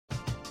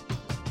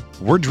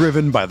We're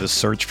driven by the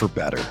search for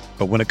better.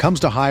 But when it comes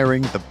to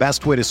hiring, the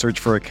best way to search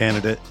for a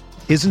candidate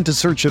isn't to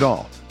search at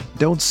all.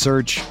 Don't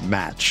search,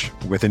 match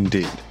with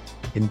Indeed.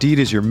 Indeed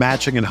is your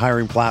matching and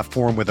hiring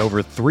platform with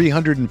over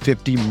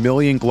 350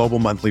 million global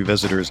monthly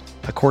visitors,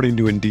 according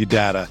to Indeed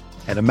data,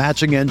 and a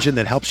matching engine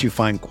that helps you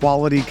find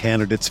quality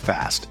candidates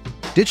fast.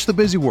 Ditch the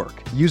busy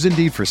work. Use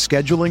Indeed for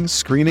scheduling,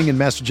 screening, and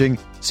messaging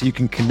so you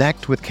can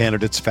connect with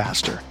candidates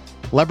faster.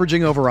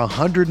 Leveraging over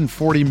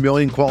 140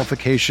 million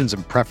qualifications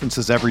and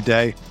preferences every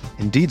day,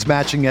 Indeed's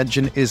matching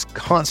engine is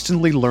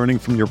constantly learning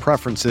from your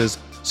preferences,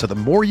 so the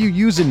more you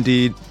use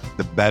Indeed,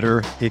 the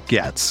better it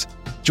gets.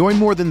 Join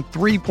more than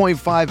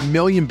 3.5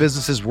 million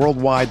businesses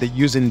worldwide that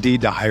use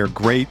Indeed to hire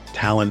great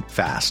talent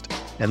fast.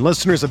 And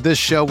listeners of this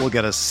show will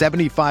get a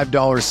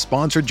 $75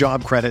 sponsored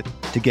job credit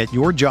to get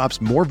your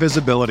jobs more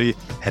visibility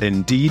at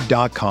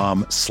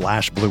Indeed.com/Blue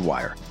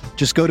Wire.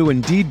 Just go to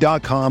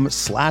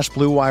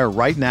Indeed.com/Blue Wire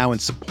right now and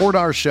support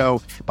our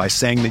show by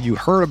saying that you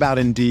heard about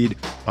Indeed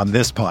on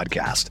this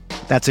podcast.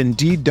 That's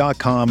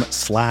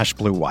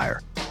Indeed.com/Blue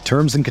Wire.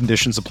 Terms and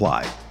conditions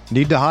apply.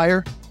 Need to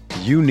hire?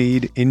 You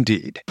need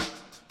Indeed.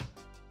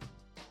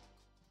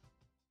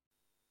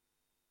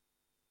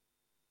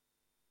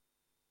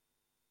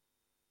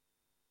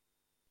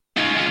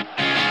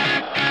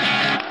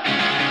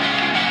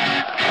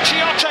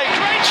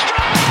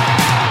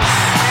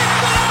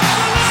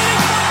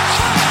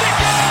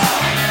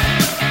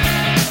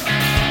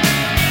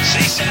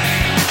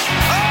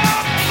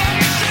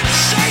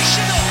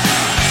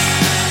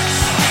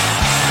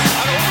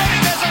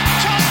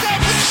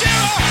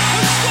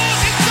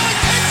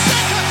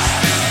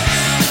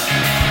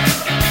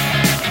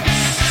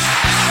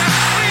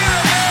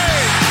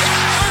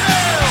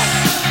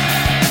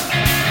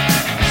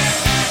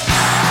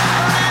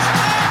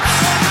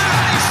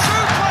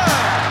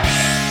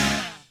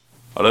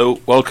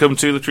 Hello, welcome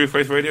to the True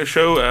Faith Radio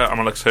Show. I'm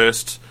Alex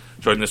Hurst,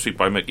 joined this week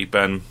by Mickey,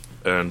 Ben,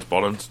 and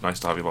Bollins. Nice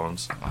to have you,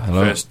 Bollins.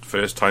 Hello.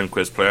 First time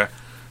quiz player.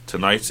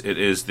 Tonight it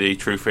is the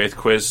True Faith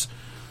quiz.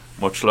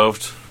 Much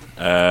loved.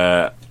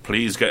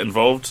 Please get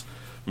involved.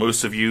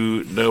 Most of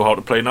you know how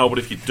to play now, but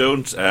if you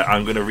don't,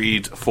 I'm going to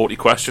read 40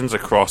 questions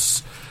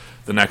across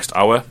the next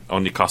hour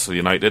on Newcastle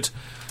United.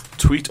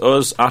 Tweet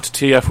us at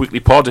TF Weekly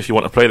Pod if you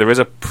want to play. There is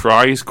a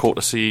prize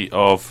courtesy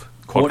of...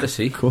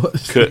 Courtesy of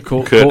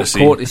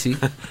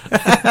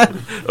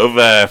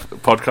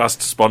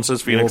podcast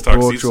sponsors, Phoenix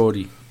Taxis.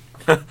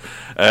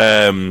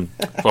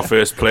 For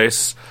first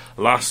place.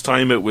 Last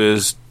time it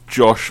was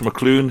Josh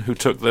McClune who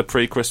took the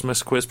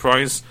pre-Christmas quiz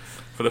prize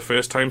for the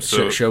first time.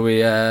 So shall we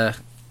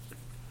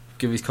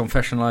give his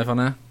confession live on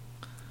air?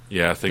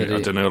 Yeah, I think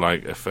I don't know.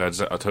 Like, if I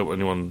hope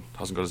anyone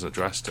hasn't got his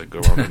address to go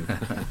on. And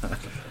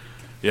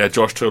yeah,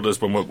 Josh told us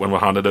when we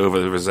handed over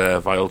the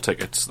reserve aisle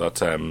tickets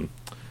that.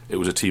 It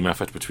was a team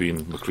effort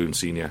between McClune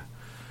Senior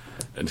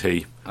and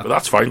he. But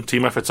that's fine.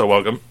 Team efforts are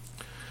welcome.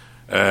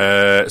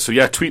 So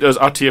yeah, tweet us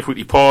at TF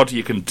Weekly Pod.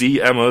 You can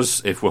DM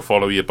us if we'll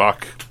follow you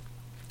back.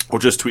 Or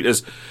just tweet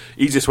us.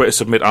 Easiest way to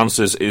submit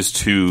answers is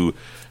to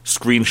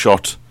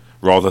screenshot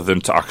rather than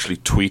to actually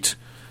tweet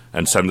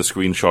and send the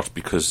screenshot,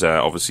 because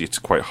obviously it's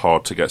quite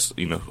hard to get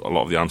a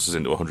lot of the answers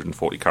into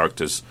 140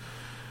 characters.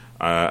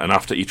 And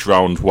after each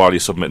round, while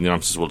you're submitting the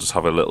answers, we'll just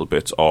have a little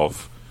bit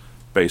of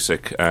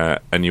basic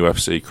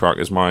NUFC crack.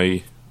 Am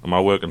I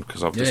working?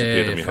 Because I've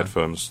disappeared in my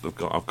headphones.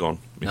 I've gone.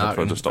 My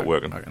headphones have stopped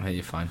working. I can hear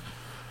you fine.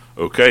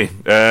 Okay.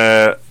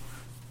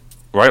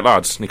 Right,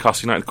 lads.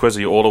 Newcastle United quiz.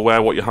 Are you all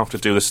aware what you have to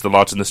do? This is the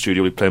lads in the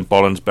studio. We're playing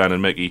Bollins, Ben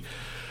and Mickey.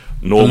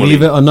 Normally,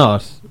 believe it or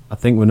not, I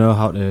think we know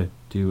how to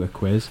do a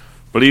quiz.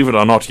 Believe it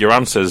or not, your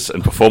answers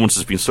and performance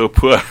has been so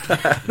poor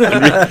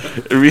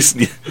in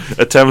recent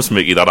attempts,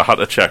 Mickey, that I had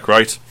to check,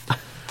 right?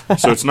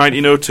 So it's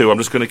 1902. I'm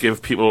just going to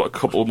give people a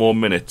couple more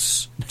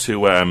minutes to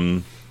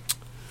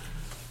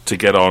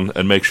get on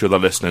and make sure they're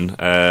listening.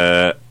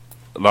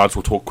 Lads,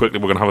 we'll talk quickly.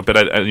 We're going to have a bit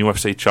of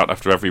UFC chat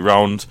after every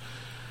round.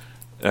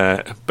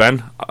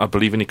 Ben, I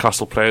believe any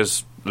Newcastle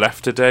players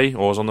left today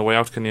or was on the way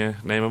out. Can you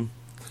name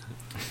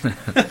them?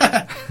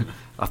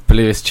 I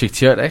believe it's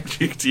Chictiote.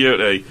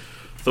 Chictiote.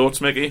 Thoughts,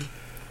 Mickey?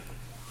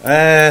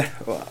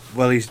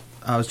 Well,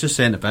 I was just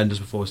saying to Ben just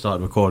before we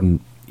started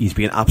recording, he's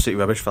been absolutely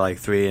rubbish for like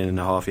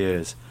 3.5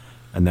 years.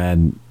 And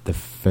then the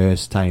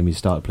first time he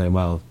started playing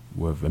well,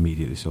 we've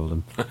immediately sold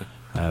him,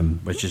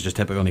 which is just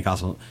typical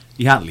Newcastle.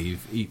 He can't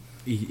leave.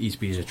 He's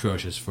been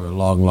atrocious for a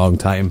long, long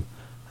time.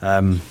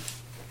 Yeah,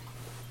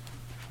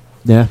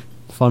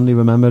 fondly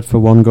remembered for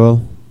one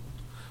goal.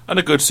 And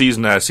a good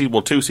season there.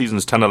 2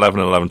 seasons, 10, 11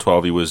 and 11,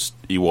 12,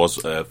 he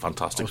was a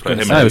fantastic player.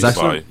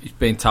 He's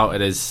been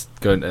touted as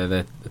going to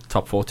the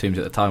top 4 teams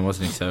at the time,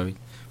 wasn't he? So he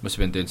must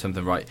have been doing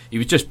something right. He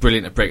was just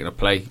brilliant at breaking a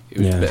play. He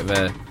was a bit of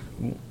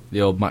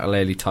the old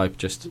Makaleli type.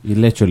 Just he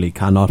literally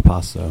cannot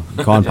pass, though.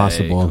 He can't pass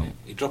the ball.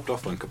 He dropped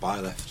off when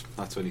Kabay left.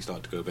 That's when he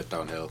started to go a bit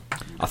downhill.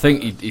 I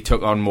think he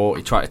took on more.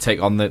 He tried to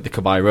take on the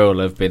Kabay role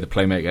of being the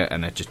playmaker,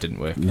 and it just didn't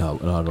work. No,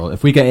 not at all.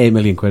 If we get £8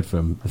 million for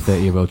him, a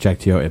 30-year-old Cheick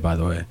Tiote, by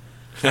the way,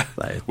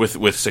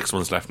 with 6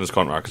 months left in his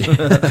contract.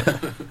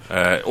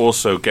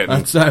 Also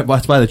getting...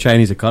 That's why the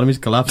Chinese economy's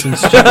collapsing.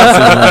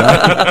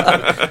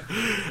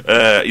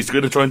 He's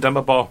going to join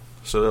Denver Bar,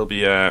 so they'll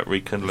be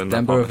rekindling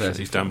that partnership.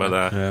 He's Denver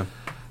there.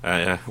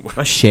 Yeah. What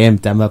a shame,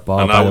 Denver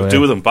Bar. And I'll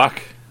do them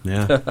back.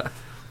 Yeah.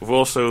 We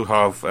also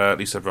have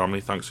Lisa Bramley.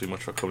 Thanks very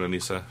much for coming in,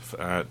 Lisa,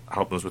 for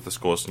helping us with the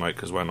scores tonight,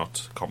 because we're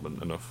not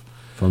competent enough.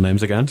 Full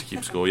names again? To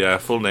keep score, yeah,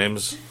 full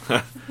names.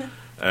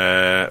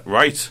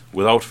 Right,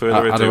 without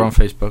further ado. Add her on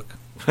Facebook.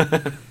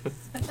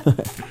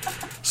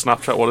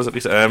 Snapchat, what is it,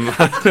 Lisa?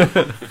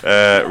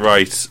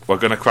 Right, we're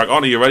going to crack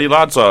on. Are you ready,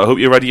 lads? I hope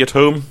you're ready at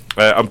home.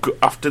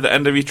 After the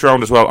end of each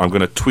round as well, I'm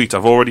going to tweet.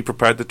 I've already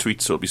prepared the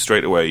tweet, so it'll be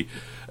straight away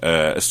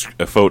a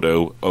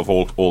photo of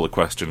all the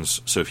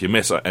questions. So if you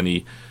miss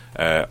any...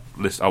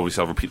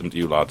 obviously I'll repeat them to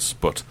you lads,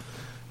 but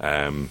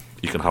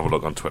you can have a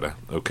look on Twitter.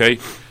 Okay,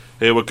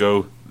 here we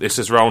go. This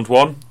is round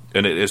 1,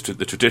 and it is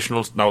the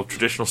traditional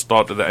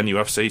start to the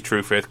NUFC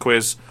True Faith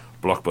quiz.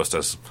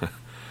 Blockbusters.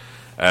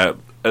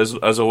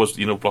 As always,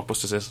 you know what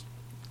Blockbusters is?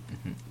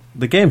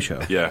 The game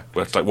show? Yeah,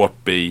 where it's like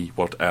what B,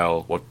 what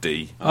L, what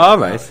D. Oh,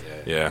 right.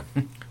 Yeah.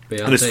 And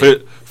it's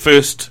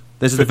first...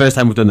 This is the first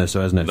time we've done this,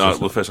 so isn't it? No, well,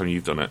 the first time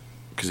you've done it,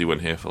 because you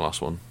weren't here for the last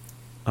one.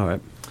 All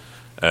right.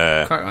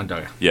 Crack on,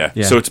 Dogger. Yeah.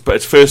 So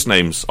it's first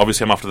names.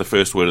 Obviously, I'm after the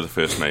first word of the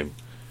first name.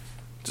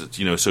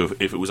 You know, so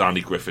if it was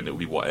Andy Griffin, it would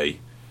be what A.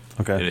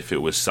 Okay. And if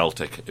it was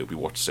Celtic, it would be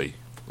what C.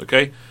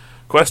 Okay.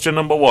 Question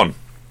number 1: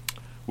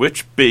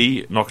 which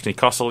B knocked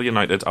Newcastle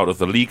United out of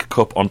the League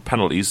Cup on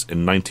penalties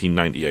in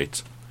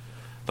 1998?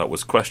 That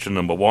was question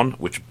number 1.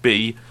 Which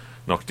B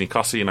knocked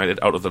Newcastle United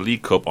out of the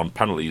League Cup on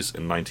penalties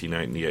in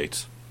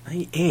 1998?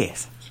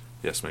 98.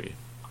 Yes, Maggie.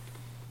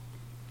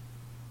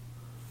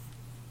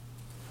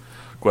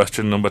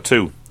 Question number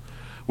 2.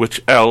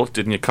 Which L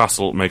did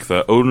Newcastle make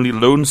their only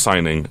loan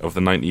signing of the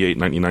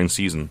 98-99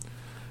 season?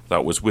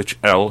 That was which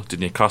L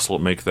did Newcastle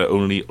make their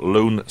only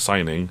loan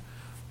signing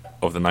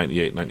of the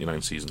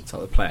 98-99 season? It's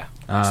not the player.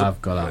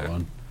 I've got that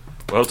one.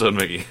 Well done,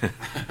 Mickey.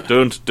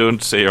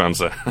 Don't say your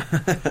answer.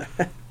 Do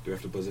we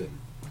have to buzz in?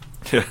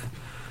 Yeah.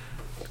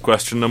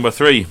 Question number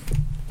 3.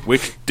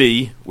 Which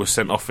D was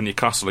sent off for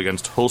Newcastle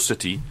against Hull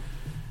City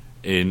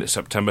in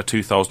September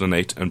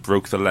 2008 and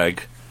broke the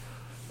leg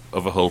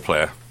of a Hull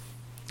player?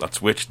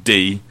 That's which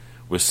D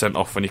was sent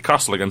off for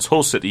Newcastle against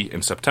Hull City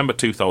in September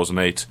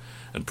 2008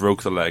 and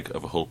broke the leg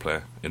of a Hull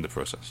player in the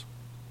process.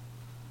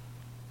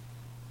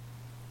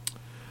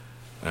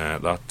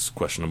 That's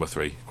question number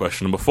 3.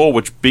 Question number 4.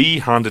 Which B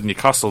handed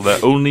Newcastle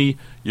their only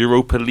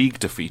Europa League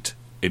defeat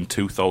in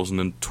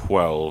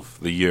 2012?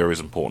 The year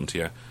is important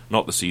here,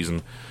 not the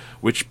season.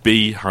 Which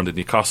B handed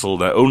Newcastle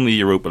their only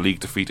Europa League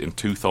defeat in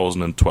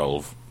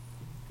 2012?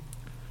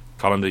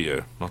 Calendar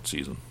year, not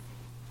season.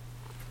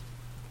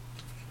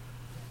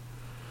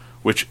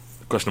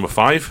 Question number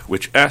 5.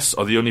 Which S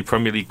are the only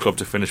Premier League club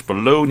to finish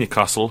below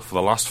Newcastle for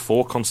the last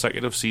 4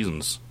 consecutive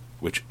seasons?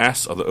 Which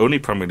S are the only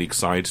Premier League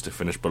side to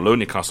finish below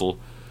Newcastle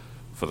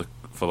for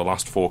the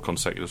last 4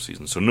 consecutive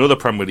seasons? So no other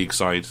Premier League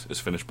side has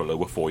finished below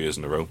with 4 years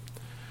in a row.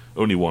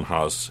 Only one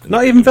has.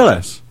 Not even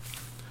Villa?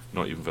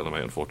 Not even Villa,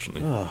 mate,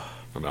 unfortunately. Oh.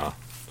 Nah.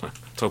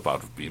 That's how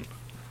bad we've been.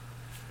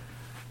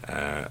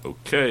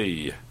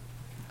 Okay.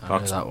 I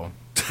know that one.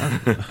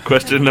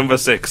 Question number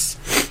 6.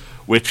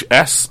 Which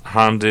S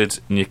handed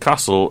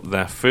Newcastle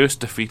their first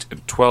defeat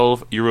in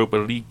 12 Europa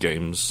League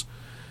games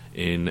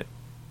in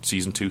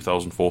season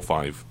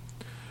 2004-05?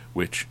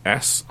 Which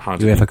S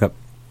handed... UEFA Cup.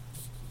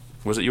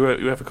 Was it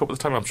UEFA Cup at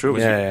the time? I'm sure it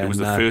was. Yeah, it was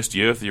the first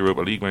year of the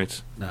Europa League,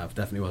 mate. No, it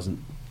definitely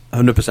wasn't.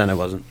 100% it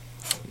wasn't.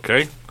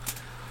 Okay.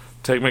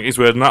 Take Mickey's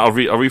word on that. I'll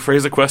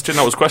rephrase the question.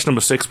 That was question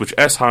number 6. Which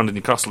S handed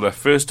Newcastle their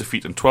first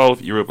defeat in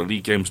 12 Europa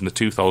League games in the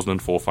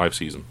 2004-05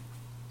 season?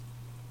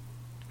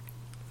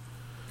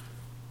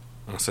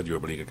 I said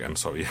Europa League again,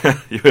 sorry.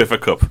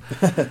 UEFA Cup.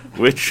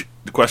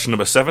 Question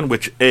number 7.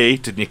 Which A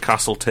did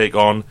Newcastle take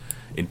on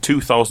in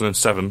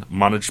 2007,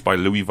 managed by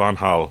Louis van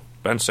Gaal?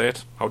 Ben, say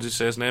it. How did he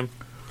say his name?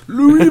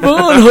 Louis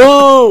van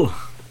Gaal!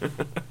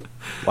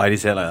 Why did he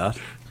say it like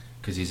that?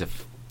 Because he's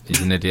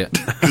an idiot.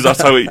 Because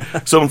that's how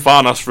some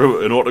fan asked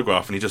for an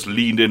autograph and he just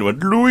leaned in and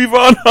went, Louis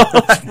van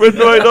Gaal, Sprint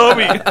Right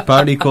Army.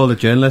 Apparently he called the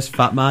journalist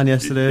Fat Man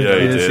yesterday. Yeah,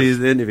 he did. See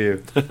the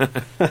interview.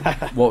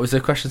 What was the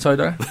question, sorry,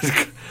 Dara?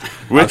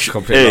 Which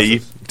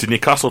A did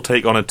Newcastle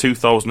take on in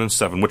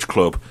 2007? Which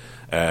club?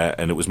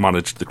 And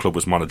the club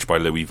was managed by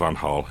Louis van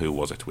Gaal. Who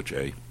was it? Which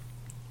A?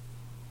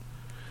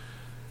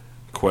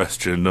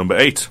 Question number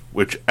 8.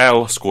 Which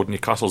L scored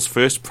Newcastle's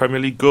first Premier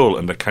League goal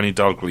under Kenny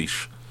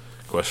Dalglish?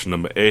 Question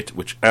number 8.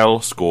 Which L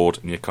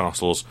scored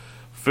Newcastle's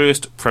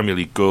first Premier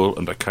League goal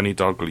under Kenny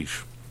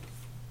Dalglish?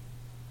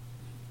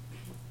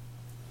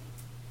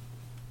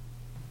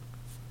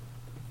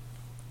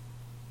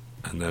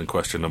 And then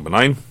question number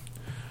 9.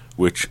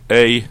 Which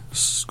A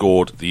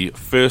scored the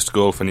first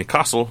goal for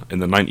Newcastle in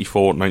the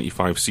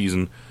 94-95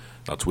 season?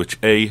 That's which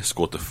A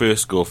scored the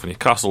first goal for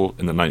Newcastle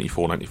in the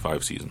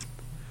 94-95 season.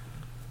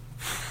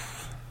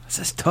 This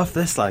is tough,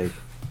 this, like.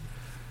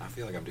 I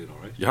feel like I'm doing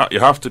alright. You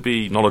have to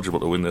be knowledgeable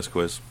to win this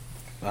quiz.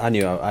 I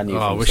knew.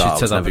 I wish you'd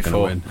said that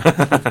before.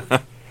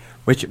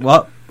 Which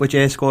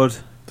A scored?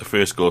 The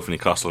first goal for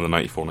Newcastle in the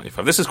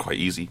 94-95. This is quite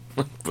easy.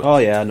 Oh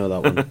yeah, I know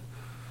that one.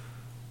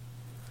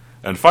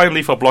 And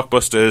finally for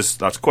Blockbusters,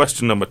 that's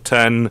question number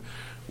 10.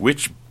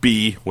 Which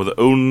B were the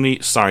only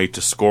side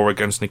to score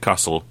against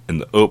Newcastle in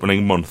the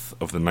opening month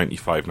of the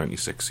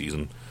 95-96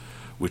 season?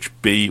 Which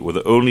B were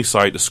the only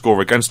side to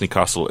score against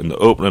Newcastle in the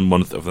opening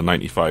month of the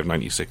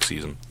 95-96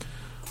 season?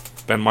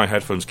 Ben, my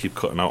headphones keep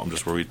cutting out. I'm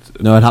just worried.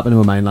 No, it happened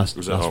with mine last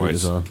week right?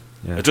 as well.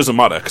 Yeah. It doesn't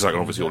matter because I can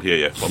obviously all hear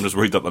you. But I'm just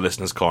worried that the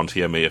listeners can't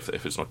hear me if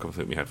it's not coming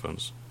through my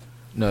headphones.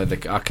 No,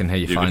 I can hear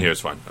you fine. You can hear us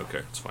fine. Okay,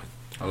 it's fine.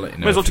 I'll let you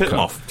know. May as well take them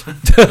off.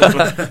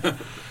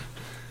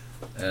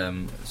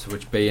 So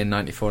which B in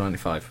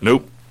 94-95?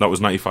 Nope, that was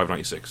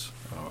 95-96.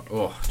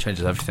 Oh,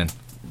 changes everything.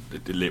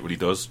 It literally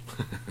does.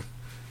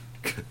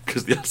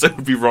 Because the answer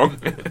would be wrong.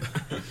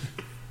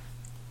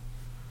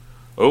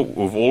 Oh,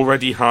 we've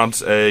already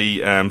had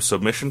a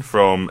submission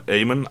from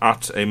Eamon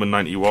at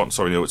Eamon91.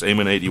 Sorry, no, it's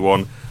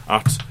Eamon81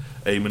 at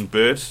Eamon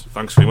Bird.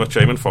 Thanks very much,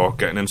 Eamon, for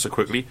getting in so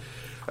quickly.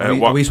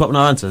 Are we swapping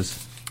our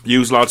answers?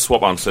 Use lads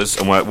swap answers,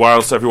 and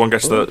whilst everyone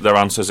gets their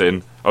answers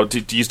in. Oh,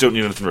 you don't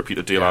need anything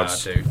repeated, do you,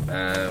 lads? I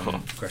do.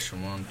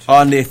 Question 1.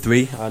 I need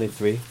 3.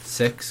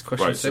 6.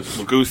 Question 6. So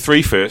we'll go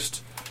 3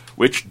 first.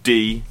 Which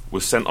D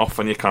was sent off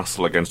for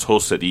Newcastle against Hull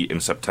City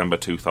in September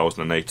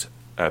 2008,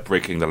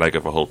 breaking the leg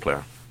of a Hull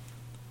player?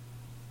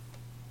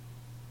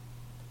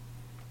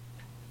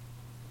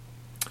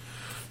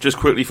 Just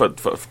quickly for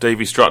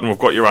Davy Stratton, we've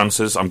got your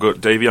answers.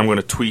 Davy, I'm going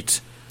to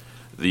tweet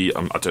the.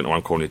 I don't know why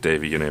I'm calling you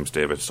Davy. Your name's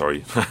David.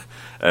 Sorry.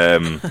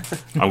 I'm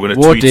going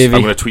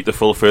to tweet the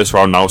full first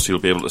round now, so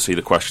you'll be able to see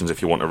the questions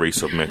if you want to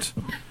resubmit.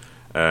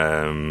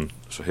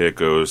 So here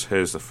goes.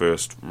 Here's the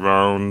first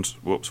round.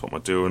 Whoops, what am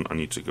I doing? I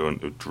need to go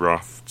into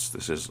drafts.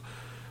 This is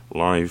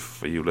live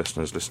for you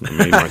listeners. Listen to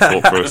me, my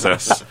thought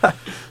process.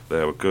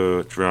 There we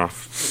go.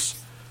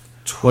 Drafts.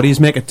 What do you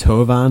make of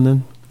Tovan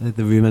then?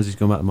 The rumours he's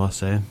going back to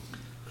Marseille.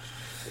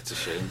 It's a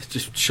shame. It's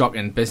just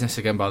shocking business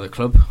again by the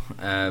club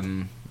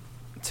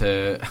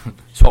to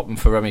swap him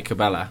for Remy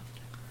Cabella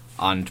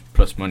and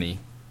plus money,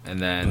 and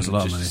then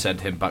just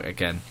send him back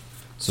again.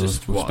 So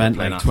we spent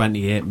like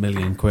 28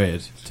 million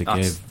quid to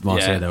give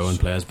Marseille their own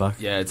players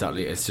back. Yeah,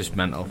 exactly. It's just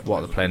mental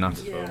what they're playing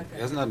at. Yeah.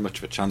 He hasn't had much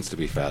of a chance, to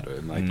be fair to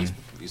him. Like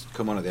he's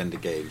come on at the end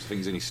of games. I think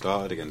he's only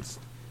started against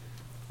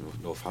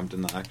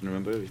Northampton that I can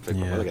remember. He played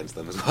well against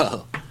them as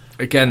well.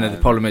 Again, the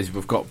problem is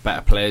we've got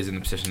better players in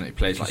the position that he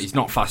plays. Like he's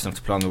not fast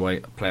enough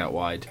to play out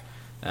wide.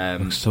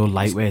 Looks so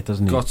lightweight,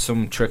 doesn't he? Got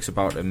some tricks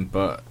about him,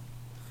 but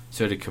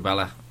so did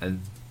Cabella.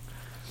 And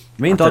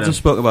me and Dodds have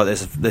spoke about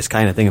this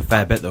kind of thing a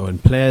fair bit though.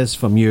 And players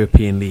from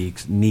European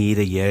leagues need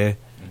a year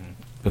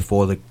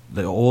before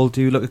they all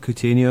do. Look at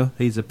Coutinho;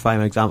 he's a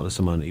prime example of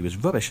someone. He was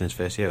rubbish in his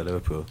first year at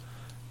Liverpool,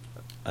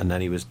 and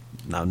then he was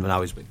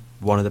now he's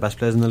one of the best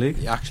players in the league.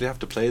 You actually have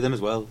to play them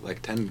as well.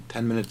 Like 10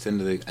 minutes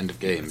into the end of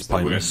games,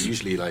 they were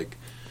usually like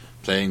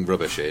playing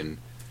rubbish in.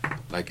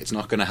 Like it's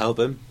not going to help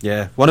him.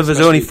 Yeah, one of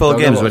his only full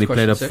games when he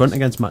played up front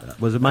against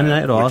was it Man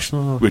United or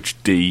Arsenal?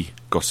 Which D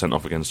got sent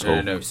off against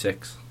Hull? No,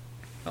 6.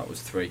 That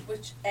was 3.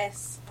 Which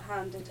S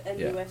handed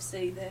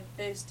NUFC their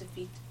first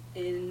defeat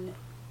in,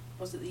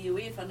 was it the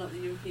UEFA, not the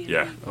European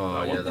League?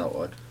 Oh yeah, that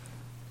one.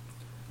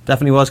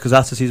 Definitely was, because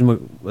that's the season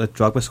with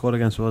Drogba scored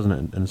against, wasn't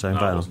it, in the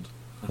semi-final?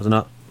 Was it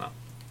not? No.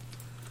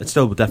 It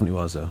still definitely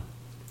was, though.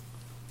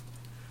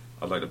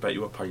 I'd like to bet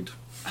you a pint.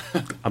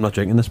 I'm not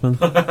drinking this, man.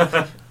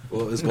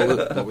 What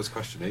was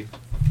question E?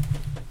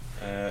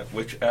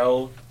 Which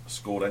L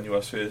scored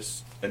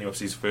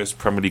NUFC's first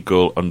Premier League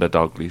goal under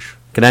Dalglish?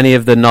 Can any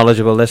of the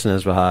knowledgeable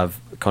listeners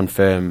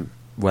confirm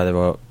whether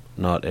or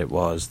not it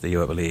was the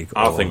Europa League?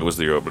 I think it was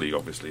the Europa League,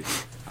 obviously.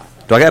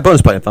 Do I get a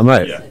bonus point if I'm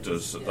right? Yeah,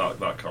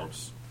 that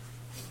counts.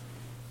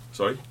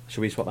 Sorry?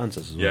 Should we swap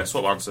answers as well? Yeah,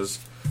 swap answers.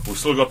 We've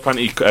still got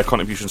plenty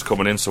contributions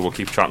coming in, so we'll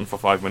keep chatting for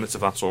 5 minutes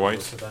if that's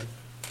alright.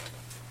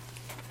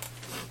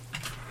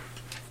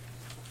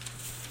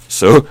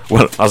 So,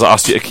 well, as I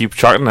asked you to keep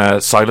chatting,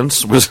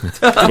 silence was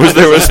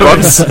the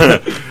response.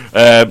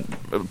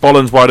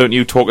 Bollins, why don't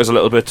you talk us a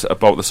little bit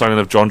about the signing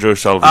of Jonjo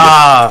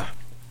Shelvey?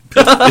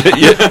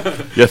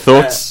 Your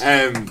thoughts?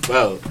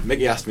 Well,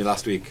 Mickey asked me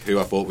last week who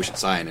I thought we should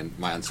sign, and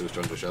my answer was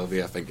Jonjo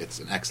Shelvey. I think it's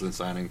an excellent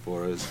signing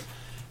for us.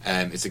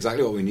 It's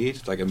exactly what we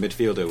need, like a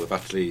midfielder with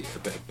actually a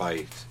bit of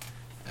bite.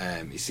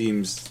 He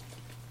seems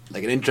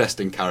like an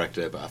interesting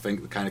character, but I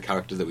think the kind of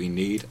character that we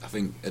need. I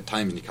think at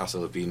times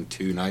Newcastle have been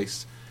too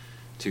nice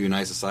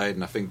aside,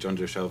 and I think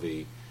Jonjo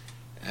Shelvey,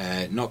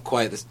 not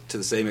quite to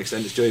the same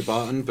extent as Joey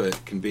Barton,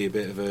 but can be a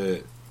bit of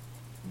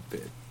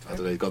I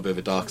don't know, he's got a bit of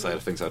a dark side, I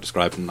think, so I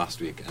described him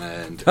last week.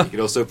 And he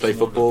can also play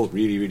football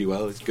really, really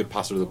well. He's a good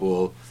passer of the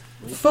ball.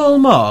 Full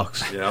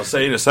marks. Yeah, I'll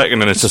say in a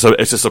second, and it's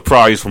a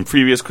surprise from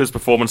previous quiz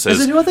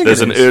performances.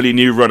 There's an early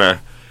new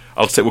runner.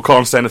 I'll say we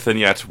can't say anything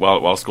yet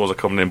while scores are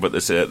coming in, but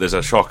there's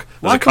a shock.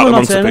 Why can we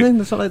not say anything?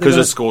 Because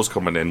there's scores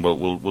coming in,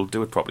 we'll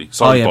do it properly.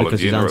 Sorry,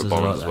 because you know it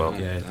as well.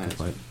 Yeah, good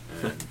point.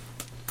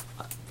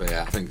 But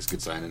yeah, I think it's a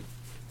good signing.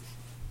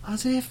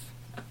 As if.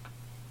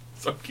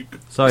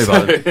 Sorry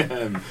about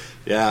it.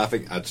 Yeah,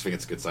 I just think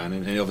it's a good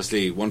signing. And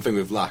obviously, one thing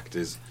we've lacked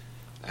is,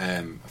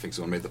 I think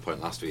someone made the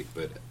point last week,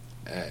 but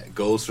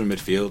goals from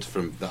midfield,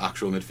 from the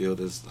actual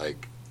midfielders,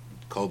 like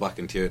Colback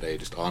and Tierney,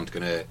 just aren't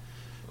going to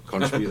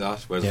contribute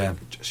that. Whereas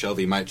like,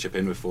 Shelvey might chip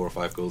in with 4 or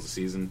 5 goals a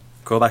season.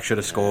 Colback should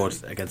have scored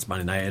against Man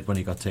United when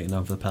he got taken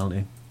out for the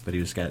penalty, but he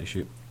was scared to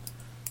shoot.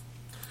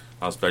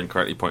 As Ben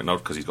correctly pointed out,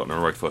 because he's got no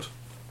right foot.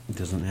 He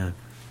doesn't, yeah.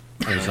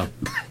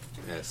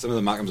 Yeah, some of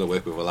the Mackhams I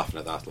work with were laughing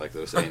at that. Like they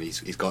were saying,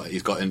 he's got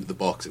into the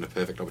box in a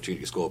perfect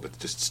opportunity to score, but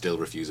just still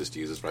refuses to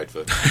use his right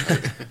foot.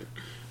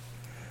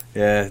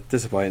 Yeah,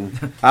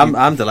 disappointing.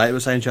 I'm delighted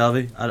with signing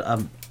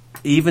Shelvey.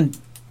 Even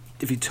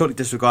if you totally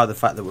disregard the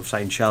fact that we've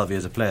signed Shelvey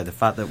as a player, the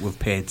fact that we've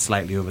paid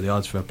slightly over the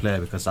odds for a player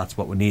because that's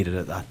what we needed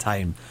at that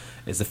time,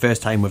 is the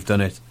first time we've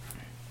done it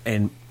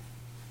in.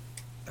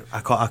 I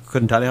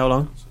couldn't tell you how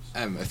long.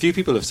 A few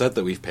people have said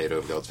that we've paid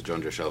over the odds for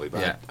John Joe Shelvey,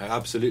 but I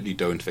absolutely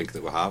don't think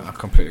that we have. I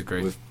completely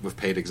agree. We've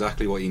paid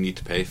exactly what you need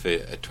to pay for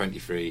a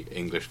 23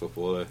 English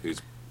footballer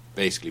who's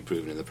basically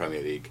proven in the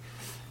Premier League.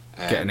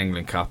 Getting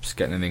England caps,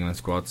 getting in England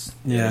squads.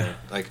 Yeah.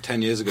 Like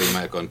 10 years ago you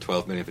might have gone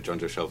 12 million for John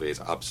Joe Shelvey. It's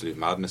absolute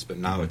madness, but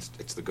now it's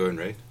the going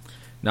rate.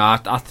 No,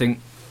 I think,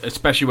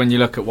 especially when you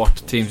look at what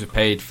teams have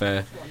paid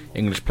for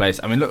English players.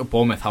 I mean, look at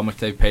Bournemouth, how much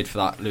they've paid for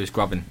that Lewis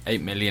Graben,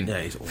 8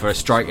 million for a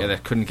striker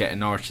that couldn't get in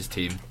Norwich's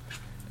team.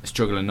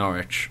 Struggle in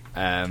Norwich.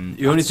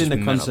 The only thing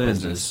that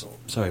concerns us,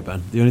 sorry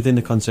Ben, the only thing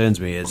that concerns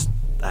me is,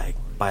 like,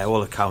 by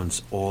all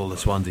accounts, all the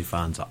Swansea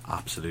fans are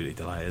absolutely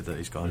delighted that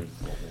he's gone.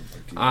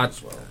 I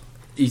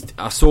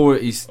saw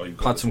he's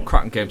had some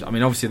cracking games. I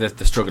mean, obviously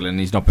they're struggling.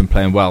 He's not been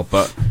playing well,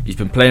 but he's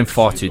been playing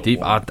far too deep.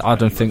 I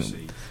don't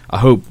think. I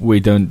hope we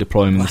don't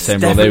deploy him in the same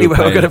role they were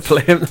playing. Going to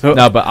play him.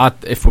 No,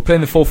 but if we're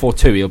playing the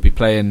 4-4-2, he'll be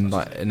playing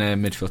like in a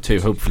midfield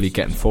too. Hopefully,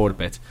 getting forward a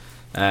bit.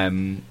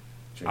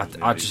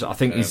 I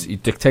think he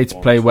dictates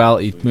play well.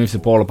 He moves the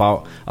ball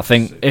about. I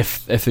think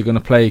if they're going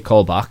to play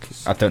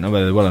Colback, I don't know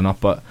whether they will or not,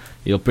 but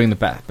he'll bring the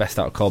best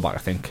out of Colback. I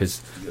think because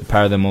the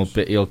pair of them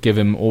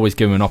he'll always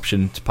give him an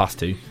option to pass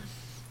to.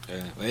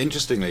 Well,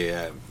 interestingly,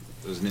 there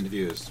was an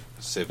interview with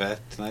Seve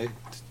tonight.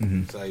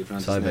 Is that how you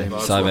pronounce his name?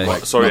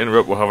 Sorry to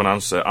interrupt, we'll have an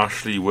answer.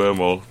 Ashley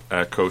Wormel,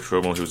 Coach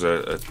Wormel, who's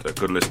a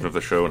good listener of the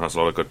show and has a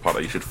lot of good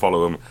part. You should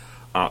follow him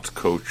at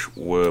Coach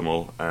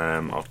Wormel.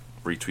 I'll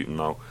retweet him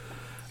now.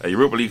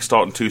 Europa League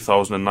started in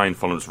 2009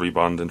 following its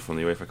rebanding from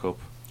the UEFA Cup.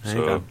 There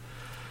you go.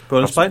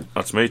 Bonus point?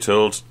 That's me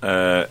told.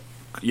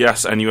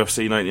 Yes,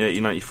 NUFC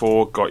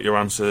 1980-94. Got your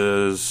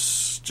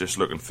answers. Just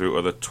looking through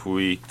other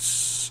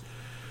tweets.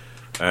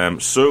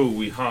 So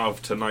we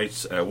have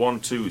tonight 1,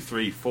 2,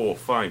 3, 4,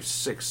 5,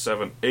 6,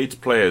 7,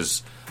 8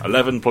 players,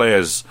 11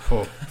 players.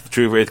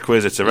 True Wraith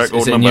quiz. It's a record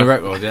number. It's a new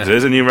record, yeah. It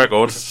is a new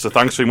record. So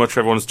thanks very much for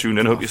everyone's tuning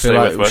in. Hope you stay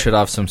with us. We should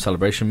have some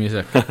celebration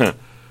music.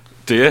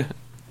 Do you?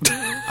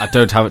 I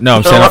don't have it. No,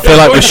 I'm saying I feel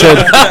like we should.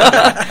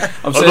 I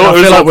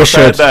feel like we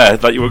should. There,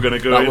 that you were going to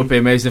go. That would be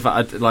amazing if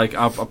I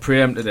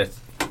preempted it.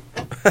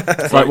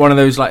 It's like one of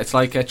those, like it's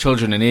like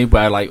Children in Eve,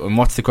 where like when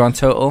what's the grand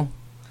total,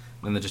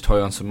 and they just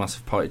toy on some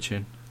massive party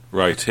tune.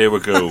 Right, here we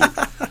go.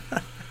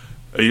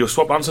 Are you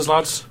swap answers,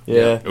 lads?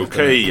 Yeah.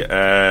 Okay.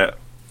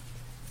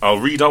 I'll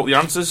read out the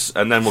answers,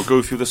 and then we'll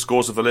go through the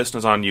scores of the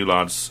listeners and you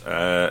lads.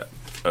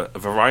 A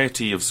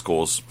variety of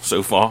scores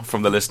so far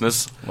from the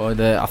listeners. Well,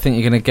 I think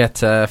you're going to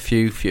get a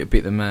few to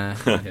beat them.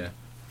 Yeah.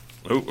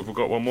 Oh, have we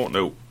got one more?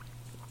 No.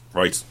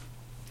 Right.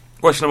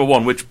 Question number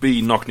 1. Which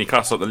B knocked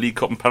Newcastle at the League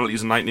Cup and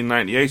penalties in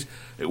 1998?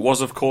 It was,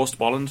 of course,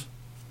 Bolland.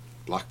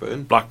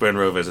 Blackburn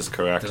Rovers is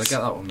correct. Did I get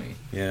that one, mate?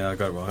 Yeah, I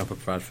got it wrong. I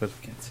put Bradford.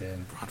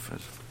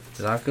 Bradford.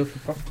 Did I go for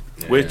Bradford?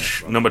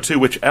 Yeah, number 2,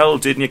 which L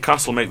did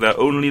Newcastle make their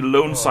only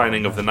loan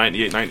signing of the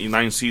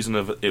 98-99 season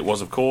of It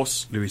Was, of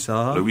course? Louis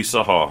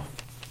Saha.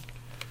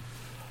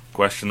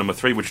 Question number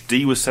 3, which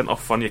D was sent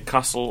off for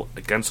Newcastle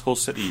against Hull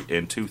City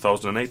in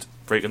 2008,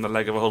 breaking the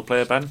leg of a Hull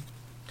player, Ben?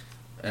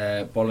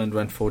 Bolland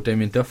went for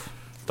Damien Duff.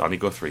 Danny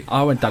Guthrie.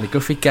 I went Danny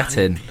Guthrie, get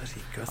in.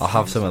 I'll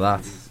have some of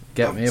that.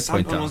 Get me a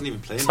point down. Wasn't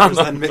even playing.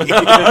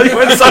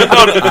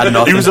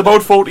 He was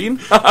about 14 in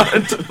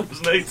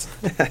 2008.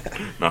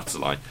 That's a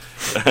lie.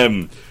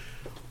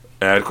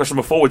 Question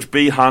number 4, which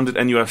B handed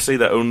NUFC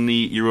their only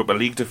Europa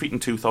League defeat in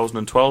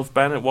 2012,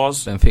 Ben? It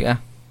was Benfica.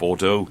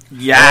 Bordeaux.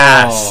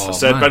 Yes! I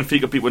said man.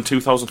 Benfica beat in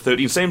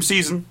 2013, same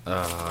season,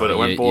 but it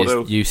went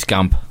Bordeaux. You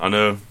scamp. I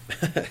know.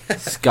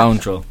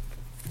 Scoundrel.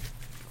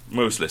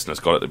 Most listeners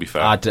got it, to be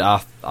fair. I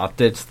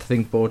did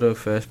think Bordeaux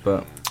first,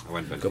 but I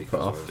went got put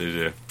off. Did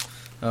you?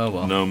 Oh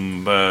well.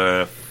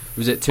 Number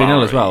was it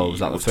 2-0 as well? Or was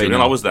that the 3-0?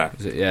 I was there.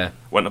 Was it? Yeah.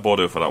 Went to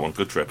Bordeaux for that one.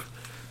 Good trip.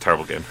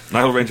 Terrible game.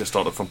 Niall Ranger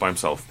started front by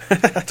himself.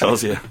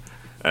 Tells you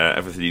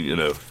everything you need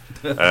to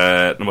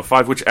know. Number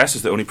 5, which S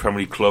is the only Premier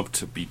League club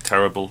to be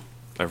terrible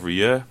every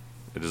year?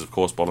 It is, of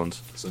course, Bolland.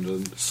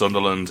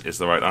 Sunderland is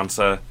the right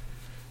answer.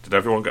 Did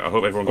everyone get? I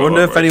hope everyone got it. I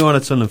wonder if right. anyone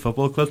at Sunderland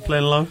Football Club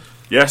playing along.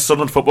 Yes,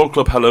 Sunderland Football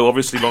Club. Hello,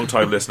 obviously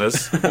long-time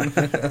listeners.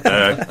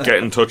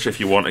 Get in touch if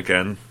you want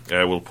again.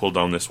 We'll pull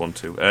down this one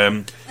too.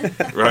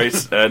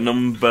 Right,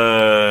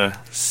 number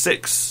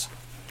 6.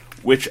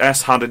 Which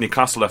S handed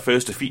Newcastle their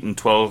first defeat in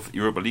 12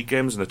 Europa League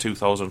games in the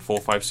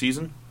 2004-05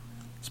 season?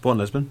 Sporting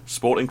Lisbon.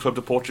 Sporting Club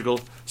de Portugal.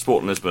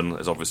 Sporting Lisbon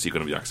is obviously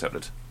going to be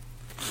accepted.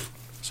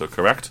 So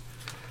correct.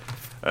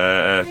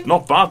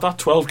 Not bad, that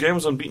 12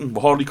 games unbeaten.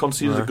 We hardly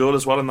conceded a goal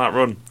as well in that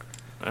run.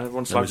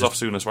 Everyone slags off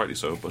soon, as rightly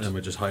so. But and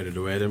we just hid it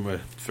away, didn't we?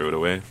 Threw it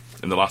away.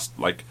 In the last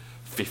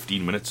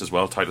 15 minutes as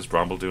well, Titus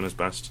Bramble doing his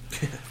best.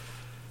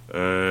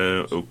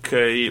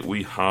 Okay,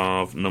 we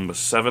have number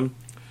 7.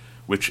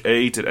 Which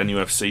A did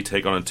NUFC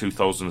take on in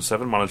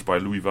 2007, managed by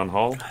Louis van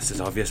Gaal? This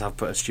is obvious. I've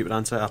put a stupid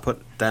answer. I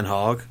put Den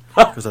Haag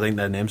because I think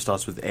their name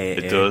starts with A.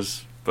 It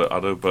does, but I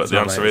don't. But the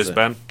answer is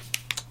Ben.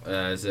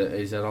 Is it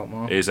AZ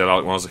Alkmaar? AZ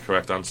Alkmaar is the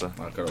correct answer.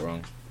 I got it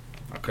wrong.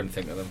 I couldn't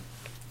think of them.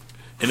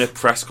 In a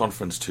press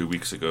conference 2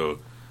 weeks ago,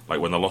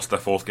 when they lost their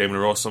 4th game in a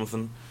row or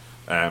something,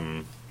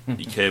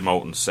 he came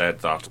out and said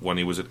that when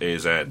he was at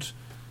AZ,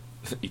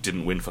 he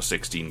didn't win for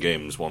 16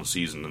 games one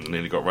season and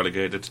nearly got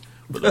relegated.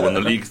 But they won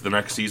the league the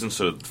next season,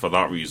 so for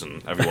that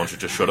reason, everyone should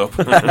just shut up.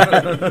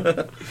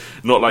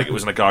 Not like it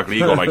was in a GAG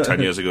league or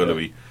 10 years ago,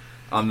 Louis.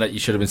 And that you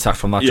should have been sacked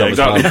from that job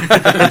exactly.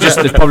 as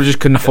well. They probably just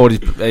couldn't afford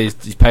his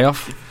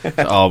payoff.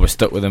 We're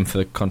stuck with him for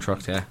the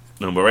contract, yeah.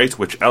 Number 8,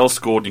 which L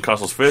scored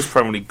Newcastle's first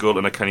Premier League goal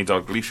in a Kenny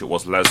Dalglish. It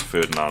was Les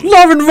Ferdinand.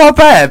 Lauren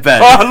Robert,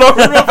 Ben!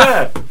 Lauren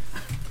Robert!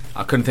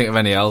 I couldn't think of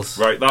any else.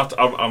 Right,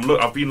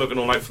 I've been looking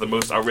all night for the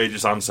most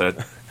outrageous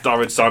answer.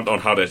 David Santon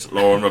had it.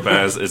 Lauren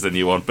Robert is the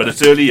new one. But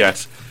it's early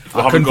yet.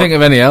 I couldn't think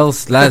of any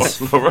else.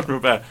 Les. Lauren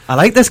Robert. I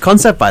like this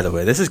concept, by the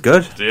way. This is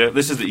good. Yeah,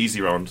 this is the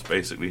easy round,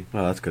 basically.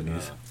 Oh, that's good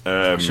news.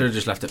 I should have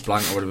just left it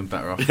blank. I would have been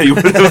better off. Yeah, you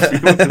would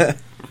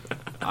have.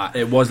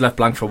 It was left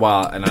blank for a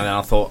while, and then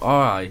I thought,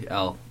 alright,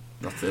 L.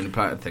 That's the only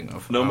part I think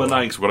of. Number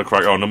 9, so we're going to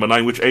crack on. Number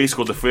 9, which A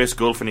scored the first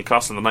goal for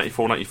Newcastle in the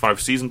 94-95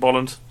 season,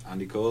 Bolland?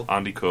 Andy Cole.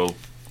 Andy Cole.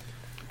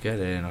 Get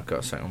in, I've got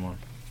a second one.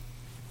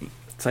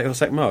 Take your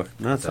second mark.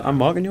 No, I'm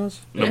marking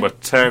yours. Number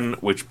 10,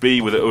 which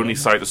B were the only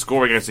side to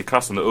score against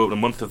Newcastle in the opening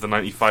month of the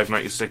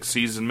 95-96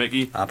 season,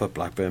 Mickey? I put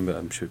Blackburn, but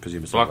I'm sure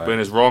presume it's Blackburn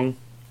is wrong.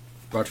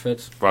 Bradford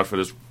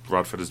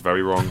is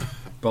very wrong.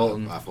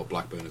 Bolton. I thought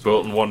Blackburn as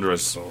Bolton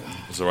Wanderers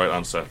is the right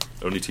answer.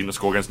 Only team to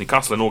score against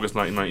Newcastle in August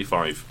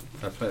 1995.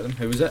 I played them.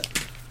 Who was it?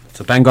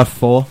 So Ben got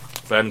 4.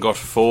 Ben got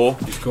 4.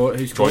 Who scored?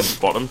 Joint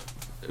bottom.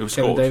 Who Kevin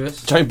scored?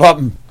 Davis. Joint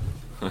bottom.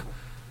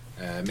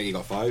 Mickey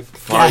got 5.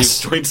 5.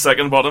 Yes. Joint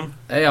second bottom.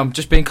 Hey, I'm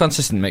just being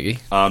consistent, Mickey.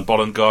 And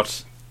Bolland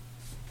got...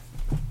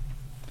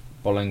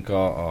 Bolland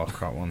got... Oh,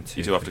 crap, 1, 2.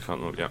 You do have to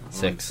count them, yeah.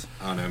 6.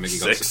 Oh no, Mickey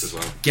got 6 6 as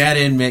well. Get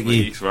in,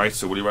 Mickey. Right,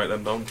 so will you write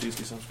them down, please?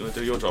 Because I'm going to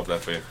do your job there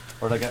for you.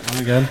 Where did I get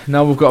one again?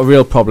 Now we've got a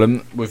real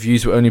problem. We've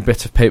used the only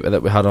bit of paper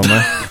that we had on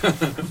there.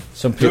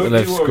 Some people Don't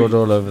have be scored worried.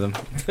 all over them.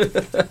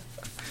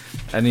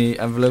 Any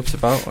envelopes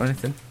about or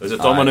anything? There's a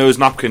Domino's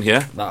napkin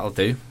here. That'll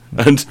do.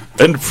 And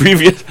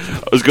previous...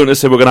 I was going to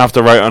say we're going to have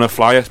to write on a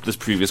flyer this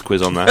previous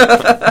quiz on there.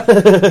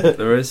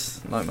 There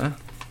is. Nightmare.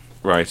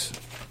 Right.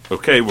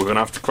 Okay, we're going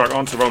to have to crack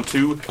on to round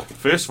 2.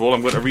 First of all,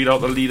 I'm going to read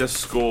out the leader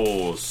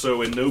scores.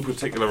 So in no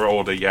particular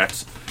order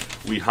yet,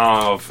 we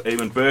have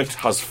Eamon Burt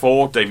has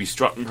 4, Davy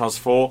Stratton has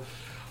 4,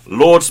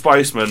 Lord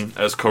Spiceman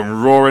has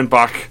come roaring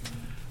back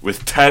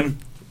with 10.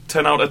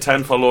 10 out of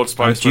 10 for Lord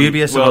Spiceman. I'm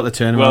dubious about the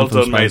turnaround. Well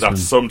from done, mate. Spiceman.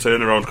 That's some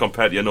turnaround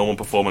compared to your normal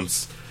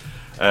performance.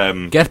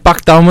 Get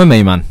back down with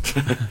me, man.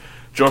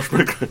 Josh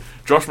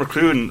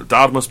McLuhan,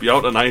 Dad must be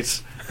out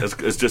tonight,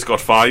 has just got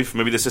 5.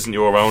 Maybe this isn't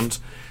your round.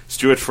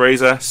 Stuart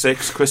Fraser,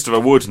 6. Christopher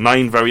Wood,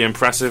 9. Very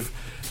impressive.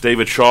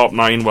 David Sharp,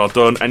 9. Well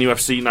done.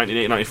 NUFC,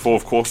 98-94,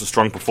 of course, a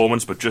strong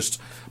performance, but just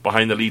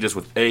behind the leaders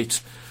with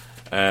 8.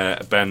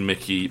 Ben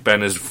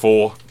is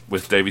 4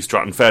 with Davy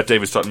Stratton. Fair,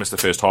 David Stratton missed the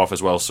first half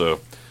as well, so...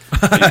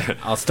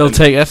 I'll still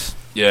take it.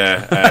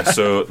 Yeah,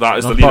 so that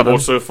is the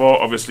leaderboard so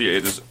far. Obviously,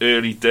 it is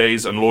early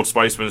days, and Lord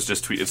Spiceman has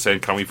just tweeted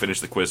saying, "Can we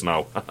finish the quiz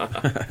now?"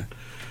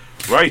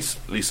 Right,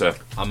 Lisa.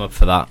 I'm up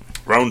for that.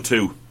 Round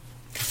 2.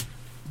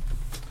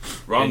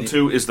 Round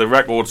 2 is the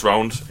records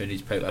round, Who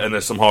needs paper? and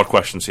there's some hard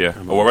questions here.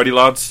 Are we ready,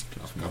 lads?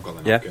 I've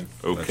got the Yeah. napkin.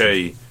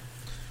 Okay.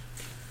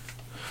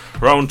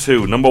 Round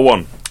 2, number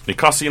 1.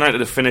 Newcastle United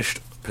have finished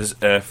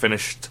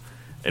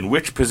in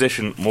which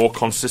position more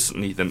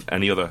consistently than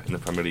any other in the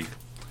Premier League?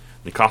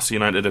 Newcastle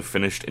United have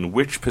finished in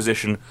which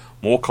position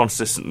more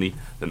consistently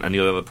than any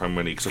other in the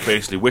Premier League? So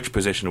basically, which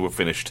position have we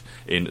finished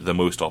in the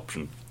most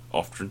often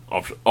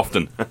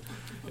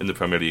in the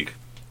Premier League?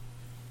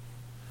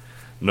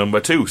 Number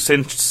 2,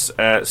 since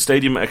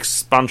stadium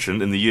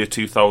expansion in the year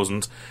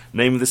 2000,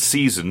 name the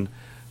season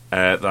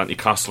that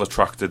Newcastle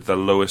attracted the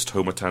lowest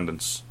home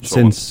attendance.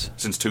 So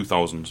since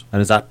 2000.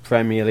 And is that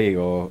Premier League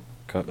or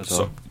Cup as well?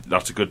 So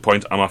that's a good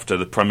point. I'm after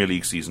the Premier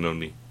League season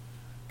only.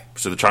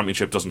 So the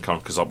Championship doesn't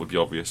count because that would be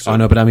obvious. So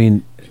no, but I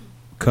mean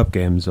Cup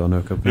games or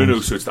no Cup games? No,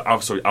 so it's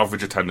the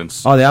average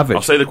attendance. Oh, the average.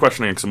 I'll say the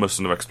question again because I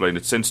mustn't have explained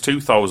it. Since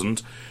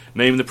 2000,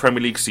 name the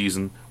Premier League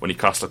season when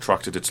Newcastle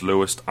attracted its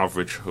lowest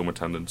average home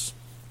attendance.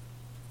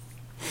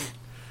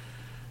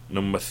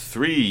 Number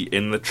 3,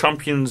 in the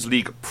Champions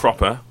League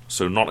proper,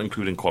 so not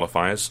including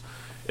qualifiers,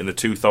 in the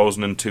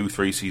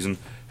 2002-03 season,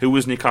 who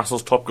was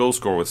Newcastle's top goal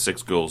scorer with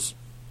 6 goals?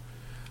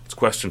 It's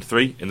question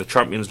 3. In the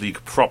Champions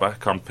League proper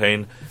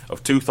campaign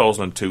of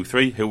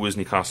 2002-03, who was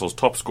Newcastle's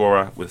top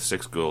scorer with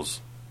 6 goals?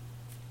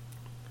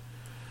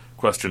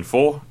 Question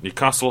 4.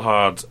 Newcastle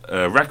had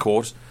a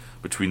record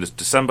between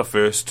December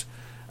 1st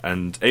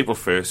and April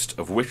 1st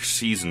of which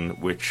season,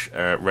 which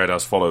read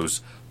as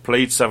follows: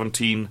 played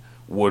 17,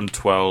 won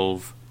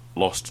 12,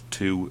 lost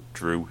 2,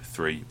 drew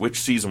 3. Which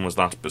season was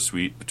that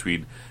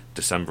between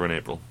December and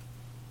April?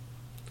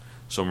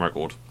 Some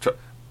record.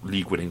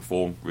 League winning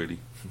form, really,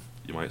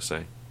 you might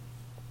say.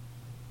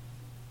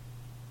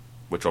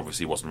 Which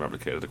obviously wasn't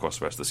replicated across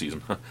the rest of the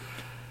season.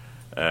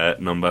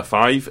 Number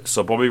 5.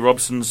 Sir Bobby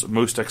Robson's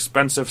most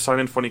expensive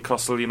signing for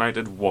Newcastle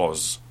United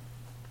was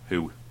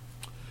who?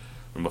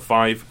 Number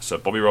 5. Sir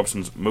Bobby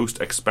Robson's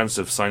most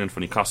expensive signing for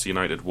Newcastle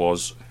United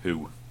was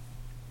who?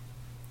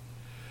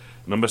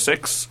 Number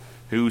 6.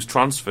 Whose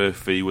transfer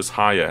fee was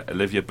higher,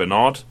 Olivier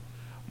Bernard,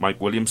 Mike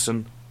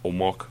Williamson, or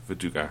Mark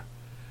Viduka?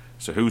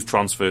 So whose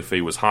transfer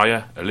fee was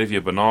higher,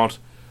 Olivier Bernard,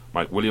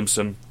 Mike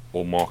Williamson,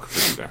 or Mark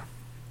Viduka?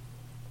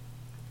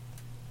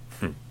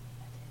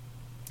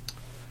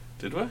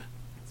 Did we?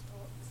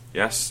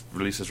 Yes,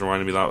 releases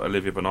reminded me that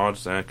Olivier Bernard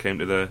came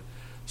to the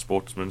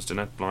Sportsman's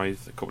Dinner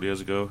Blythe a couple of years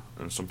ago,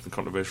 and something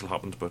controversial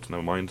happened, but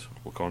never mind,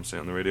 we can't say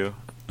it on the radio.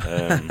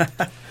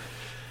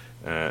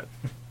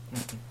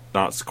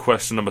 That's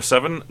question number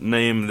 7.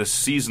 Name the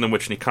season in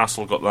which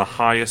Newcastle got the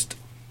highest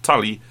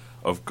tally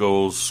of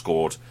goals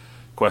scored.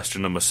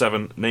 Question number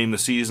 7. Name the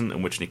season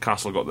in which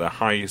Newcastle got the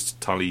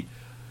highest tally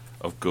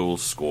of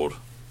goals scored.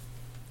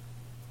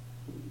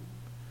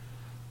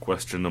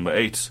 Question number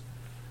 8.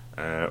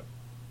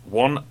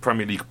 One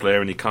Premier League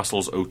player in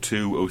Newcastle's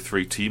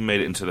 02-03 team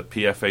made it into the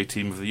PFA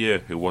Team of the Year.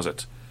 Who was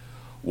it?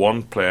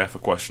 One player, for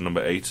question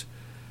number 8,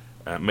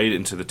 made it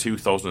into the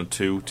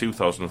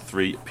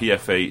 2002-2003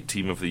 PFA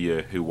Team of the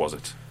Year. Who was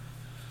it?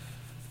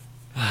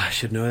 I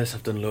should know this.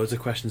 I've done loads of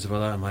questions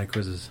about that in my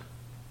quizzes.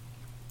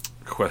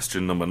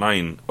 Question number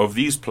 9. Of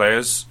these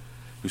players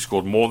who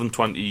scored more than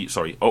 20...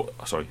 Sorry.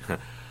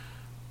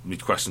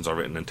 These questions are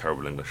written in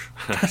terrible English,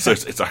 so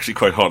it's actually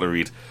quite hard to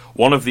read.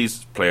 One of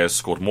these players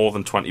scored more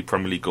than 20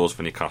 Premier League goals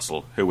for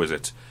Newcastle. Who is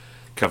it?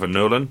 Kevin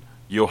Nolan,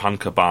 Johan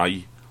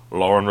Cabaye,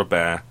 Laurent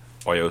Robert,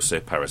 or Jose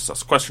Perez?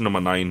 That's question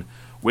number 9.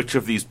 Which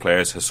of these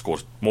players has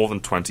scored more than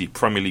 20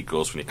 Premier League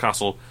goals for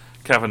Newcastle?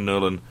 Kevin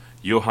Nolan,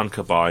 Johan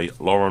Cabaye,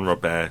 Laurent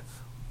Robert,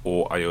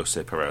 or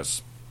Jose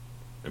Perez?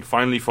 And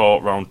finally,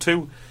 for round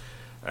 2,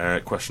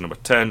 question number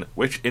 10.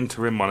 Which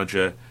interim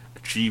manager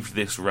achieved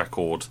this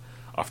record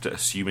after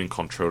assuming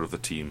control of the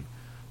team?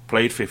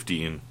 Played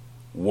 15,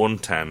 won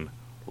 10,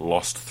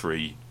 lost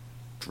 3,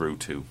 drew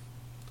 2.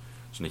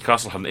 So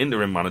Newcastle had an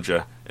interim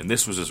manager, and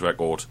this was his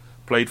record.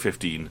 Played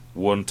 15,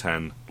 won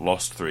 10,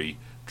 lost 3,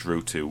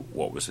 drew 2.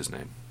 What was his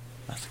name?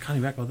 That's a canny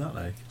record, that,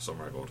 like.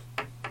 Some record.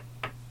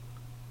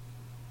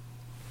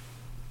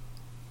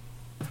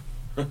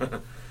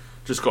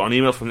 Just got an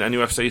email from the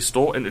NUFC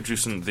store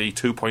introducing the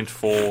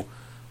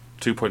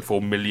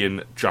 2.4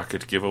 million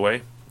jacket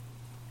giveaway.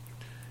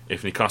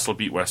 If Newcastle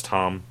beat West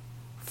Ham,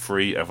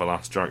 free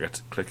Everlast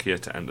jacket. Click here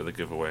to enter the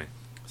giveaway.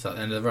 Is that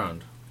the end of the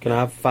round? Can I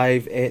have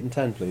 5, 8 and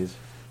 10, please?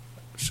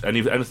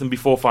 Anything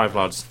before 5,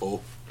 lads? 4.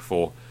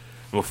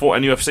 Number 4,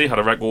 NUFC had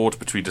a record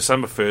between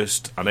December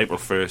 1st and April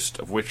 1st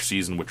of which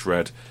season, which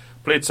read: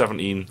 played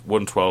 17,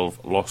 won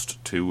 12,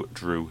 lost 2,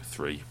 drew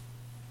 3.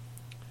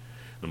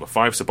 Number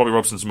 5, Sir Bobby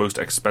Robson's most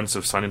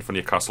expensive signing for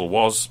Newcastle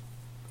was...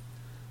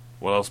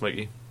 What else,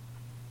 Mickey?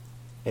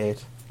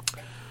 8.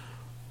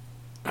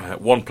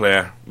 One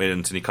player made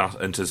into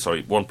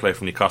one player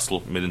from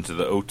Newcastle made into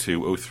the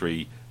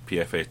 02-03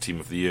 PFA Team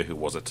of the Year. Who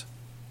was it?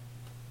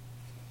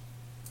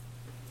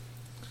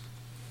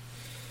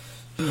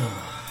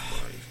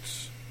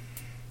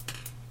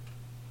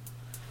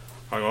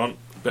 Hang on,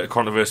 bit of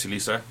controversy,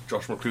 Lisa.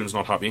 Josh McClune's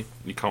not happy.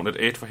 He counted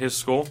 8 for his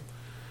score,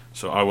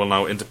 so I will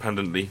now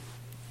independently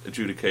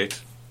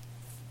adjudicate.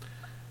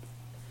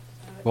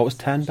 What was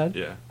 10, Ben?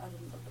 Yeah.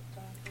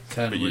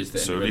 10 was the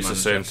so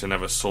Lisa's saying she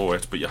never saw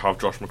it, but you have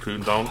Josh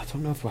McClune down. I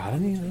don't know if we had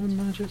any other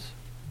managers.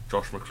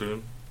 Josh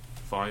McClune,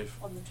 5.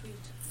 On the tweet.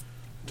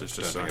 Just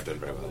I think I did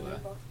very well there.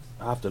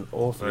 I've done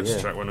awful.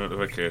 Let's check my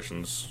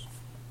notifications.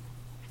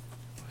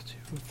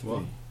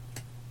 What?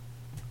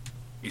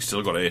 He's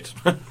still got 8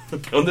 on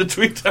the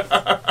tweet.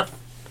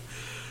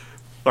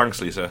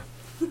 Thanks, Lisa.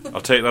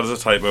 I'll take that as a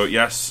typo.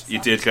 Yes,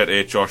 you did get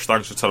 8, Josh.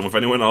 Thanks for telling me. If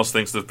anyone else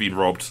thinks they've been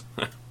robbed.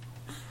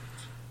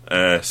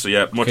 So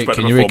yeah, much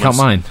better can you performance. recount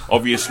mine?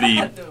 Obviously,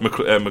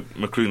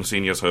 McClune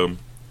Senior's home.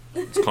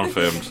 It's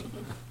confirmed.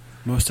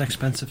 Most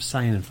expensive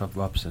signing for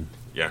Robson.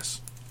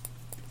 Yes.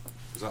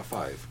 Was that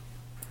 5?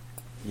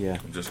 Yeah.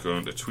 I'm just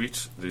going to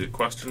tweet the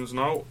questions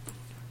now.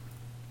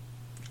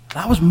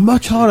 That was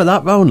much harder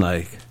that round,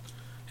 like.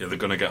 Yeah, they're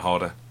going to get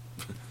harder.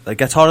 It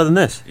gets harder than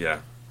this? Yeah.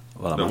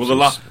 Well,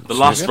 The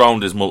last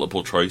round is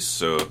multiple choice,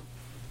 so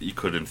you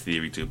could, in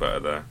theory, do better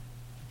there.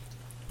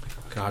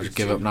 Can I just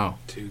give up now?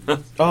 2.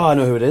 Oh, I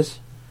know who it is.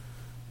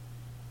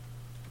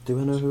 Do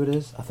I know who it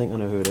is? I think I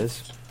know who it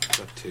is. Is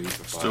that 2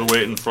 for 5? Still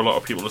waiting for a lot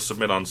of people to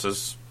submit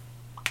answers.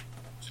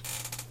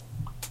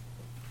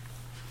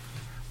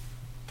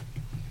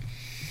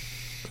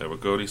 There we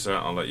go, Lisa.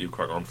 I'll let you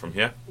crack on from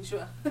here. You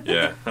sure?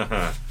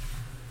 Yeah.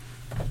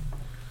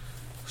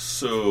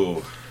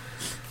 So,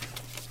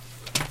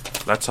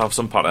 let's have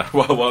some patter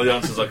while the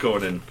answers are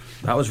going in.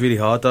 That was really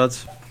hard, Dad.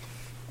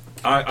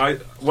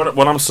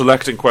 When I'm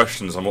selecting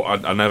questions,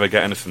 I never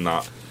get anything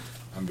that.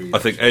 Really I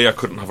think A, I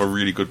couldn't have a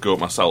really good go at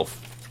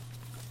myself,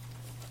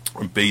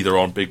 and B, they're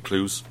on big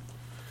clues.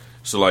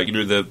 So, like, you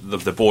know,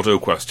 the Bordeaux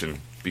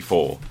question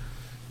before.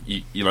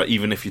 You know,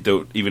 even if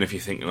you're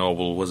thinking, oh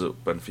well, was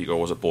it Benfica or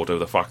was it Bordeaux?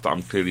 The fact that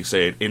I'm clearly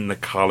saying in the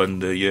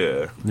calendar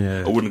year,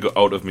 I wouldn't go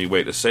out of me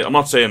way to say. I'm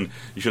not saying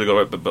you should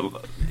have got it,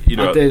 but you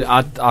know,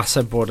 I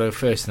said Bordeaux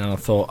first, and then I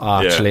thought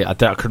actually I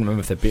couldn't remember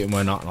if they beat them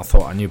or not, and I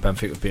thought I knew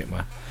Benfica would beat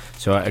them,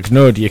 so I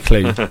ignored your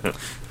clue.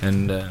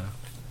 And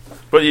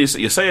but you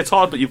say it's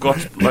hard, but you've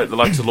got like the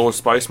likes of Lord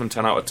Spiceman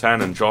 10 out of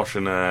 10, and Josh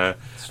and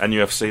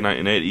NUFC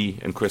 1980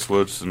 and Chris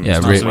Woods and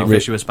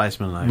Fishy with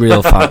Spiceman,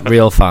 like.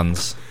 real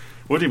fans.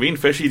 What do you mean,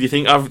 Fishy? Do you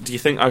think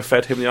I've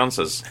fed him the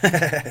answers?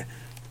 That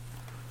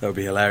would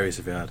be hilarious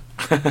if you had.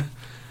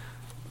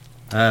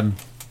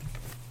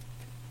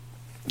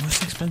 What's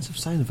the expensive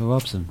signing for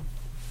Robson?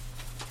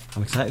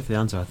 I'm excited for the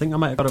answer. I think I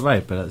might have got it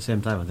right, but at the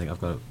same time, I think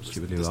I've got it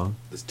stupidly wrong.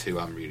 There's two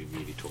I'm really,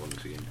 really torn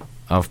between.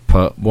 I've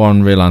put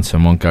one real answer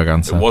and one gag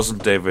answer. It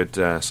wasn't David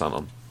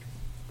Santon.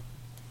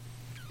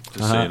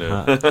 Just so you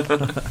know.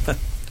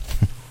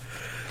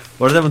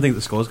 What does everyone think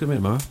the score's going to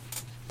be tomorrow?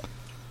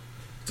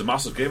 It's a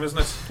massive game, isn't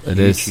it? It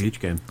is. Huge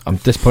game. I'm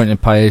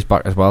disappointed Payet's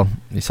back as well.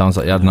 He sounds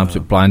like he had an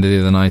absolute blinder the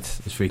other night.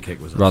 His free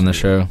kick was ran the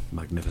show.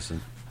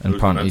 Magnificent. And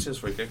apparently his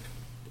free kick?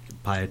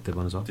 Payet did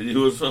one as well. Did he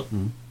do it as well?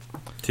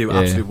 Two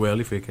absolute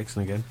whirly free kicks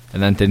in a game.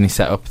 And then didn't he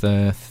set up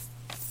the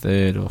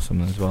third or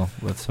something as well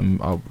with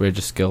some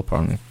outrageous skill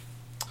apparently?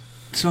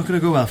 It's not going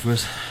to go well for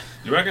us.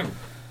 You reckon?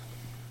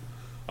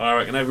 I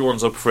reckon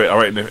everyone's up for it. I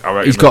reckon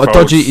he's got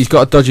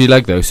a dodgy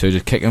leg though, so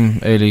just kick him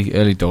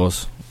early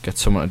doors. Get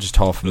someone to just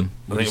half him.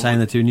 Would you play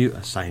the two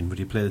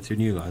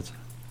new lads?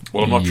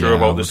 Well, I'm not sure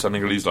about this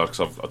Senegalese lad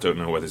because I don't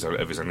know if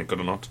he's any good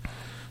or not.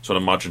 So I'd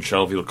imagine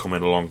Shelby will come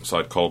in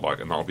alongside Colback,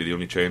 and that'll be the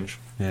only change.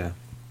 Yeah.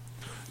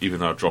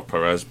 Even though I dropped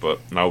Perez,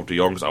 but now De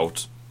Jong's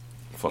out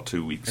for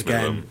 2 weeks.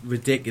 Again,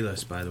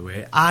 ridiculous, by the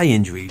way. Eye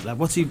injury. Like,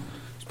 what's he?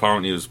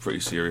 Apparently, it was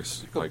pretty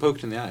serious. He got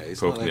poked in the eye.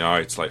 Poked in the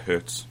eye. It's like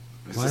hurts.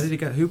 Why did he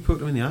get? Who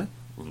poked him in the eye?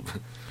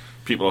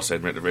 People are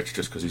saying Mate Rich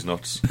just because he's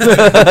nuts.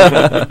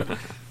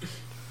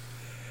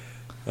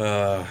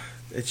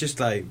 It's just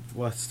like,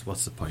 what's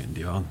the point in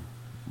De Jong?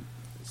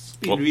 It's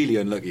been really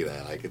unlucky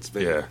there. Like it's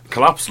been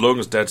collapsed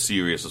lungs, dead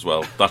serious as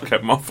well. That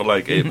kept him off for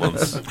like 8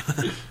 months.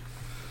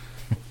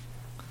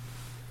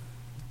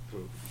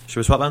 Should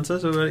we swap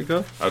answers? Are we ready to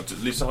go?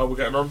 Lisa, how are we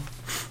getting on?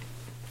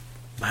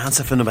 My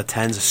answer for number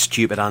 10 is a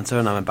stupid answer,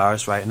 and I'm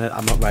embarrassed writing it.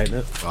 I'm not writing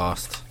it.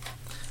 Fast.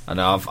 I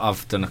know.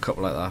 I've done a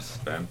couple like that.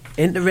 Ben.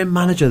 Interim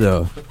manager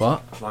though.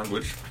 What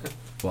language?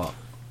 What?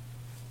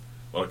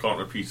 Well, I can't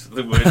repeat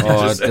the word you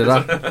just said. Did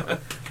I?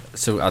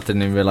 So I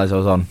didn't even realise I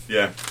was on.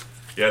 Yeah,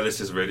 this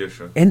is a radio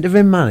show.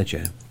 Interim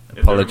manager.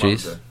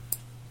 Apologies.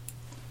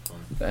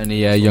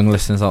 Any young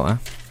listeners out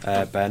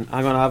there? Ben,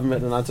 hang on, I haven't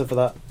written an answer for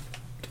that.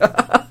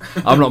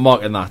 I'm not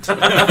marking that.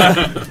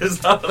 Is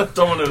that a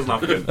Domino's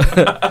napkin?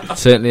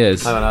 Certainly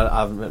is. Hang on,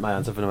 I haven't written my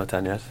answer for number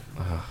 10 yet.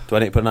 Do I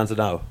need to put an answer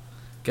now?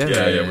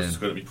 Yeah, which is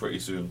going to be pretty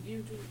soon. You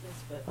do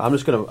this bit. I'm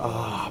just going to...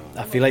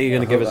 I feel like you're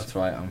going to give us... That's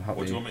right, I'm happy.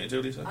 What do you want me to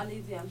do, Lisa? I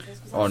need the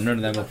answers. None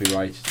of them will be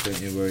right,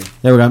 don't you worry.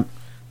 There we go.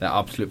 They're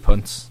absolute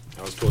punts.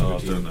 I was talking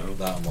about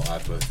that and what I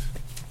put.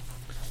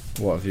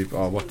 What have you...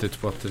 what did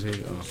he... I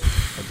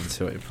didn't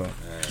see what you put.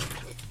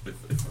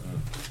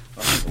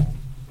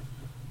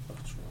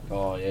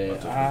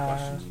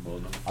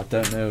 I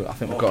don't know. I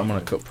think we've got him on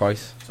a cut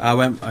price. I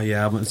went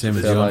the same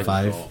as you on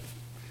 5.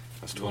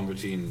 That's the one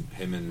between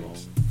him and...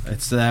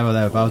 It's there or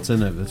thereabouts,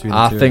 isn't it? Between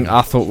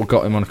I thought we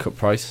got him on a cut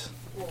price.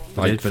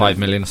 Like 5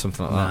 million or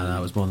something like that. No,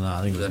 it was more than that.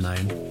 I think it was 9.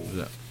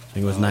 I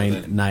think it was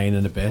 9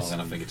 and a bit.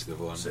 Then I think it's the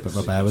other one. But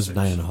Robert was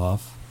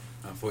 9.5.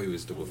 I thought he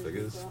was double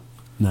figures.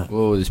 No.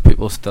 Oh, there's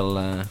people still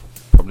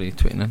probably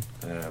tweeting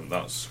in.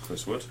 That's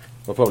Chris Wood.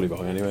 We're probably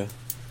wrong anyway.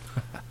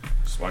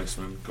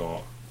 Spiceman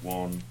got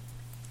 1.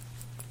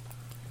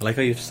 I like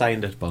how you've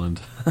signed it,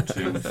 Bolland.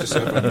 2. Just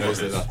so everyone knows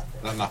that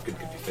napkin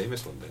could be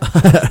famous one day.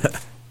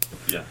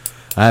 Yeah.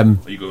 Are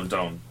you going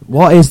down?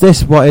 What is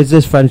this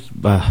French?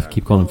 I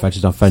keep calling him French.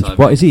 It's not French.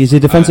 What is he? Is he a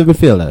defensive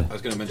midfielder? I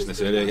was going to mention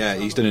this earlier. Yeah,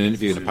 he's done an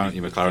interview and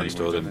apparently McLaren's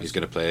told him he's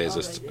going to play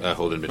as a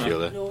holding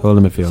midfielder.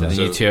 Holding midfielder.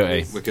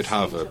 So we could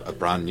have a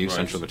brand new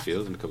central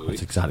midfield in a couple of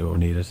weeks. That's exactly what we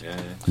needed. Yeah.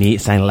 Need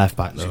to sign a left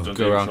back though.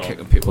 Go around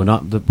kicking people.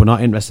 We're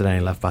not interested in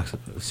any left backs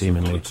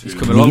seemingly. He's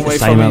come a long way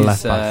from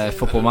his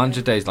football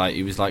manager days. Like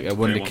he was like a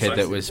wonder kid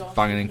that was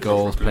banging in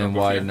goals, playing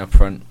wide and up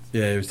front.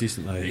 Yeah, he was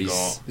decent. Like,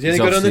 is he any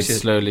good on this year?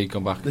 Slowly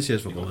gone back. This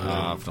year's football.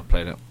 I've not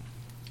played it.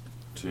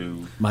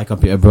 My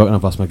computer broken.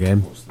 I've lost my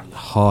game.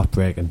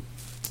 Heartbreaking.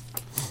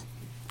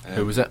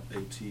 Who was it?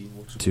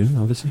 2,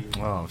 obviously.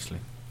 Oh, obviously.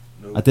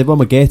 I did one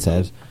with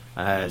Gatehead,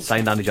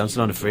 Signed Andy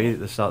Johnson on a free at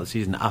the start of the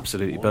season.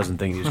 Absolutely buzzing,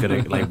 thinking he was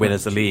going to win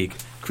as the league.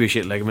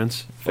 Cruciate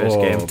ligaments. First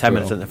game, 10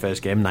 minutes into the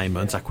first game, 9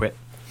 months. I quit.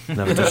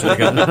 Never touched it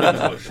again.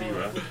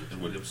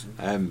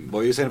 What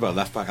were you saying about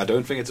left back? I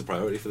don't think it's a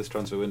priority for this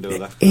transfer window.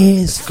 Left back.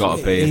 It's got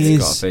to be.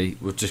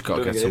 We've just got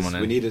to get someone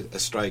in. We need a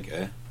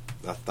striker.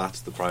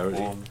 That's the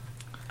priority.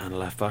 And a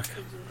left back.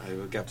 I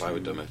will get by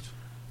with Dummett.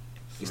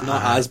 He's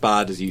not as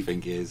bad as you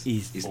think he is.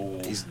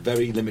 He's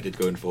very limited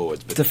going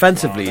forwards. But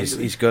defensively,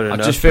 he's good enough.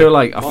 I just feel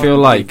like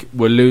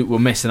we're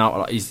missing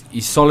out.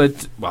 He's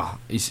solid. Well,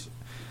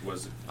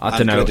 I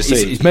don't know.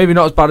 He's maybe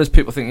not as bad as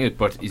people think he is,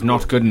 but he's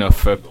not good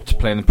enough to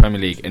play in the Premier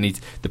League. And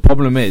the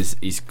problem is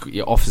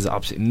he offers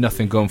absolutely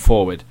nothing going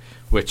forward,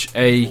 which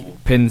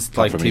pins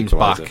teams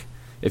back.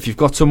 If you've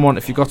got someone,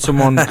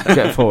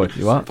 get forward.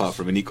 You what? Apart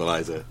from an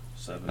equaliser.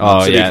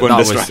 Oh yeah, that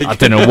was. I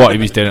don't know what he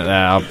was doing there.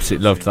 I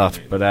absolutely loved that,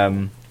 but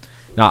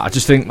no, I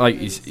just think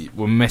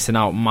we're missing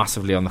out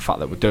massively on the fact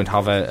that we don't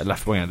have a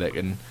left winger that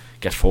can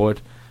get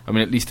forward. I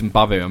mean, at least in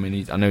Babu, I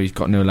know he's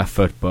got no left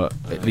foot, but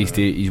at least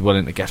he's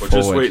willing to get forward.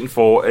 We're just waiting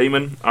for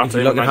Eamon at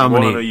Eamon91.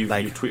 I know you've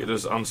tweeted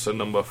us answer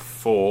number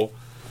 4,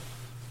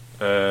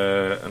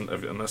 and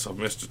unless I've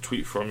missed a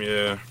tweet from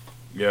you,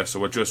 yeah. So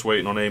we're just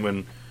waiting on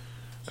Eamon.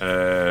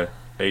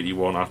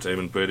 81 at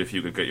Eamon Bird. If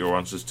you could get your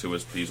answers to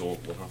us, please. We'll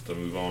have to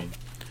move on.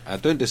 I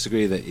don't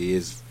disagree that he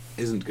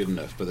isn't good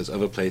enough, but there's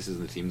other places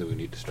in the team that we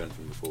need to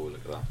strengthen before we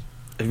look at that.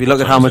 If you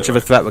look at how much of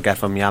a threat we get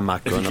from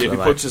Yanmack, if he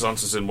puts his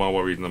answers in while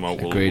we're reading them out,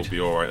 we'll be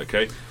all right.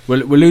 Okay.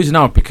 We're losing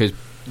out because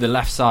the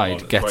left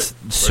side gets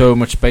so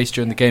much space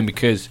during the game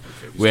because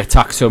we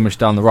attack so much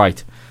down the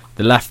right.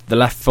 The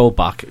left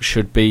fullback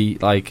should be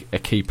like a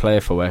key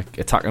player for we're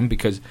attacking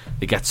because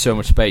they get so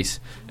much space,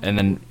 and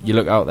then you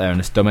look out there and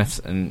it's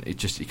Dummett, and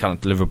you can't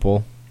deliver a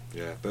ball.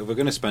 Yeah, but we're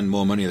going to spend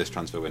more money this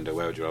transfer window.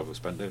 Where would you rather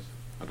spend it?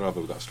 I'd rather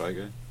we've got a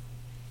striker.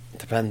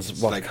 Depends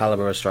what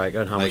calibre of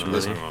striker and how much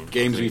money.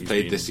 Games we've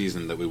played this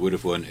season that we would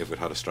have won if we'd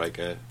had a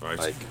striker. Right.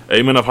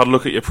 Eamon, I've had a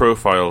look at your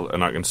profile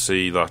and I can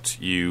see that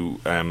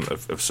you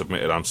have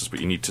submitted answers, but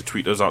you need to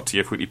tweet us at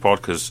TF Weekly Pod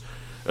because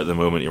at the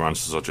moment your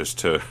answers are just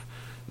to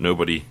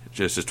nobody,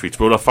 just his tweets.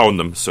 But I found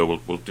them,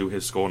 so we'll do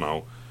his score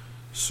now.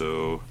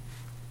 So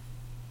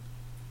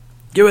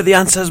give her the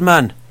answers,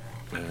 man.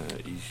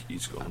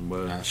 He's gone.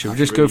 Well, should we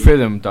just go through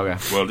them, Dogger?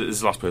 Well, this is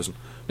the last person.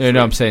 No,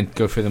 I'm saying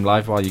go through them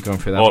live while you're going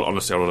through them. Well,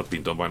 honestly, I would have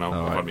been done by now.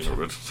 Oh, I've been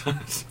good. So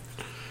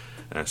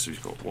he's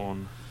got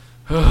 1.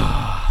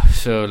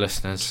 So,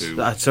 listeners.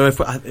 2. So if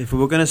we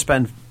were going to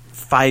spend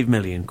 £5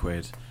 million,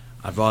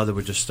 I'd rather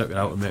we just stuck it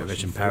out with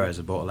Mitrovic and Perez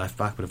and bought a left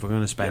back. But if we're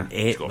going to spend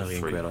 £8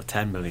 million or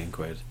 £10 million,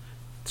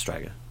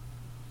 striker.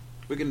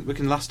 We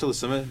can last till the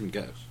summer and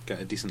get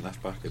a decent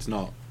left back. It's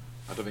not.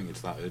 I don't think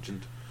it's that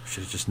urgent.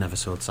 Should have just never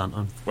sold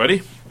Santon.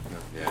 Ready?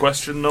 Yeah.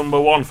 Question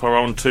number 1 for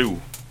round 2.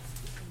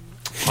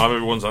 I have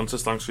everyone's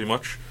answers, thanks very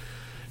much.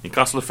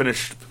 Newcastle have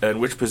finished in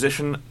which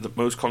position the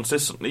most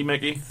consistently,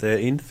 Mickey?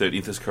 13th.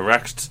 13th is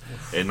correct.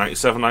 In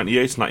 97,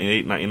 98,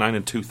 98, 99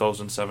 and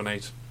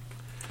 2007-8.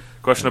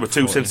 Question number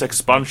 2. Since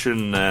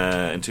expansion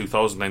in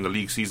 2009, the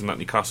league season at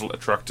Newcastle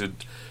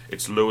attracted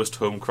its lowest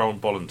home crown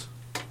Bolland.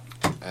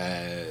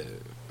 I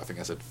think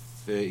I said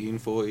 13,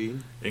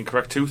 14.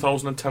 Incorrect.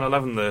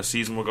 2010-11, the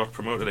season we got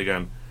promoted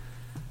again.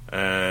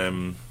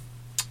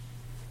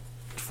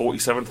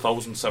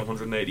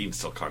 47,718,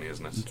 still canny,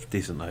 isn't it? It's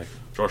decent, though.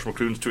 Josh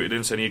McClune's tweeted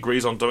in saying he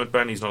agrees on Dummett,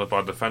 Ben. He's not a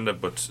bad defender,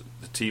 but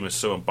the team is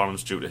so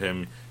unbalanced due to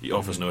him. He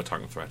offers no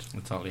attacking threat.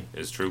 Totally.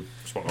 It's true.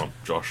 Spot on,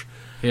 Josh.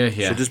 Yeah.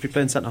 Should just be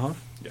playing centre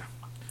half?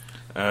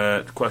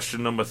 Yeah.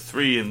 Question number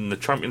 3. In the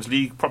Champions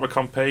League proper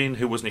campaign,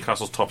 who was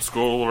Newcastle's top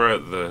scorer?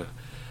 The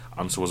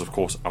answer was, of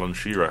course, Alan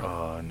Shearer.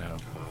 Oh, no.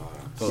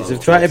 He's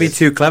trying to be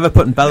too clever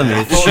putting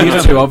Bellamy.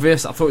 Shearer too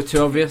obvious. I thought it was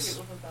too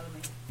obvious.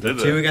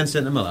 2 against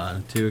Inter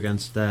Milan, 2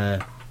 against you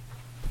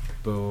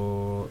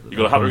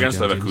got a hat against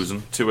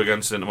Leverkusen, 2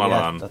 against Inter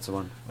Milan. Yeah, that's the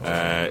one.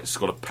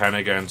 Scored a pen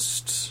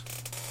against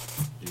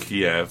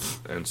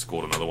Kiev and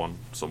scored another one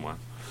somewhere.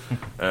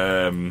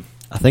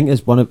 I think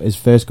his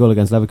first goal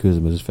against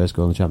Leverkusen was his first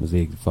goal in the Champions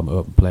League from an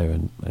open player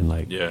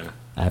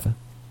ever.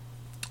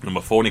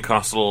 Number 4,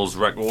 Newcastle's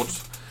record,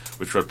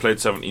 which had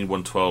played 17,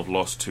 won 12,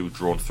 lost 2,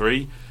 drawn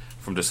 3.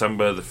 From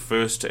December the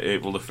 1st to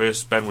April the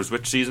 1st, Ben, was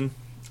which season?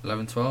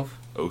 11-12.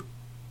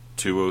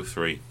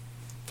 2-0-3.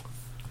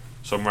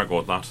 Some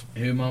record that.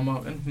 Who am I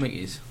marking?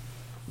 Mickey's.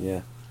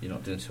 Yeah. You're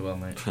not doing so well,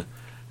 mate.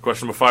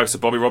 Question number 5. So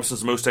Bobby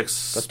Robson's most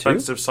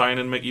expensive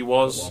signing, Mickey,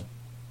 was?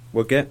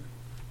 Woodgate.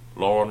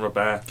 Laurent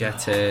Robert.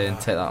 Get in,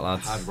 take that,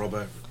 lads. And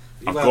Robert.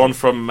 I've gone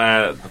from...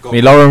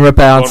 Lauren Robert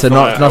answer,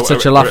 not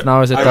such a laugh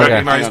now, is it,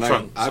 Dogger?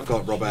 I've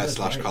got Robert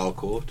 / Carl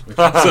Court.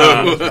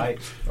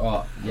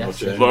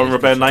 Yes. Lauren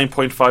Robert,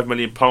 £9.5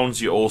 million.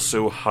 You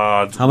also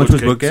had... How much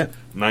was Woodgate?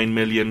 9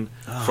 million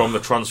from the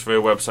transfer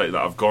website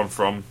that I've gone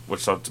from,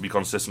 which had to be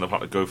consistent. I've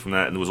had to go from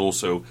there. And there was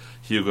also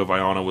Hugo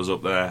Viana was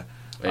up there,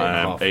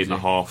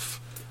 8.5.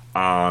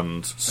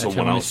 and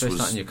someone else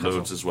was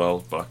loads as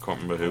well, but I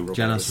can't remember who.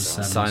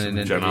 Genesis signing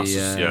into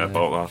the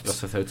about that.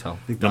 Gosforth Hotel.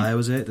 I think Dyer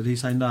was it. Did he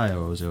sign Dyer,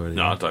 or was he already?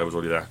 No, Dyer was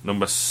already there.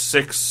 Number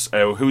 6,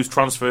 whose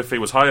transfer fee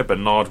was higher,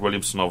 Bernard,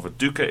 Williamson or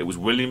Viduka? It was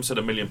Williamson,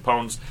 £1 million.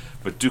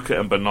 Viduka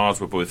and Bernard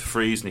were both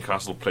frees.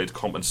 Newcastle played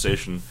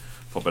compensation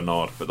for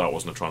Bernard, but that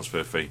wasn't a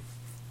transfer fee.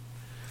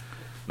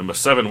 Number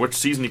 7, which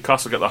season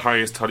Newcastle get the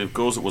highest tally of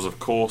goals? It was, of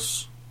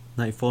course,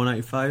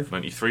 94-95?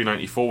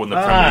 93-94, when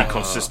the Premier League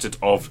consisted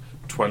of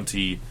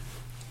 22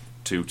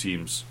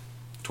 teams.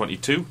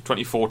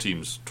 24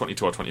 teams.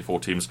 22 or 24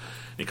 teams.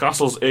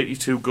 Newcastle's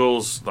 82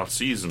 goals that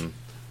season.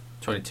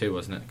 22,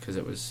 wasn't it? Because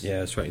it was... Yeah,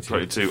 it was 22.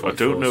 22. I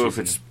don't know if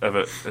it's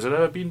ever... Has it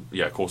ever been?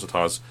 Yeah, of course it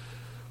has.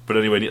 But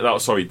anyway,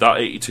 that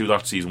 82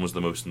 that season was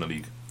the most in the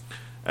league.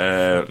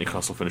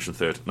 Newcastle finished in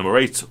 3rd. Number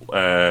 8,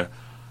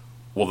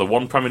 well, the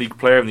one Premier League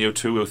player in the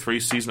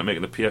 02-03 season at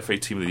making the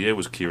PFA Team of the Year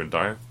was Kieran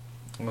Dyer.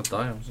 What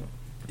Dyer was it?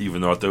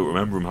 Even though I don't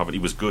remember him having... He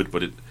was good,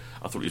 but I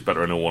thought he was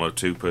better in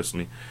 01-02,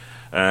 personally.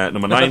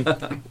 Number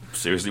 9,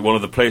 seriously, one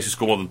of the players who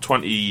scored more than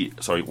 20...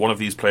 Sorry, one of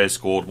these players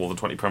scored more than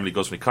 20 Premier League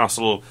goals for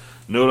Newcastle.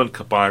 Nolan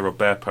Cabaye,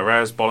 Robert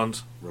Perez,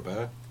 Bolland.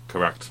 Robert?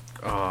 Correct.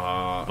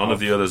 None of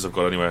the others have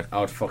got anywhere.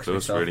 I would fuck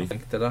myself, really. I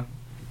think, did I?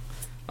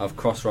 I've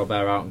crossed Robert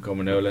out and gone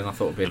with Nolan. I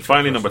thought it would be... And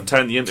finally, number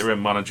 10, the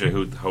interim manager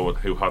who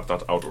had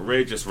that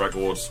outrageous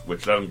record,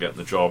 which let him get in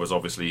the job, is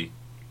obviously...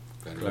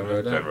 Glenn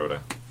Roeder.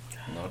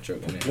 No,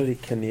 joking. Bloody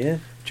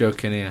Kinnear. Joe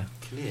Kinnear.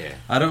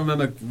 I don't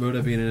remember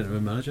Roeder being an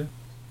interim manager.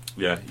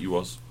 Yeah, he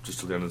was, just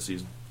till the end of the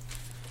season.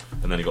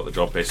 And then he got the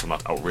job based on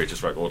that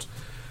outrageous record.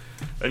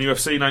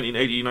 NUFC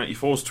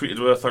 1980-94's tweeted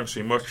with her, thanks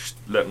very much,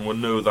 letting one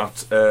know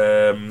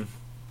that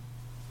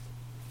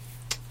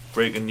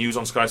breaking news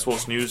on Sky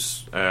Sports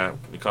News,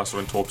 Newcastle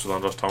are in talks with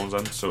Andros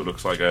Townsend, so it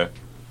looks like it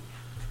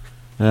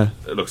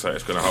looks like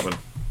it's going to happen.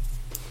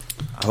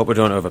 I hope we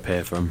don't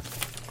overpay for him.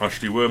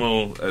 Ashley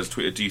Wormel has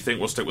tweeted, do you think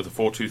we'll stick with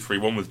the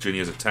 4-2-3-1 with Ginny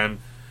as a 10?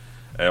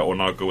 Or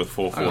now go with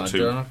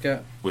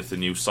 4-4-2 with the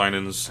new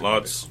signings,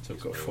 lads? So I've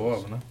got 4,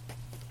 haven't I?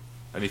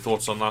 Any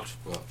thoughts on that?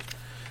 Well,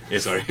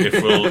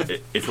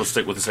 if we'll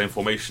stick with the same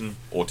formation,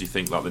 or do you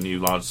think that the new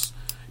lads,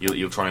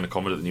 you'll try and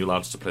accommodate the new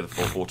lads to play the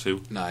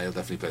 4-4-2? No, he'll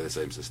definitely play the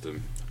same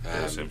system.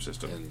 And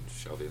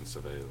Shelby and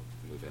Survey will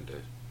move into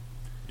it.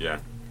 Yeah.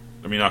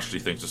 I mean, Ashley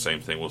thinks the same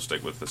thing. We'll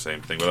stick with the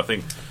same thing. But I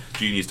think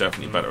Gini's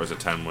definitely better as a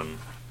 10 when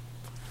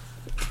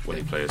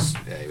he plays.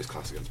 Yeah, he was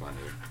class against Man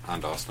U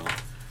and Arsenal.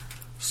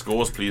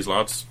 Scores, please,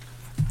 lads.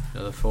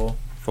 Another 4.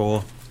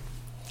 4.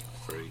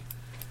 3.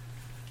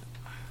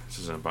 This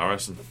is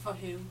embarrassing. For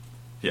who?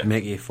 Yeah.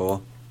 Mickey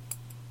 4.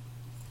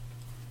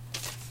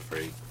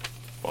 3.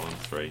 Bolland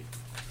 3.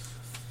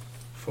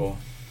 4.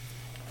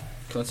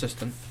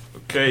 Consistent.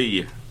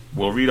 Okay,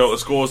 we'll read out the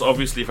scores.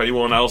 Obviously, if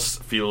anyone else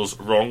feels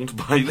wronged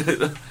by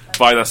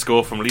that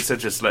score from Lisa,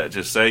 just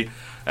say.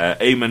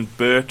 Eamon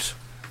Burt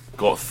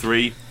got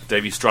 3.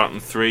 Davy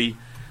Stratton 3.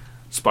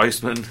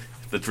 Spiceman,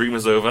 the dream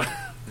is over.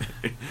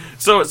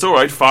 So it's all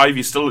right. 5.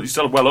 You're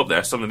still well up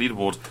there. Still on the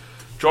leaderboard.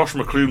 Josh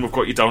McClune, we've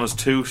got you down as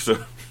 2.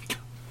 So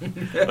I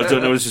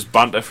don't know. It's just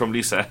banter from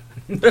Lisa.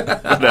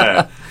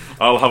 But,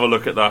 I'll have a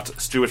look at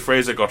that. Stuart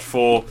Fraser got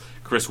 4.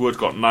 Chris Wood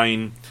got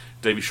 9.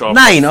 Davy Sharp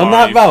 9 got 5. on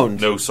that round?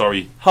 No,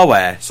 sorry.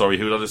 How? Sorry,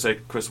 who did I say?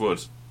 Chris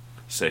Wood.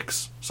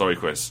 6. Sorry,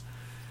 Chris.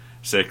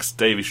 6.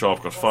 Davy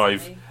Sharp got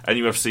 5.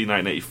 NUFC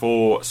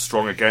 1984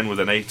 strong again with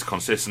an 8.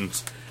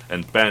 Consistent.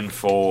 And Ben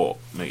 4.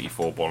 Mickey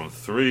 4. Bolland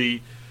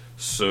 3.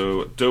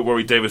 So don't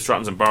worry, David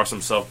Stratton's embarrassed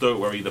himself. Don't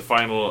worry, the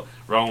final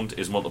round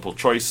is multiple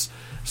choice,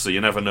 so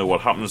you never know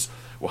what happens.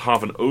 We'll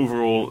have an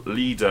overall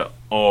leader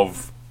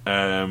of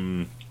NUFC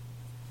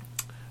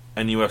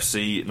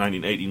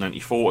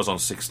 1980-94 is on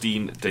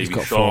 16.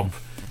 Davy Sharp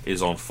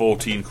is on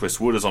 14. Chris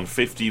Wood is on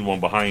 15,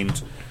 one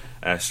behind.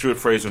 Stuart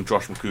Fraser and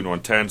Josh McCoon are on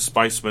 10.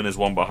 Spiceman is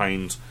one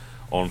behind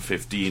on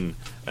 15,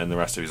 and the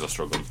rest of you are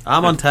struggling.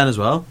 I'm on 10 as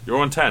well.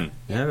 You're on 10?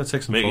 Yeah, I got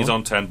 6 and 4. Mickey's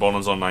on 10,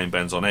 Bolland's on 9,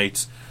 Ben's on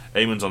 8.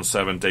 Eamon's on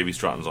 7, Davy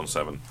Stratton's on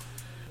 7.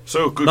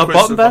 So, good Not quiz.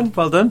 bottom, Ben.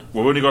 Well done.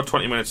 We've only got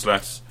 20 minutes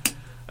left.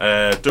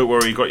 Don't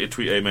worry, you got your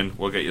tweet, Eamon.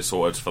 We'll get you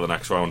sorted for the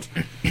next round.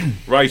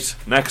 Right,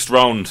 next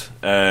round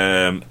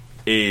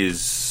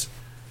is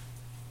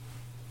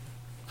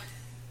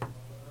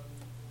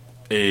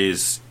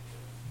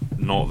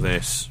not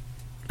this.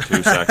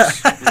 2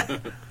 secs.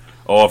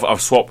 Oh,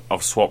 I've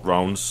swapped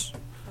rounds.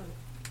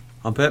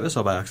 On purpose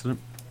or by accident?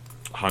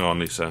 Hang on,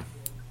 Lisa.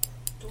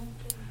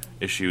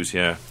 Issues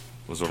here.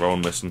 There's a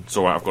round missing. It's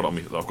alright, I've got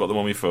them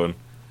on my phone.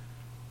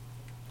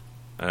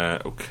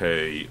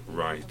 Okay,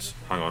 right.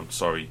 Hang on,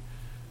 sorry.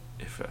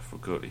 If we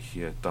go to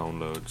here,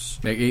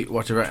 downloads. Mickey,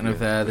 what do you reckon of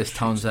this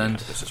Townsend?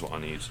 This is what I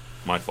need.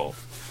 My fault.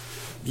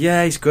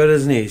 Yeah, he's good,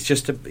 isn't he? He's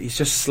just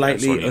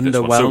slightly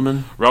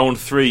underwhelming. So, round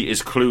 3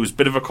 is clues.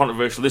 Bit of a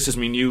controversial. This is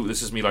me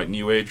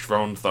new age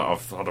round that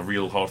I've had a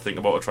real hard think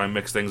about to try and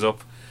mix things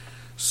up.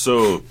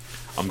 So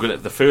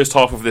the first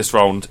half of this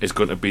round is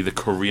going to be the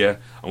career.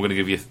 I'm going to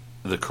give you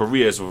the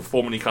careers of a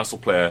former Newcastle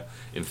player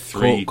in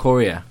 3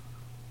 Korea.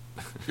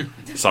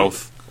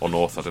 South or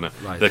North, I don't know.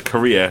 Right. The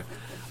career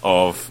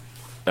of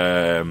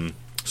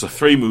So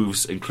 3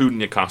 moves, including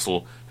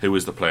Newcastle. Who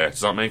is the player?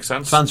 Does that make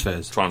sense?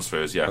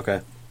 Transfers, yeah.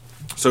 Okay.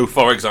 So,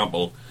 for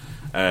example,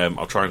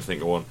 I'll try and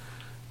think of one.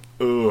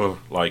 Gini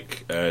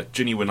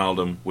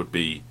Wijnaldum would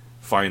be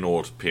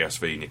Feyenoord,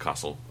 PSV,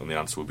 Newcastle, and the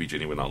answer would be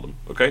Gini Wijnaldum.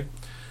 Okay?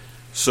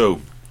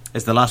 So...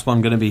 Is the last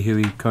one going to be who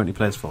he currently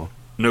plays for?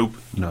 Nope.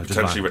 No,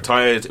 potentially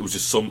retired. It was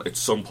just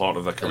some part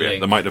of their career.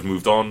 They might have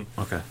moved on.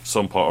 Okay.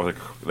 Some part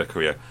of their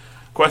career.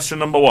 Question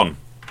number 1.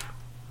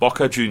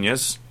 Boca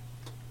Juniors,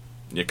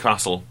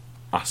 Newcastle,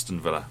 Aston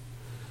Villa.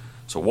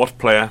 So what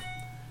player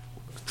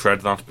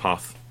tread that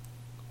path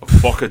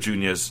of Boca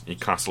Juniors,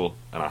 Newcastle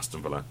and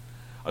Aston Villa?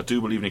 I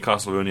do believe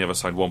Newcastle have only ever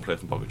signed one player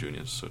from Boca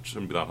Juniors, so it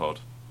shouldn't be that hard.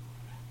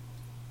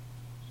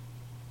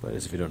 But it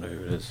is if you don't know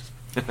who it is.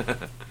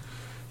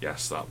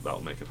 Yes,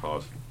 that'll make it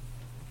hard.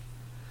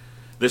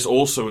 This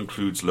also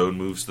includes loan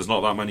moves. There's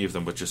not that many of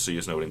them, but just so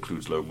you know, it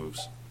includes loan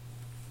moves.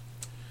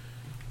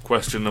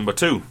 Question number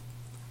 2.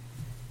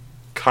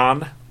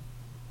 Can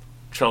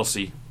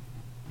Chelsea,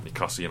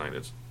 Newcastle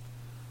United?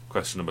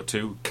 Question number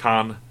 2.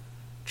 Can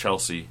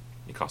Chelsea,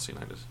 Newcastle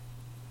United?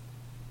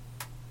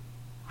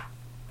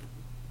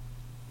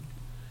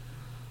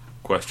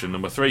 Question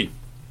number 3.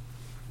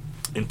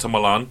 Inter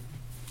Milan,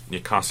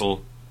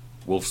 Newcastle,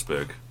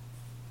 Wolfsburg.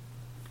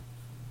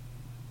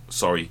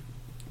 Sorry,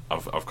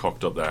 I've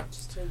cocked up there.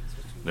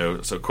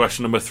 No, so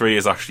question number 3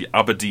 is actually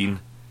Aberdeen,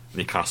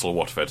 Newcastle,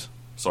 Watford.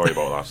 Sorry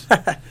about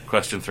that.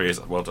 Question 3 is...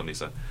 Well done,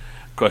 Lisa.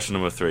 Question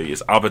number 3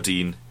 is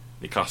Aberdeen,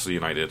 Newcastle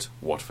United,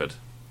 Watford.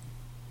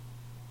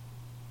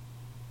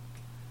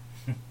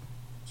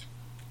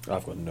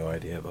 I've got no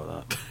idea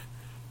about that.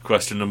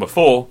 Question number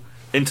 4,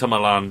 Inter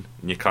Milan,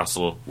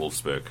 Newcastle,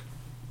 Wolfsburg.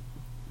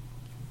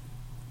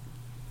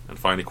 And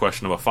finally,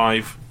 question number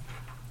 5.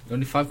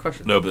 Only 5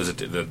 questions? No, but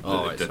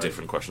there's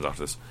different questions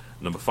after this.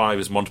 Number 5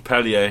 is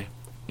Montpellier,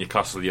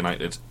 Newcastle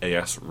United,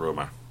 AS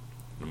Roma.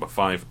 Number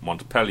 5,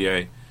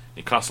 Montpellier,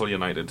 Newcastle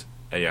United,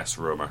 AS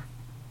Roma.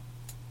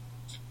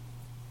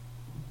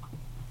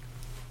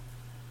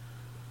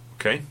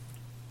 Okay.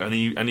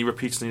 Any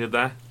repeats needed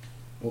there?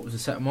 What was the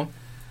second one?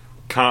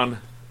 Can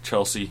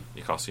Chelsea,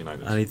 Newcastle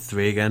United. I need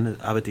 3 again.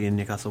 Aberdeen,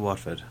 Newcastle,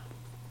 Watford.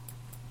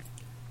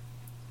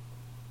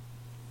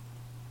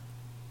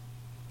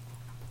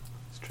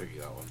 It's tricky,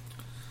 that one.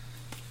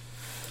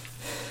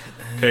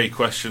 Okay,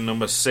 question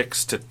number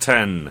 6 to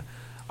 10.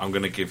 I'm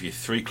going to give you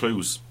 3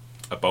 clues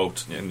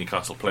about a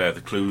Newcastle player.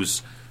 The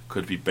clues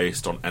could be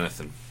based on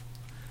anything.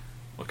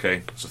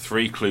 Okay, so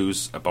 3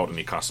 clues about a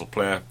Newcastle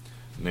player.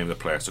 Name the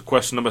player. So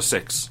question number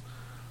 6.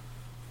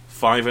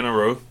 5 in a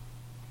row.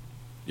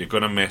 You're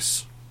going to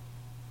miss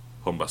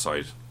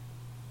Humberside.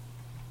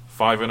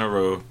 5 in a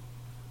row.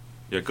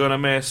 You're going to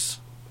miss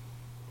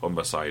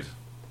Humberside.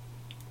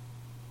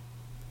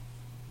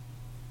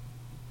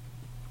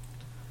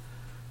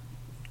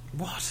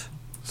 What?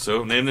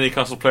 So, name the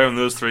Newcastle player in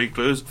those 3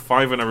 clues.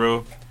 5 in a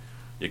row.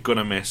 You're going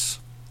to miss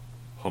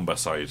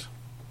Humberside.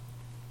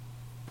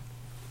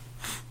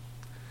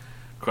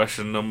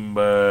 Question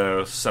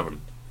number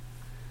 7.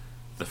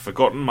 The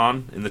forgotten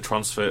man in the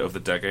transfer of the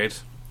decade.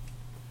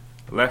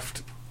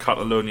 Left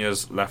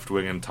Catalonia's left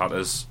wing in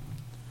tatters.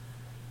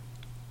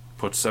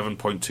 Put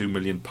 £7.2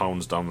 million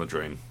down the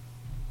drain.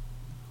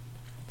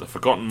 The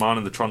forgotten man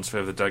in the transfer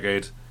of the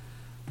decade.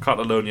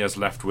 Catalonia's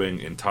left wing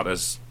in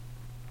tatters.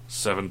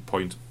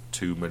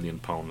 £7.2 million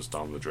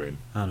down the drain.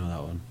 I know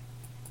that one.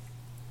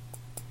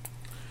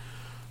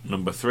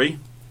 Number 3.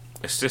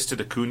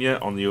 Assisted Acuna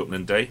on the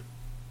opening day.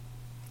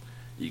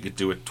 He could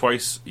do it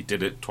twice. He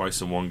did it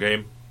twice in one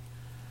game.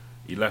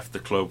 He left the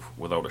club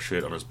without a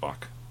shirt on his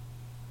back.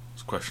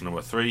 That's question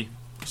number 3.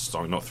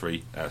 Sorry, not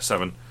 3.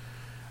 7.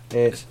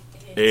 8.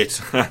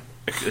 8.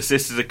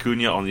 Assisted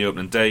Acuna on the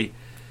opening day.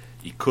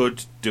 He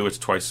could do it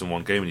twice in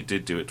one game, and he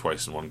did do it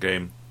twice in one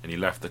game. And he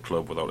left the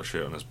club without a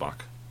shirt on his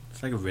back.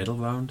 It's like a riddle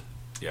round.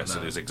 Yes,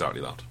 No. it is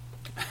exactly that.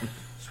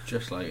 It's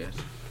just like it.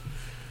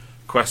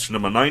 Question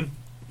number 9.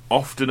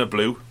 Often a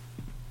blue.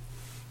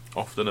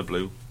 Often a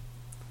blue.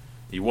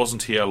 He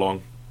wasn't here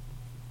long,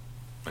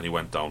 and he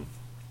went down.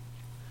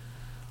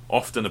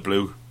 Often a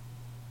blue.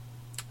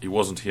 He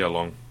wasn't here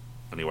long,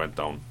 and he went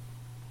down.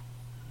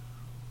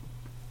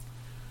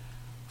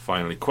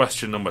 Finally,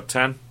 question number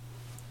 10.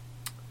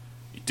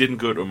 He didn't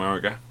go to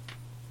America.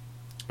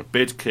 A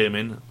bid came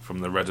in from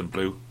the red and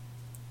blue,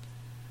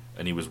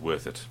 and he was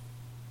worth it.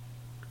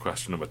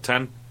 Question number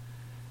 10.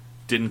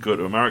 Didn't go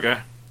to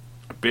America.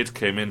 A bid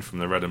came in from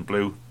the red and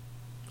blue,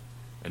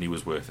 and he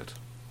was worth it.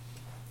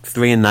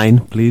 3 and 9,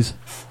 please.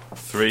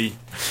 3.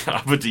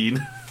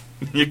 Aberdeen,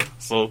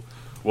 Newcastle,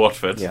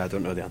 Watford. Yeah, I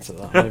don't know the answer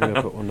to that. Maybe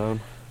I'll put one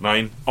down.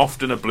 9.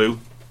 Often a blue.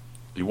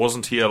 He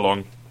wasn't here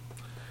long,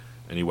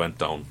 and he went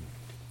down.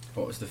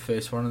 What was the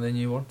first one of the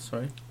new one?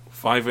 Sorry.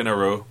 5 in a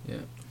row. Yeah.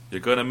 You're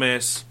gonna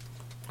miss,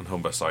 and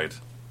Humberside.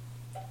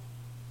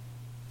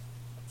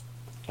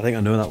 I think I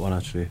know that one,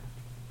 actually.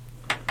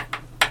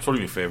 It's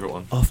probably my favourite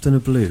one. Often a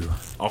blue.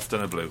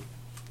 Often a blue.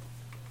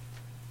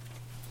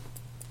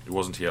 He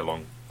wasn't here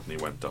long, and he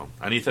went down.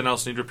 Anything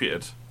else need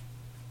repeated?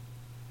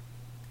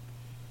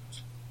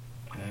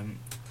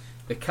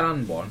 The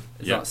Can one,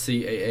 is that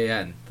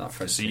CAAN? That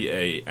French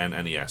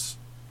CANNES.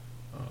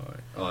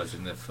 Oh, it's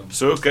in the film.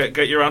 So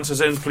get your answers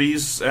in,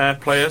 please,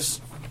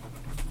 players.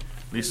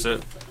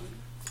 Lisa.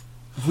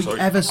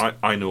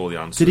 I know all the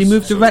answers. Did he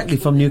move directly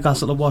from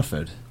Newcastle to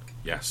Watford?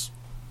 Yes.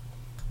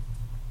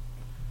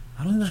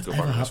 I don't think that's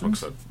ever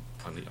happened.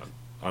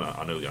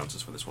 I know the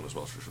answers for this one as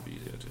well, so it should be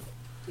easier too.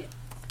 Yeah.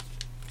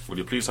 Will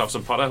you please have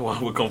some patter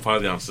while we compile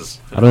the answers?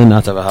 I don't think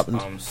that's ever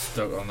happened. I'm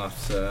stuck on that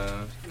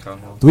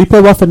Can one. Do we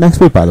play Watford next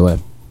week, by the way?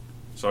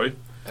 Sorry?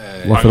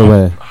 Watford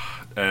away.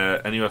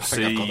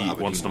 NUFC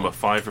wants number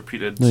 5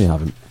 repeated. No, you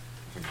haven't.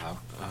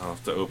 I'll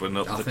have to open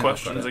up the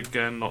questions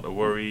again, not to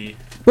worry.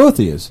 Both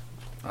of yous?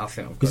 I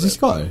think I've got Is he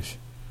Scottish?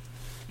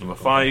 Number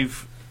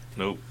 5.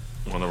 Nope.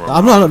 I'm on the wrong.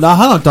 I'm not. No,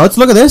 hang on, Dodds.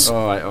 Look at this.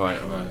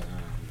 Alright.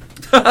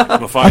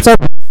 Number 5.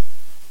 That's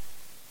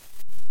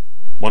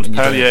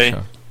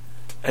Montpellier,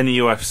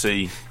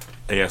 NUFC,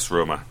 AS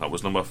Roma. That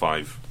was number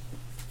 5.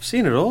 I've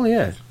seen it all,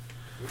 yeah.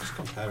 We're just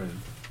comparing.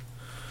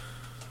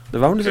 The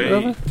round is it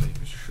over? It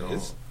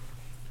is.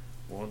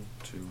 1,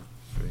 2,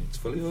 3. It's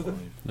fully over.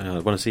 No, I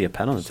want to see a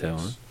pen on the tail.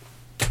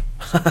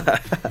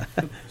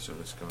 So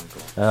this guy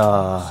got.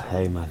 Oh,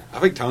 hey man. I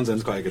think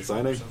Townsend's quite a good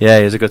signing.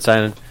 Yeah, he's a good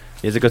signing.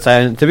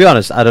 To be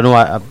honest, I don't know.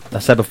 I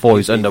said before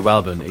he's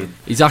underwhelming.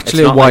 He's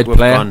actually a wide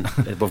player.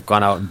 We've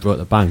gone out and brought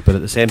the bank, but at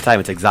the same time,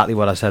 it's exactly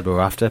what I said we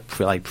were after.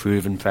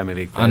 Proven Premier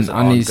League players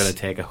and he's going to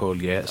take a whole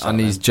year.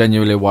 And he's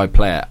genuinely a wide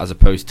player, as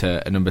opposed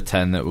to a number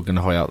 10 that we're going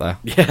to hoy out there.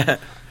 Yeah,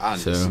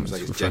 and it seems like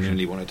he's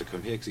genuinely wanted to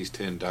come here because he's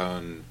turned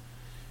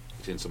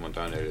someone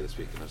down earlier this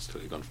week, and that's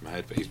totally gone from my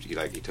head. But he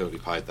totally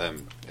pied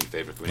them in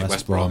favour of coming.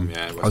 West Brom.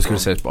 Yeah, I was going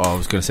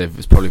to say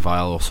it's probably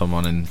Vile or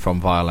someone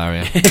from Vile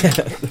area.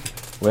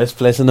 Worst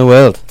place in the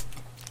world.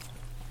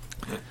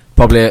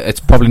 It's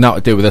probably not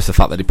to do with this, the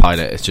fact that he pied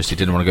it. It's just he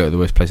didn't want to go to the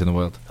worst place in the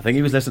world. I think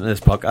he was listening to this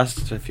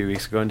podcast a few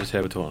weeks ago and just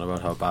heard talking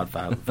about how bad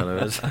Villa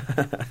is.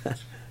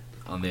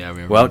 On the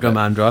area. Welcome,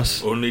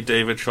 Andros. Only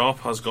David Sharp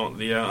has got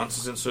the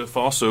answers in so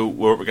far, so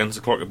we're up against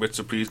the clock a bit.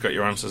 So please get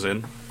your answers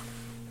in.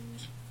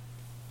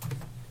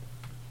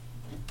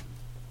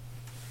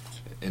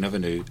 In other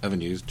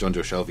news, John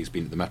Joe Shelby's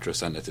been at the Metro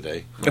Centre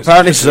today.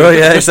 Apparently so,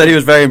 yeah. He said he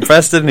was very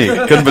impressed, didn't he?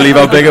 Couldn't believe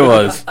how big it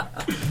was.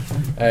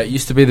 It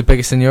used to be the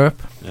biggest in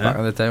Europe back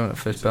in the day when it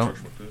first built.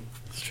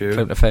 It's true.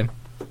 Claim to fame.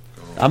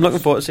 I'm looking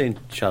forward to seeing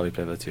Shelby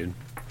play for the tune.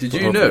 Did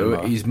you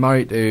know he's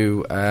married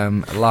to a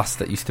lass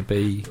that used to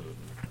be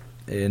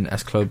in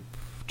S Club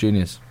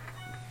Juniors?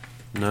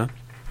 No.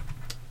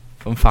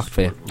 Fun fact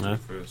for you. No.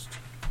 First.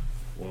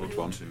 1, 2,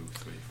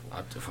 3,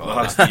 4.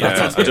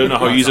 I don't know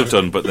how you have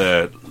done, but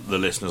the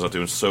listeners are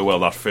doing so well.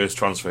 That first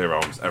transfer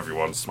round,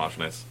 everyone's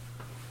smashing it.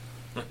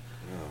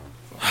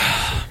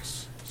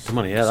 Come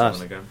on, yeah,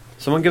 that.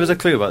 Someone give us a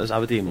clue about this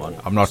Aberdeen one.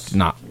 I'm not.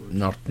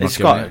 He's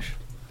Scottish.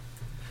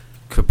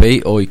 Could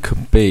be, or he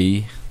could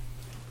be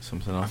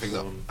something else.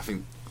 I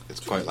think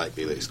it's quite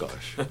likely that he's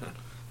Scottish.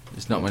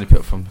 There's not many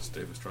people from.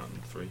 David Stratton,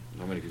 3.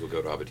 Not many people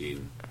go to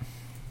Aberdeen.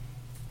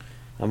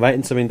 I'm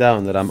writing something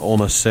down that I'm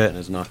almost certain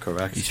is not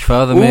correct. He's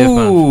further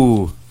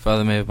management.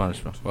 Further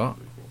management. What?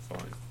 3, 4,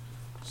 5,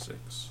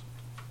 6.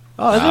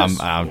 Oh, is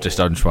it? I'm just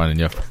unshrining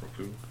you.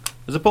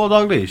 Is it Paul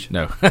Dalglish?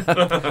 No.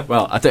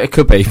 Well, I think it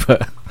could be,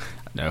 but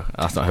no,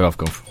 that's not who I've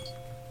gone for.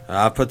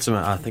 I've put some.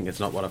 I think it's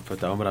not what I've put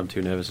down, but I'm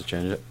too nervous to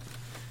change it.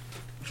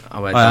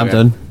 I'm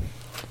done.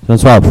 Done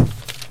 12.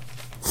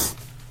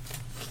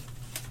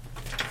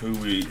 Who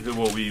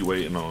are we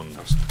waiting on?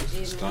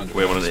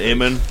 We're one of the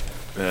Eamon,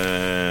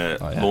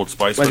 Lord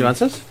Spiceman. Where's your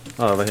answers?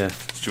 Oh, over here.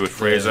 Stuart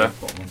Fraser,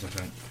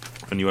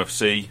 and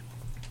UFC.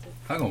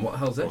 Hang on, what the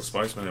hell's Lord this?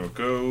 Spiceman, there we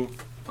go.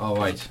 Oh,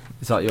 right.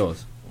 Is that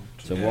yours?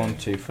 So 1,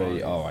 2,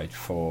 3, oh, right,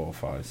 4,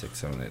 5, 6,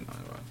 7, 8, 9,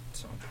 right.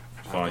 So.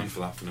 I've gone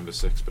for that for number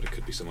 6, but it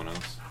could be someone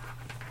else.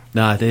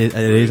 Nah, it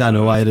is. I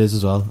know why it is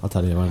as well. I'll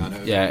tell you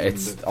when. Yeah,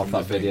 it's off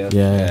that video.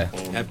 Yeah.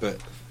 Yeah, but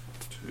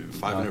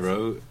 5 in a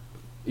row.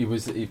 He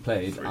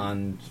played 3,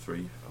 and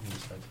 3.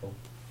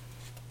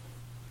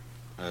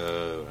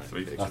 Right.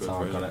 3. That's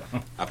how I got it.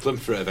 I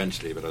plumbed for it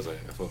eventually, but I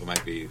thought it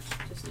might be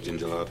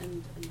Ginger Lad.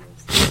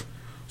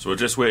 So we're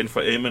just waiting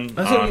for Eamon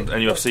and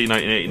NUFC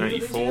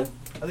 1980-94.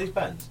 Are these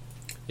pens?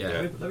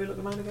 Yeah. Let me look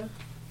at mine again.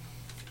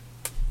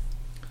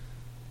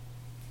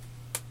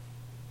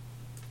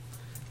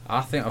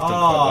 I think I've done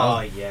quite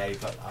well. Yeah,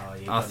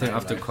 I think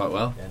I've done quite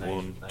well. Yeah,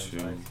 1,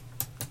 2.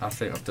 I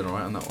think I've done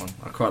alright on that one.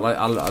 I quite like.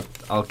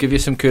 I'll give you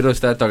some kudos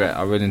there, Doggett.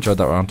 I really enjoyed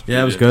that round.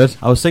 Yeah, it was good.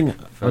 I was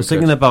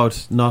thinking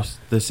about not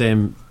the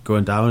same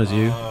going down as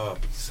you.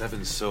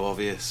 7's so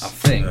obvious. I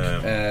think.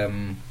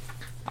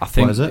 I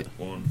think. What is it?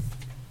 1.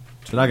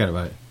 Did I get it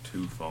right?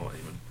 2 for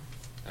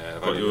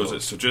Eamon. Got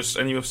yours. So just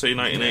NUFC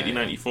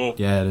 1980-94.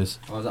 Yeah, it is.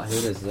 Oh, is that who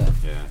it is it?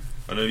 Yeah.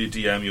 I know you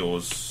DM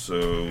yours,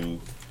 so.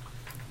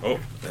 Oh,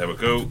 there we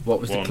go. What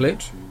was the clue?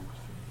 2,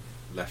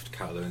 Left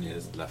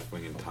Catalonia's left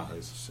wing in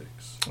tatters.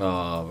 6.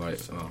 Oh, right.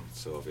 So,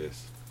 so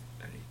obvious.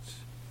 8.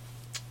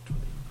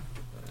 20.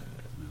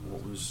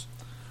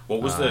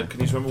 What was the?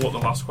 Can you remember what the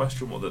last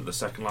question? What the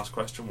second last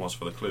question was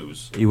for the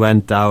clues? He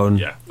went down.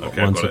 Yeah.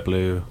 Okay. Once got a it.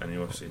 blue.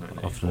 NUFC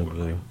 1984. Often a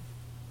blue.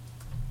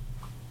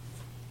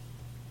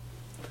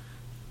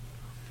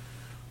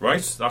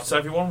 Right, that's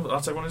everyone.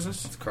 That's everyone, is it?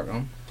 Let's crack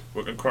on.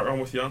 We're going to crack on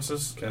with the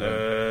answers.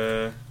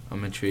 Okay.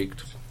 I'm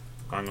intrigued.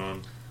 Hang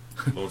on.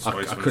 Lord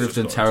I could have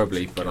done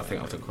terribly, but I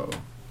think I've done quite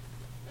well.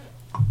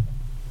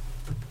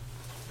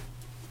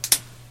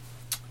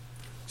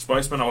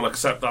 Spiceman, I will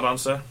accept that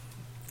answer.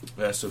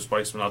 So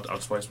Spiceman, I'll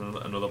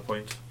Spiceman another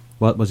point.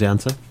 What was the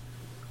answer?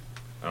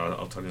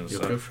 I'll tell you in a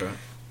sec. Go for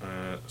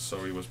it.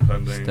 Sorry, was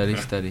pending.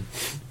 Steady.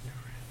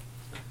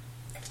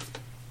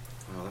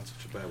 Oh, that's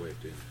such a better way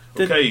of doing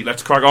it. Okay,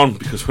 let's crack on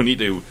because we need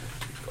to.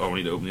 We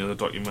need to open the other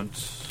document.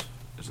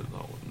 Is it that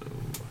one? No.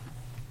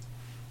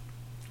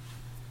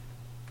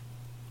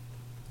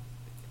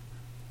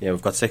 Yeah,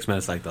 we've got 6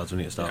 minutes like that, so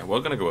we need to start. Yeah, we're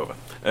going to go over.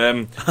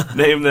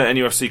 Name the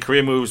NUFC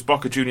career moves.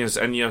 Boca Juniors,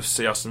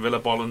 NUFC, Aston Villa,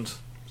 Bolland.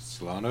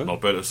 Solano.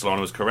 Alberto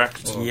Solano is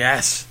correct. Oh.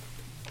 Yes.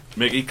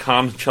 Mickey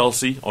Can,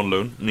 Chelsea on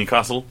loan.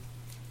 Newcastle.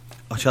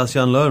 Oh, Chelsea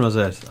on loan, was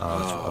it?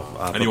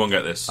 Anyone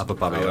get this? I put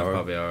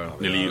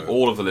Babayaro. Nearly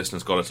all of the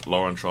listeners got it.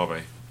 Laurent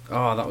Traoré.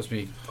 Oh, that was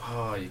me.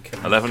 Oh, you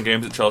killed me. 11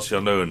 games at Chelsea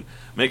on loan.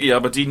 Mickey,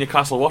 Aberdeen,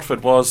 Newcastle,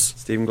 Watford was.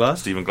 Stephen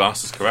Glass. Stephen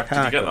Glass is correct.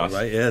 Did you get that?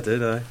 Right, yeah,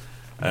 did I?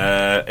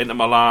 Inter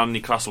Milan,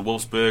 Newcastle,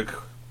 Wolfsburg.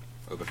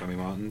 Obafemi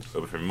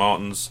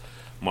Martins.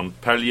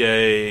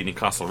 Montpellier,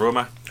 Newcastle,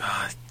 Roma.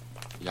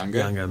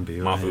 Younger and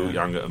Biwa. Mafu,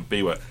 Younger and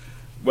Biwa.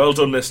 Well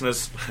done,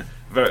 listeners.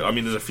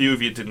 There's a few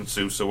of you didn't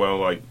do so well.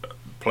 Like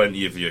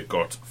plenty of you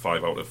got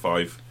 5 out of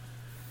 5.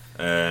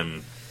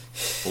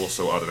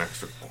 Also add an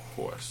extra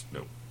course.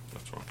 No,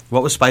 that's wrong.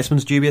 What was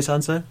Spiceman's dubious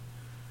answer?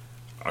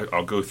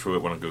 I'll go through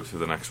it when I go through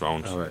the next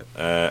round. All right.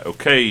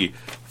 Okay,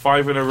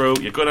 5 in a row.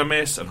 You're gonna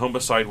miss, and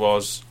Humberside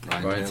was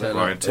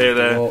Ryan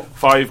Taylor.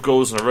 5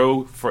 goals in a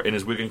row in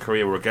his Wigan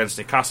career were against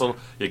Newcastle.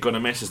 You're gonna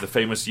miss is the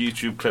famous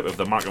YouTube clip of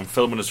the Mackham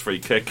filming his free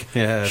kick.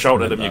 Yeah,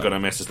 Shout at him. You're gonna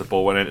miss as the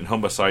ball went in. And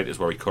Humberside is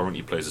where he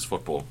currently plays his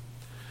football.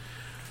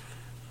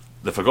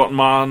 The forgotten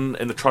man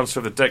in the transfer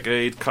of the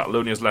decade.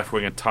 Catalonia's left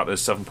wing and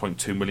tatters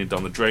 7.2 million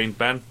down the drain.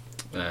 Ben.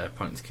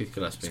 Point to Keith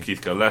Gillespie. It's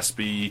Keith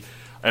Gillespie.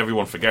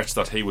 Everyone forgets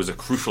that he was a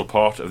crucial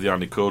part of the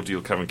Andy Cole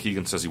deal. Kevin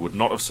Keegan says he would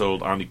not have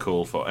sold Andy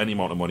Cole for any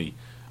amount of money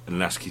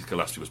unless Keith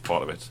Gillespie was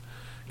part of it.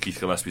 Keith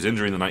Gillespie's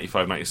injury in the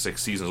 95-96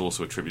 season is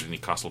also attributed to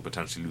Newcastle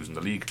potentially losing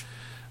the league.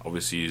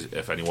 Obviously,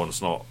 if anyone's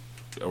not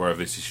aware of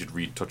this, you should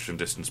read Touch and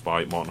Distance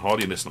by Martin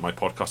Hardy and listen to my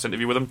podcast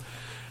interview with him.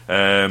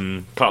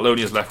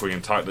 Catalonia's left wing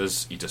and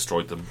tacklers, he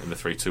destroyed them in the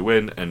 3-2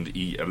 win, and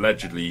he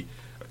allegedly,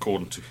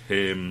 according to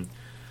him,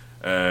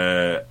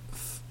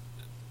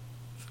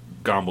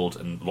 gambled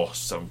and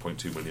lost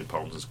 £7.2 million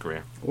in his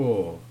career.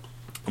 Oh,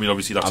 I mean,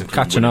 obviously that's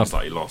catching up.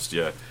 That he lost.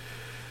 Yeah.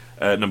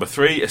 Number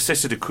 3,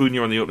 assisted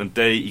Acuna on the opening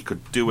day. He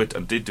could do it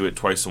and did do it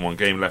twice in one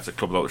game. Left the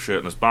club without a shirt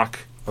on his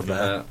back.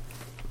 Laurent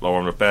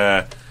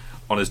Robert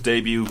on his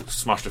debut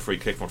smashed a free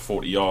kick from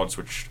 40 yards,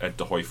 which Ed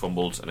De Hoy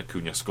fumbled and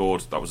Acuna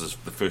scored. That was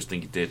the first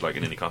thing he did, like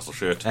in a Newcastle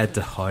shirt. Ed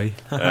De Hoy.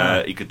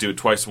 He could do it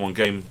twice in one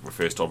game.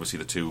 Refers to obviously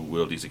the 2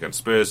 worldies against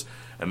Spurs,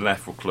 and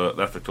left the club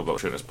without a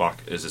shirt on his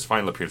back. Is his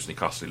final appearance in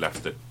Newcastle. He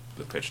left the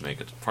pitch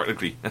naked,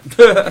 practically.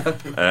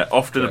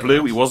 Off to the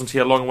blue. He wasn't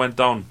here long and went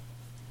down.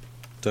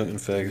 Duncan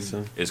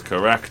Ferguson Is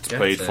correct.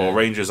 Played for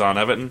Rangers and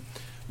Everton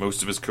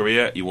most of his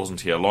career. He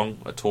wasn't here long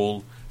at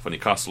all for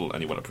Newcastle,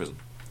 and he went to prison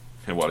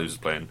while he was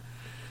playing.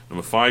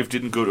 Number 5,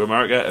 didn't go to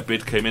America. A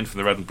bid came in from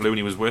the Red and Blue, and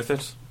he was worth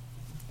it.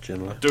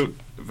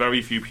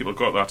 Very few people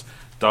got that.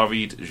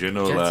 David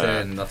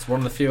Ginola. That's one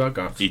of the few I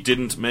got. He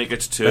didn't make it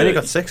to Only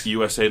got 6.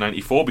 USA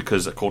 94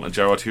 because, according to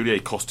Gerard Houllier, he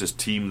cost his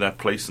team their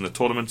place in the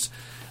tournament.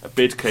 A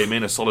bid came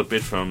in, a solid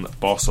bid from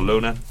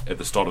Barcelona at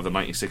the start of the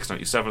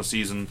 96-97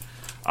 season,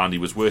 and he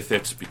was worth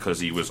it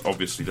because he was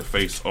obviously the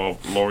face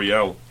of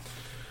L'Oreal.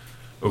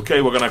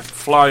 Okay, we're going to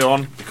fly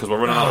on because we're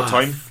running out of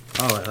time.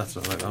 Oh, right, that's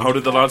not right. How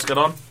did the lads get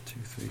on? 2,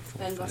 3, 4,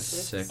 Ben got 5,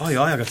 6. Oh,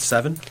 yeah, I got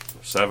 7.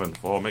 7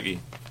 for Mickey.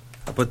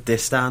 I put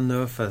Distan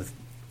though for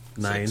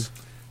 9.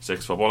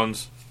 6 for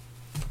Bollins.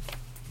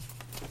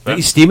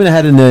 He's steaming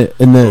ahead in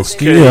the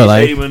studio,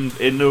 like. Eamon,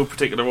 in no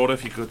particular order,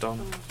 if you go down.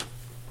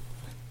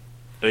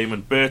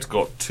 Eamon Burt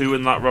got 2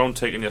 in that round,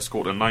 taking their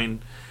score to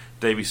 9.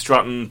 Davy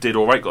Stratton did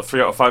alright, got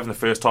 3 out of 5 in the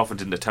first half and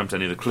didn't attempt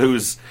any of the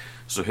clues,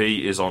 so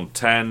he is on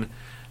 10.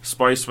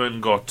 Spiceman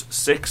got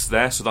 6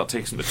 there, so that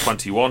takes him to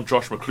 21.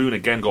 Josh McClune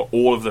again got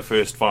all of the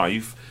first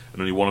 5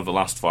 and only one of the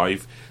last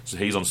 5, so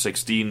he's on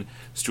 16.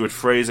 Stuart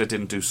Fraser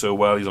didn't do so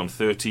well, he's on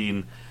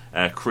 13.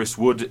 Chris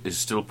Wood is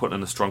still putting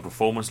in a strong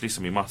performance. At least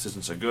my maths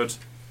isn't so good.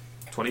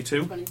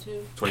 22.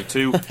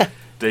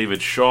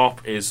 David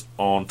Sharp is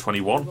on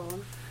 21.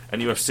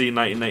 NUFC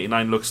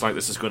 1989 looks like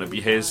this is going to be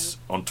his.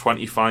 On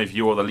 25,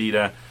 you're the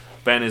leader.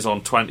 Ben is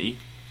on 20.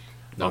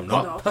 No, I'm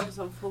not. No, he's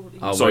on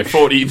 14. Sorry,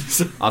 14.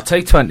 I'll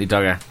take 20,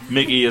 Dogger.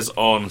 Mickey is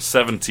on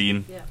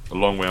 17. Yeah. A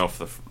long way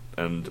off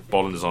and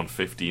Bolland is on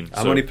 15.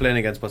 I'm only playing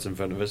against what's in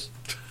front of us.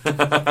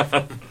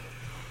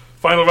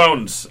 Final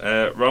rounds.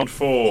 Round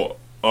 4.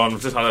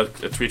 I've just had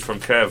a tweet from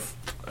Kev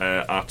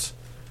at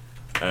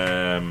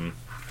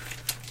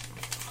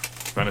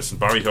Venison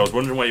Barry. I was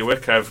wondering where you were,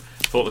 Kev.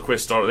 Thought the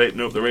quiz started at 8.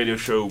 Nope, the radio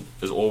show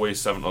is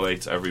always 7 till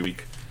 8 every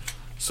week.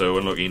 So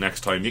unlucky.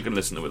 Next time you can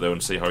listen to it though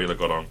and see how you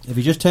got on. If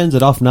he just turns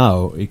it off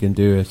now, he can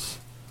do it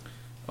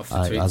as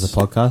a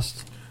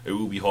podcast. It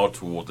will be hard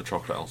to award the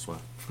chocolate elsewhere.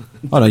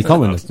 Oh no, you can't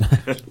win this.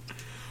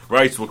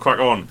 Right, we'll crack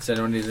on. Does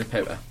anyone need a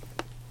paper?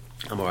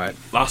 I'm alright.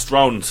 Last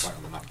round.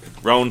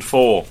 Round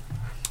 4.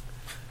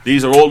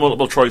 These are all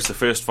multiple choice, the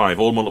first 5,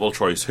 all multiple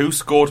choice. Who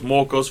scored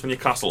more goals for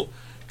Newcastle?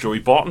 Joey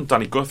Barton,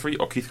 Danny Guthrie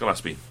or Keith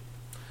Gillespie?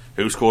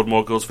 Who scored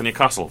more goals for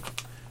Newcastle?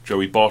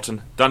 Joey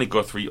Barton, Danny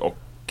Guthrie or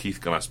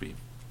Keith Gillespie?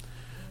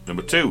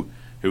 Number 2.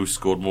 Who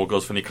scored more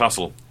goals for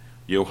Newcastle?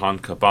 Johan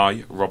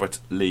Cabaye, Robert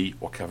Lee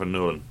or Kevin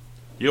Nolan?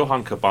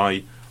 Johan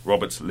Cabaye,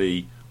 Robert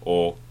Lee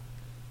or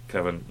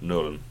Kevin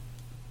Nolan?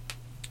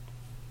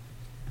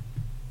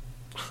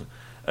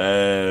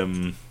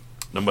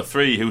 Number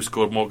 3. Who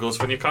scored more goals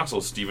for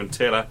Newcastle? Stephen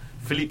Taylor,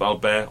 Philippe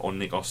Albert or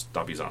Nikos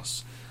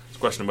Dabizas? That's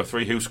question number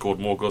 3. Who scored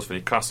more goals for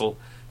Newcastle?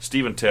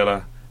 Stephen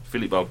Taylor,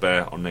 Philippe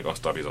Albert or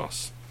Nikos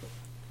Dabizas?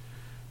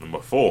 Number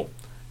 4.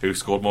 Who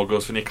scored more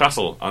goals for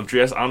Newcastle?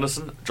 Andreas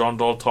Andersen, John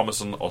Dahl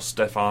Thomason or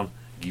Stefan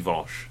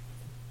Givosh?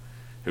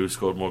 Who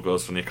scored more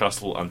goals for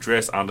Newcastle?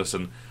 Andreas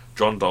Andersen,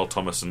 John Dahl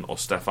Thomason or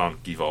Stefan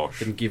Givosh?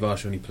 Didn't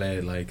Givosh only play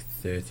like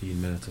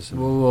 13 minutes or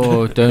something?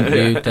 Whoa, don't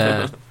you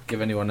dare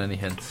give anyone any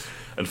hints.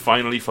 And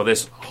finally, for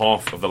this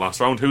half of the last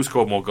round, who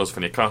scored more goals for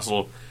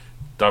Newcastle?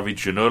 David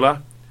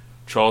Ginola,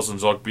 Charles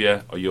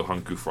Nzogbia or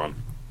Johan Gouffran?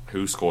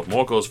 Who scored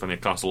more goals for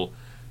Newcastle?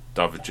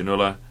 David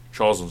Ginola,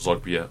 Charles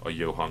Nzogbia or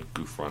Johan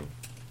Gouffran?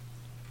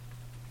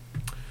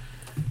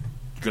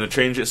 Going to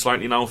change it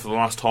slightly now for the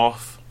last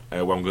half,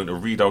 where I'm going to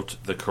read out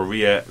the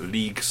career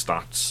league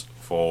stats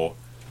for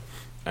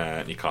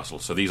Newcastle.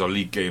 So these are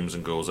league games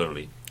and goals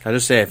only. Can I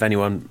just say, if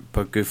anyone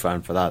put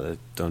Gouffran for that, they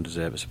don't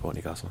deserve to support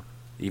Newcastle,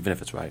 even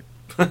if it's right.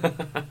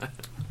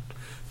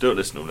 Don't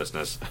listen to them,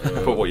 listeners.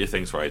 Put what you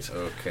think's right.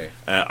 Okay.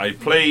 I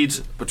played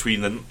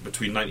between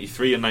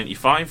 93 and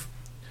 95.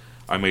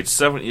 I made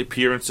 70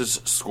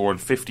 appearances, scoring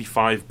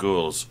 55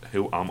 goals.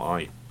 Who am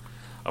I?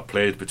 I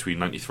played between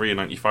 93 and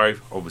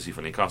 95, obviously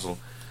for Newcastle.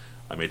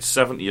 I made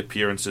 70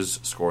 appearances,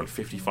 scoring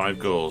 55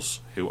 goals.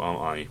 Who am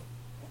I?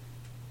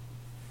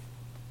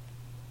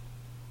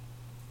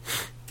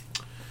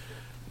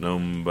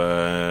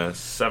 Number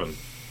 7.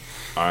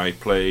 I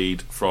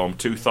played from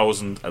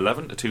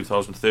 2011 to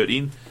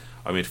 2013.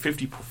 I made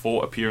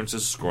 54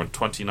 appearances, scoring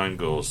 29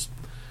 goals.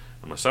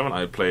 Number 7.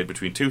 I played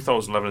between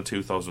 2011 and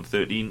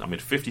 2013. I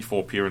made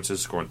 54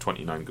 appearances, scoring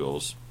 29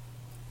 goals.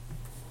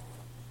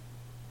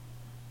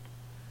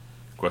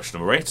 Question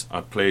number 8.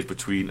 I played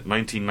between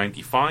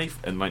 1995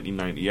 and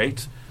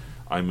 1998.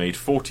 I made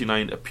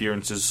 49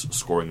 appearances,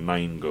 scoring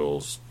 9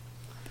 goals.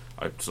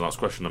 So that's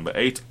question number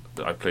 8.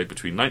 I played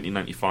between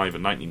 1995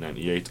 and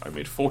 1998. I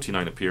made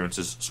 49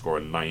 appearances,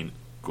 scoring 9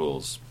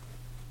 goals.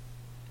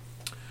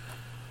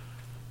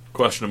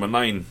 Question number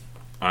 9.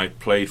 I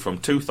played from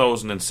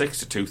 2006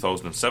 to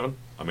 2007.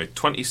 I made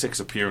 26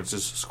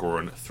 appearances,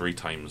 scoring 3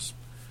 times.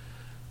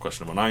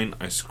 Question number 9.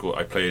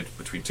 I played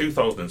between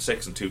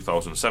 2006 and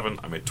 2007.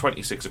 I made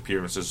 26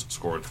 appearances,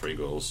 scoring 3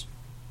 goals.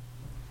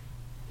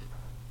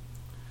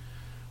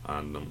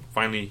 And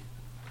finally,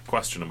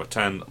 question number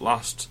 10.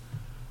 Last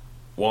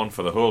one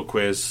for the whole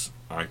quiz.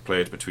 I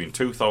played between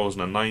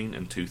 2009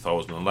 and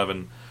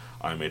 2011.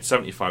 I made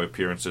 75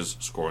 appearances,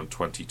 scoring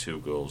 22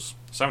 goals.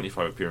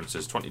 75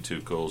 appearances,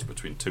 22 goals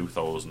between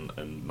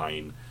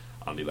 2009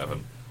 and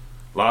 11.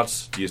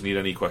 Lads, do you need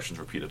any questions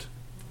repeated?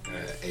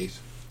 8.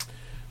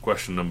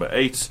 Question number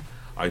 8.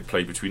 I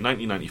played between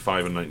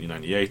 1995 and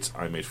 1998.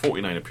 I made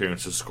 49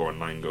 appearances, scoring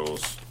 9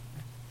 goals.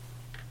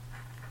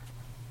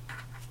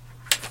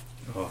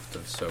 Oh,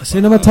 that's so Say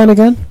number 10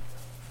 again.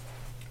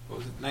 What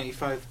was it?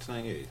 95 to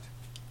 98?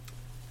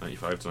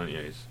 95 to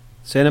 98.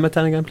 Say number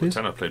 10 again, please.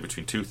 10. I played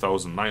between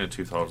 2009 and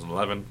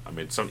 2011. I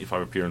made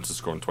 75 appearances,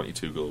 scoring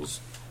 22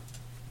 goals.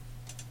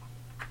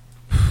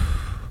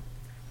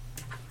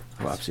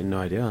 I've absolutely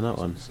no idea on that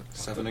one.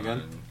 7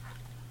 again?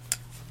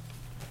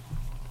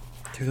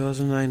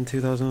 2009,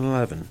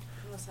 2011.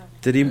 What's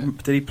that? Did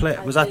he play?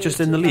 Was that just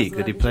in the league?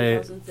 Did he play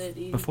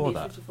 2013, before made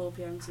that? 54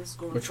 appearances,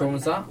 scored Which one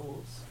was that? 29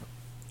 goals.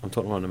 I'm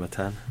talking about number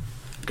 10.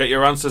 Get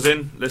your answers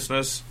in,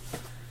 listeners.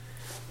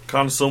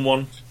 Can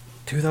someone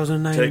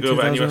 2009, take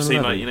over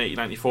NUFC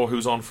 2011. 1980-94?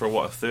 Who's on for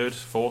what, a third,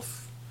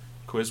 fourth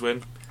quiz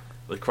win?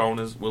 The crown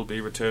will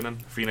be returning.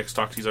 Phoenix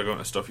Taxis are going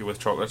to stuff you with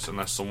chocolates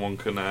unless someone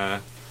can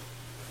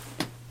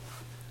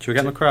Should we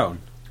get him a crown?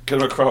 get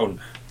him a crown.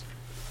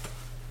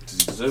 Does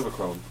he deserve a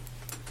crown?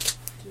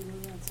 Do you know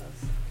the answers?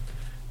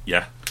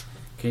 Yeah.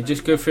 Can you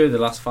just go through the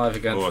last 5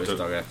 again, Oh, I please, don't-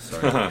 Dogger?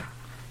 Sorry.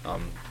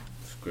 I'm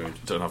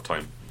screwed. Don't have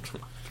time to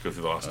go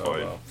through the last 5.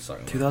 well,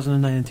 sorry.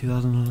 2009 and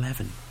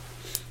 2011.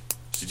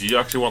 Did you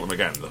actually want them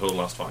again, the whole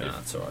last 5? No,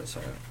 it's alright,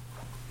 sorry.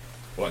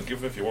 Well, I can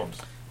give them if you want.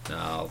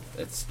 No,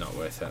 it's not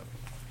worth it.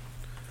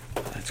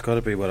 It's got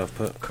to be what I've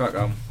put. Crack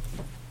on.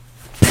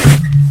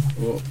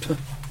 Oh.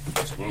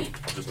 Just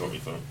got me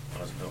phone. I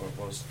don't know what it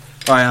was.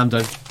 Alright, I'm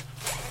done.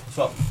 What's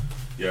up?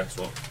 Yeah, it's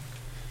what?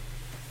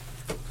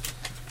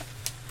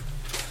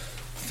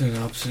 Doing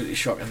absolutely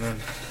shocking then.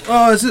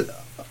 Oh, is it?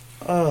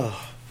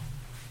 Oh.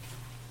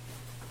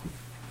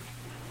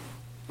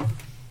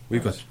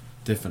 We've got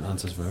different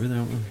answers for everything,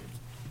 haven't we?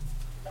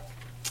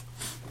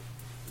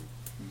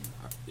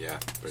 Yeah,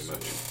 pretty much.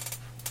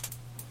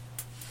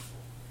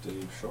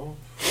 Dave Shaw.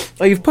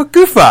 Oh, you've put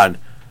Gouffran.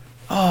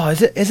 Oh,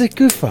 is it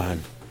Gouffran?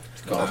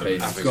 It's got to be. I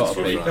It's think got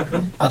to it's be.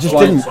 Gouffran. I just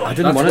didn't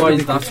want it to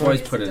be That's Gouffran. why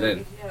he's put it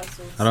in.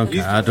 I don't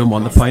care. I don't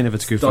want the point if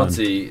it's Gouffran.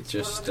 Dodgy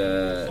just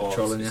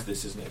trolling you.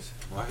 This isn't it.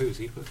 Why, who's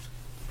he put?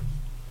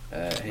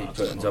 He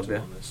put in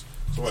W.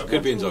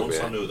 Could be in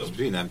Zogby. It's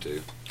between them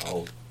two.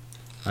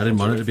 I didn't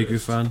want it to be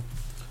Gouffran.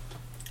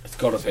 It's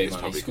got to be, It's man.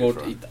 probably He scored.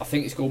 Gouffran. I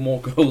think he scored more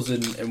goals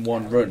in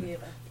one run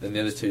than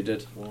the other two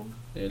did. 1,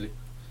 Nearly.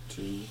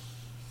 2,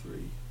 3.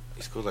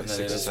 He scored like No, 6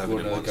 or yeah, 7 scored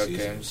in another one good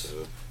season. games.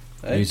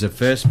 So. Hey? He's the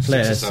first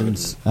player 6 or 7.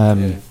 since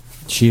Yeah.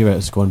 Shearer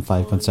has scored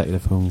 5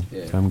 consecutive home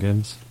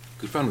games.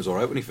 Gouffran was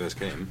alright when he first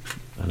came.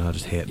 I know, I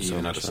just hate him He so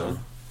even had much. a song.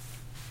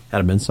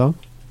 Had a min song.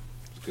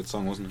 It's a good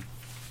song, wasn't it?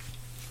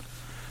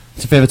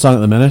 It's your favourite song at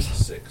the minute.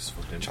 6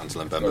 for him.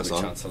 Chancellor and Gotta Bemba be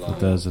song. Chancellor. It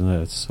does, isn't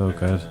it? It's so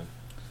good.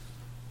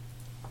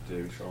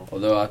 David Shaw.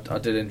 Although I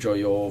did enjoy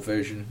your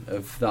version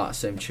of that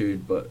same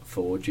tune, but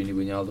for Gini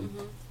Wijnaldum.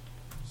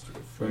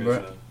 Remember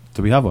it?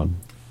 Do we have one?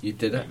 You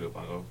did it. Go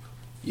back up.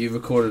 You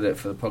recorded it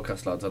for the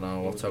podcast lads on our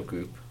WhatsApp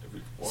group,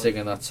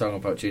 singing that song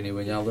about Gini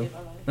Wijnaldum.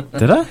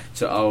 Did I?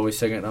 So I always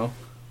sing it now.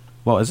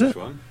 What is Which it?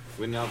 one?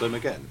 Wijnaldum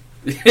again.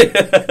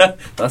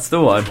 That's the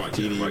one.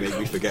 Genie, you make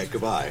me forget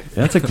goodbye.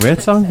 Yeah, it's a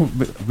great song.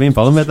 Me and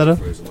Bolin made that up.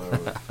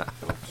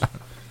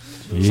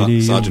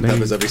 Sergeant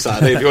Pepper's every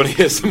Saturday if you want to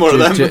hear some more of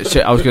them.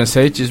 I was going to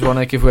say, do you just want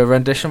to give away a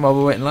rendition while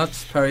we're waiting,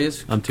 lads?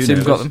 Perriers? I'm too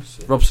Sim got nervous.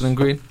 them. Robson and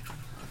Green.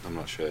 I'm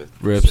not sure.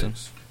 Robson.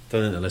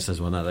 Don't think the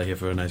listeners want that. They're here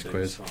for a nice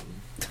quiz.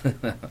 As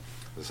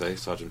I say,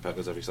 Sergeant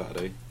Pepper's every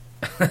Saturday.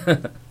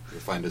 You'll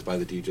find us by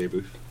the DJ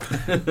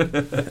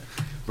booth.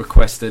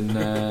 Requesting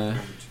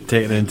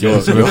Taking it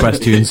into some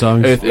request tune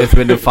songs. Earth,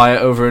 Wind and Fire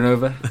over and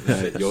over.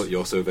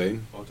 You're so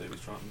vain. Oh, David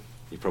Stratton.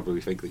 You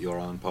probably think that you're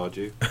on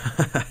Pardew.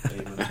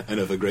 And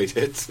other great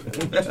hits.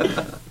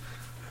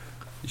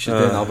 You should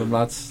do an album,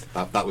 lads.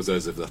 That was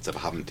us if that's ever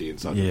happened to you.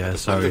 Sergeant Yeah, Pepper.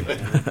 sorry.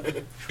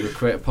 Should we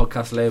create a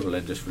podcast label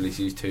and just release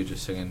these two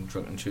just singing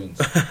drunken tunes?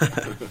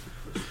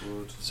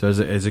 So is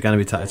it going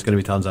to be? It's going to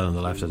be Townsend on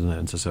the left, isn't it,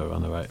 and Sissoko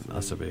on the right?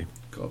 That's to be.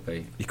 Gotta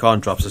be. You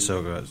can't drop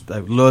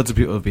Sissoko. Loads of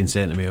people have been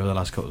saying to me over the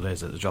last couple of days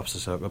that they drop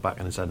Sissoko back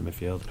in the centre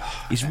midfield.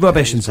 He's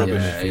rubbish in centre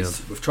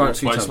midfield. We've tried it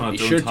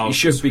 2 times.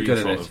 He should be good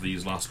at it. Of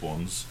these last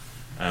ones,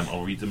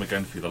 I'll read them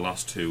again for you. The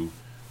last two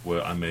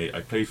where I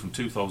played from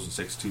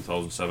 2006 to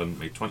 2007,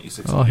 made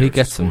 26 Oh, he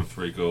gets scored them.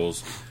 3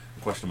 goals.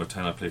 Question number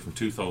 10, I played from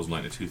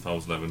 2009 to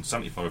 2011,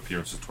 75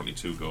 appearances,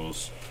 22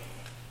 goals.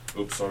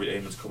 Oops, sorry,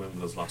 Eamon's come in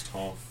with his last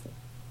half.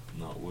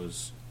 And that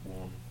was 1.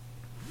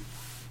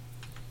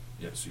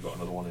 Yeah, so you got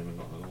another one, Eamon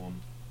got another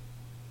one.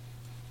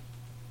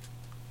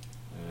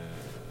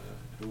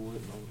 Who would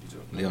it know what he's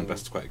doing? Leon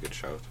Best's quite a good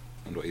shout.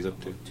 I wonder what he's up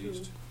to.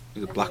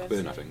 He's at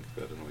Blackburn, I think.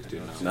 But I don't know what he's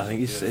doing now. I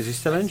think is he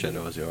still injured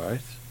or is he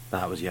alright?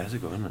 That was years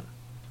ago, wasn't it?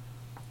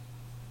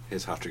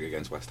 His hat-trick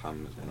against West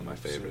Ham is one of my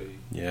favourite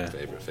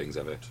things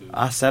ever.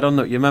 I said on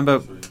the. You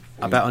remember?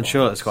 I bet on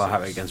Charlotte to score a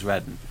hat-trick against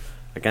Reading.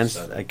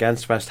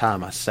 Against West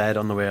Ham, I said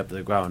on the way up to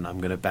the ground, I'm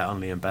going to bet on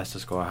Liam Best to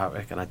score a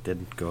hat-trick, and I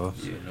didn't go.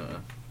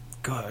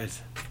 Gutted.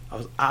 I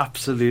was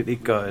absolutely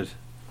gutted.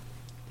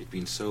 He'd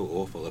been so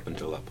awful up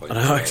until that point.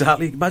 I know,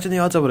 exactly. Imagine the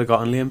odds I would have got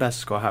on Liam Best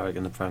to score a hat-trick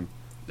in the Prem.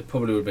 They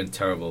probably would have been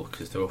terrible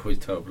because they were always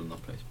terrible in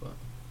that place. But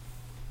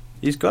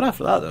He's good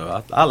after that,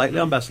 though. I like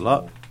Liam Best a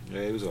lot.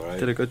 Yeah, he was alright.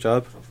 Did a good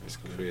job. His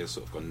career's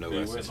sort of gone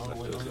nowhere since he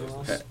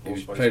left us.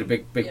 he played a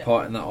big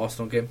part in that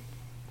Arsenal game.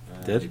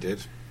 Did? He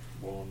did.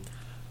 1,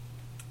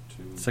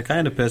 2. It's the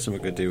kind of person we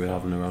could do with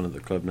having around at the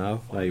club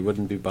now. Like, he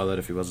wouldn't be bothered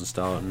if he wasn't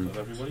starting. Of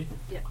everybody?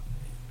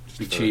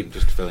 Be cheap.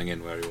 Just filling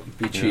in where he wanted.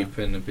 Be cheap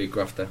and a big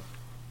grafter.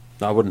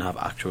 No, I wouldn't have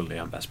actual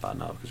Liam Best bad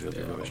now because we'll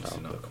be rubbish now.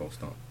 Obviously not, of course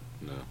not.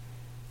 No.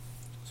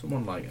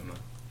 Someone like him, though.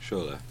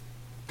 Surely.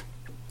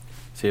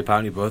 See,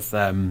 apparently both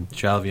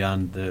Shelby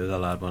and the other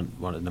lad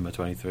wanted number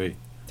 23.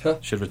 Huh.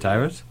 Should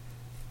retire it.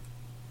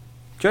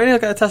 Do you reckon he'll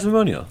get a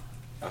testimonial?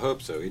 I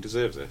hope so. He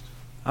deserves it.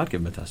 I'd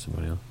give him a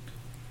testimonial.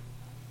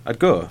 I'd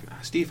go.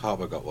 Steve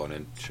Harper got one,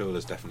 and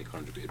Shola's definitely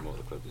contributed more to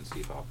the club than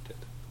Steve Harper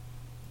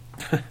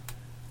did.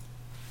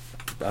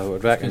 I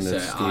would reckon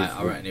that Steve.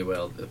 I reckon he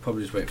will. They'll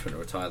probably just wait for him to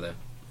retire there.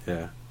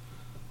 Yeah.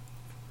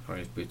 Or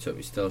his boots up.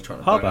 He's still trying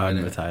to. Harper bang hadn't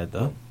in it. retired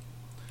though.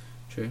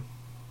 True.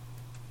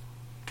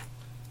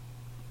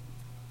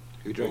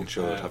 Who do you think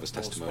Shola would have his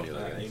testimonial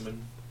against?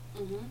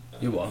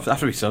 You what?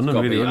 After his son, It's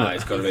gotta really, be, wouldn't it?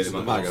 it's got to be the The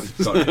man. Magan.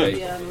 It's got to be.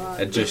 Yeah,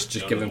 And just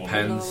give him Yeah.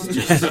 pens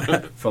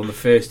just from the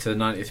first to the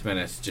 90th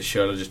minute. Just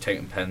Shola just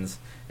taking pens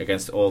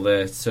against all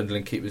the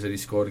Sunderland keepers that he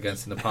scored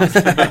against in the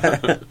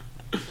past.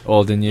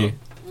 All the new.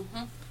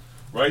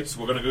 Right, so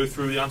we're going to go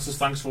through the answers.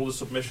 Thanks for all the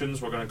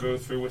submissions. We're going to go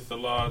through with the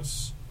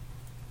lads.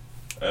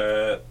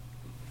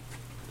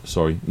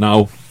 Sorry,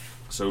 now.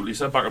 So,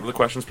 Lisa, back up to the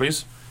questions,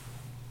 please.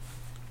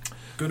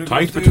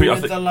 Tight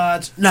between the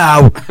lads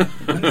now.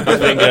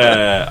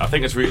 I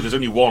think it's really, there's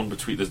only one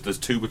between. There's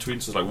two between.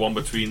 So there's like one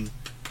between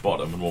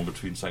bottom and one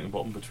between second and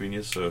bottom between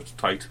you, so it's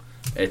tight.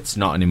 It's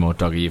not anymore,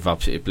 Doggy. You've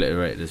absolutely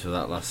obliterated us with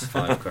that last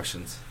 5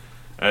 questions.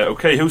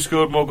 Okay, who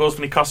scored more goals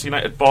for Newcastle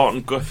United?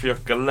 Barton, Guthrie, or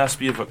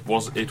Gillespie?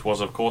 It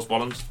was of course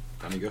Bollins.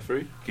 Danny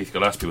Guthrie. Keith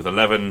Gillespie with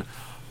 11.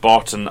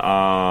 Barton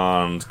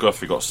and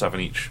Guthrie got 7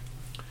 each.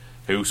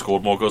 Who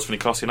scored more goals for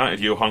Newcastle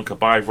United? Johan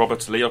Cabaye,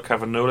 Robert Lee, or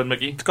Kevin Nolan,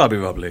 Mickey? It's got to be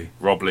Rob Lee.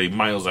 Rob Lee,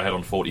 miles ahead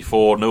on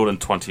 44. Nolan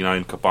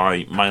 29.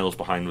 Cabaye, miles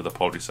behind with a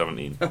paltry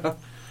 17.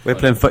 We're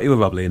playing footy with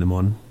Rob Lee in the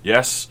morning.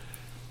 Yes,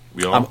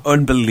 we are. I'm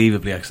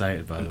unbelievably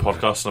excited by it.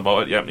 Podcasting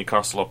about it. Yep,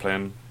 Newcastle are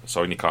playing.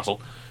 Sorry, Newcastle.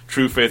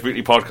 True Faith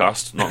Weekly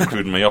podcast, not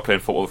including me, are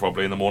playing football with Rob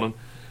Lee in the morning.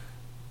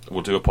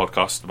 We'll do a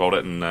podcast about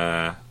it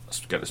and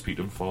get to speak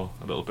to him for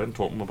a little bit and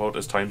talk to him about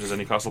his times as a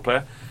Newcastle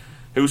player.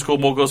 Who scored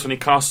more goals for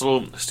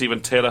Newcastle?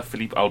 Stephen Taylor,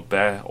 Philippe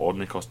Albert, or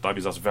Nikos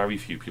Davies? That's very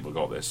few people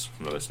got this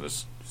from the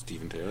listeners.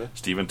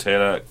 Stephen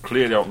Taylor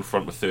clearly out in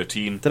front with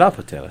 13. Did I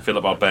put Taylor?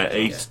 Philip Albert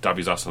 8.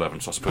 Davies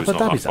 11. So I suppose not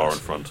that far in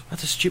front.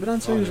 That's a stupid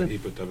answer. He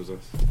put Davies.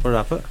 What did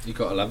I put? You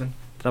got 11.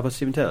 Did I put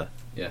Stephen Taylor?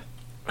 Yeah.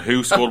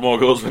 Who scored more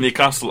goals for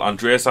Newcastle?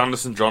 Andreas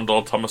Anderson, John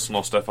Dahl Thomason,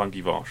 or Stefan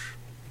Givosh?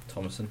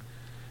 Thomason.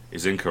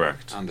 Is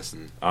incorrect.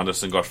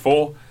 Anderson got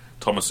 4.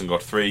 Thomason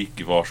got 3.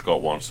 Givosh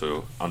got 1.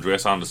 So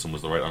Andreas Anderson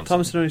was the right answer.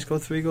 Thomason only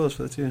scored 3 goals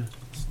for the team.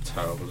 It's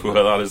terrible. Poor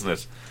that, isn't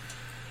it?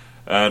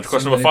 And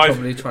question number 5.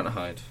 Probably trying to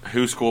hide.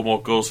 Who scored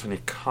more goals for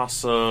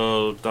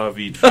Newcastle?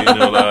 David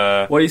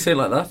Ginola. Why do you say it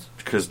like that?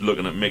 Because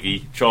looking at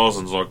Mickey, Charles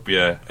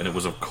Nzogbier, and it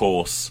was of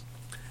course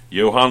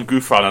Johan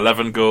Gouffran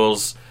 11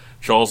 goals,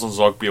 Charles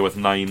Nzogbier with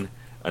 9,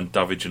 and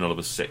David Ginola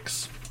with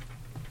 6.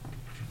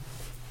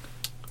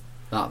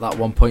 That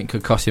 1 point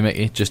could cost you,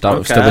 Mickey, just out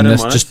of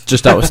stubbornness.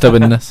 Just out of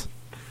stubbornness.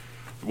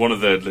 One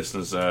of the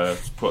listeners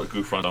put a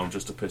Gouffran down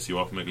just to piss you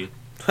off, Mickey.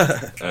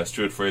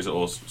 Stuart Fraser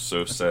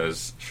also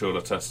says, show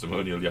the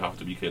testimonial, you have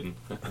to be kidding.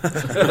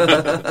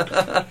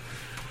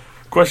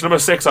 Question number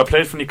 6. I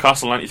played for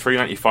Newcastle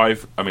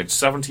 93-95. I made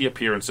 70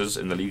 appearances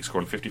in the league,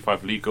 scoring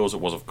 55 league goals.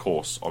 It was, of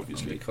course,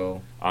 obviously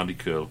Andy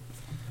Cole.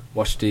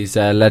 Watch these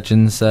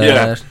legends.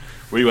 Yeah,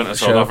 we went to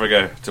South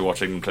Africa to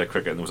watch England play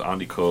cricket, and there was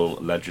Andy Cole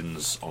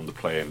Legends on the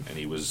plane, and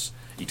he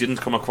didn't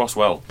come across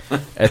well.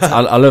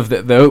 I love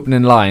that the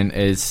opening line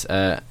is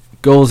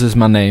goals is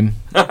my name.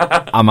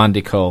 I'm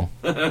Andy Cole.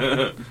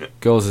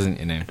 Goals isn't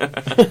your name.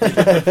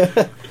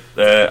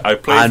 I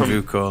played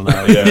Andrew Cole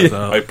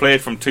now. I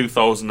played from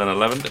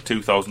 2011 to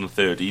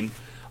 2013.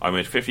 I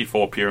made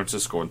 54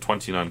 appearances, scoring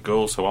 29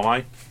 goals. Who am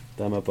I?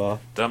 Demba Ba.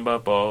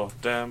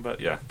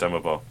 Yeah, Demba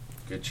Ba.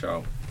 Good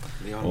show.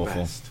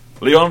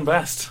 Leon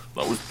Best.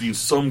 That was been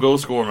some goal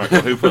scoring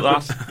record. Who put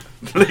that?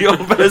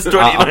 Leon Best,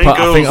 29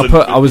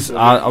 goals.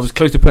 I was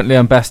close to putting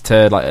Leon Best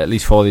to like at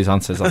least 4 of these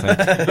answers. I think.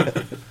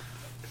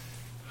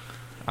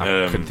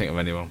 I couldn't think of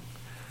anyone.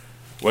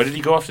 Where did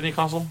he go after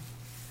Newcastle?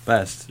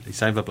 Best. He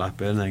signed for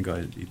Blackburn and then got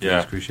his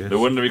cruciate. No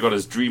wonder he got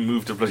his dream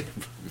move to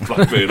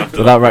Blackburn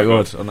after that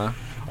record or no?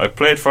 I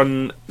played for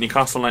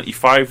Newcastle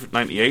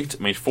 95-98,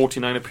 made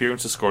 49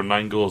 appearances, scored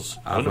 9 goals.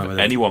 I don't know if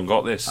anyone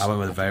got this. I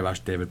went with a very rash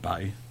David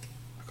Batty.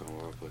 I can't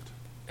remember what I played.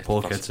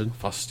 Paul Kitson.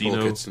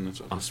 Faustino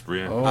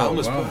Aspria. I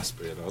almost put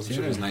Aspria. I wasn't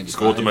sure it was 95.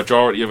 Scored the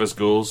majority of his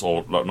goals,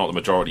 or not the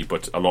majority,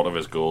 but a lot of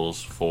his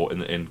goals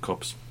in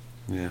cups.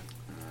 Yeah.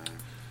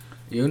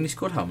 You only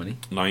scored how many?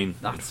 9.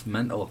 That's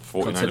mental.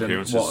 49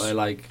 appearances.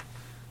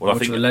 Well, I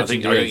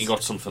think he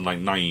got something like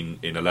 9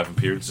 in 11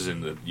 appearances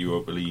in the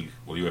Europa League,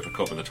 or UEFA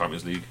Cup, and the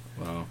Champions League.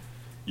 Wow.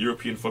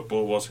 European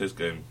football was his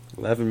game.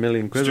 11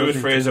 million quid. Stuart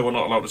Fraser, we're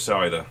not allowed to say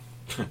either,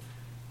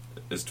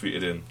 is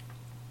tweeted in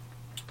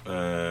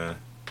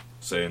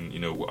saying,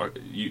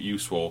 you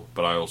swore,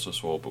 but I also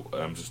swore, but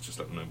just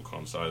let them know we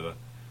can't say either.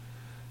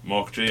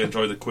 Mark J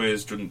enjoyed the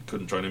quiz,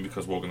 couldn't join in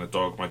because walking the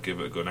dog, might give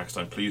it a go next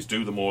time. Please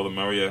do, the more the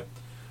merrier.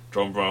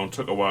 John Brown,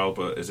 took a while,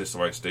 but is this the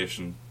right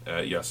station?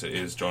 Yes, it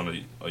is. John,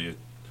 are you?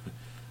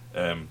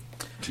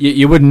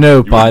 You wouldn't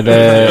know by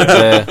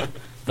the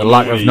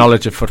lack of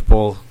knowledge of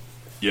football.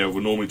 Yeah, we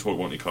normally talk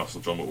about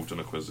Newcastle, John, but we've done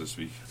a quiz this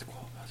week.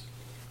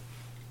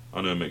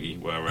 I know, Mickey,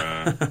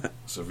 we're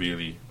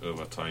severely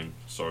over time.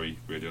 Sorry,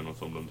 Radio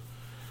Northumberland.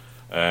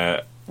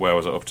 Where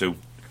was it up to?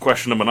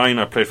 Question number 9.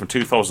 I played from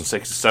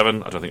 2006 to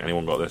 7. I don't think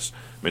anyone got this.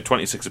 Made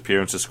 26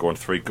 appearances, scoring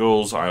 3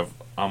 goals. I'm,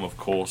 of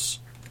course...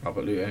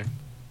 Robert Lute.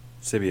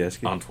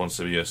 Sibierski. Antoine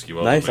Sibierski.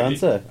 Well, nice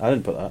answer. I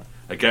didn't put that.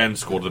 Again,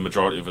 scored the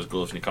majority of his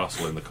goals for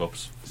Newcastle in the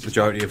Cups.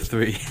 Majority of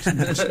 3.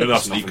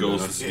 That's league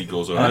goals. League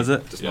goals over. Is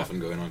it? There's nothing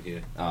going on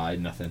here.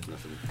 Nothing.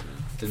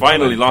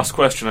 Finally, last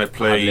question. I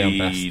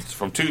played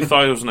from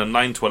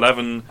 2009 to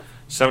 11.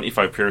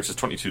 75 appearances,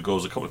 22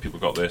 goals. A couple of people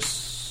got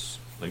this.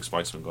 I think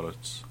Spiceman got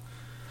it.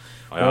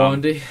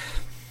 Andy.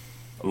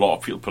 A lot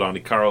of people put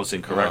Andy Carroll. It's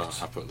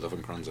incorrect. I put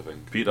Lovenkrands, I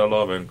think. Peter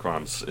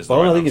Lovenkrands is the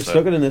right I think answer. you've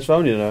stuck it in this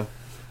round,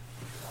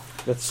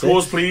 Let's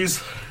scores, please.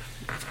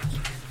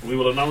 We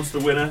will announce the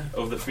winner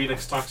of the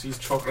Phoenix Taxis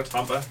chocolate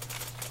hamper.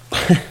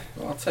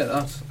 Well, I'll take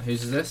that.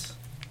 Whose is this?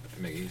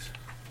 Mickey's.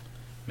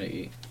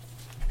 Mickey,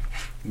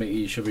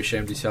 you should be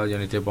ashamed yourself. You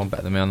only did one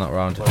better than me on that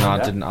round.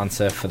 I didn't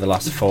answer for the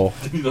last 4.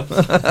 Where did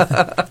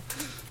I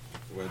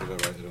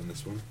write it on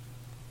this one?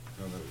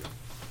 Oh, there we go.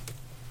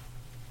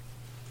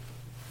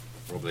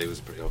 Rob Lee was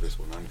a pretty obvious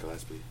one, and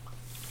Gillespie.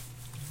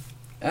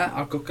 Yeah,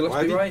 I've got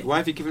Gillespie right. Why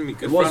have you given me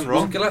good Wasn't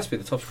wrong? Gillespie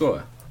the top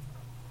scorer?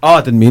 Oh,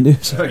 I didn't mean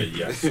to. Sorry.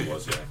 Yes, it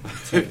was, yeah.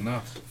 Taking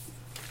that.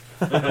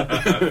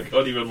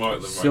 Can't even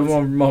mark them right.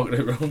 Someone marked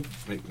it wrong.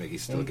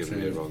 Mickey's still 1, giving 2,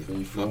 me it wrong.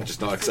 3, 4. Not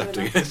just not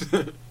accepting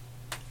it.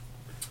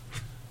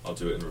 I'll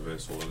do it in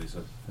reverse order,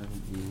 Lisa. There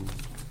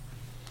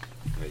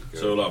you go.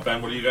 So,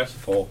 Ben, what do you get?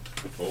 4.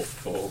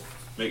 4.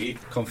 Mickey?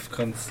 I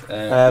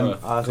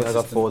think I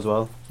got 4 as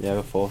well. Yeah, I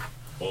got 4.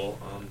 4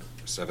 and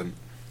 7.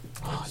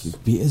 Oh, you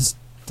beat us.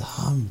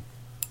 Damn.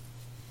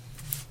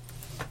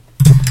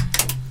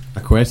 I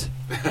quit.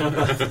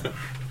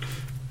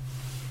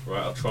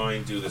 Right, I'll try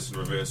and do this in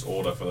reverse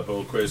order for the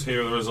whole quiz.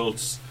 Here are the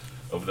results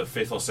of the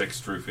 5th or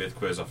 6th True Faith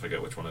quiz. I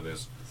forget which one it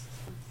is.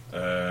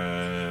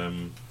 Are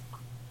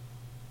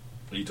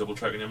you double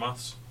checking your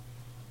maths?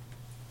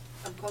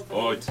 I'm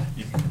confident.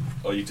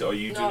 Are you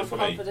doing it for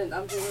me? I'm confident.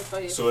 I'm doing it for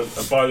you. So,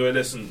 and by the way,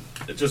 listen,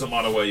 it doesn't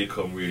matter where you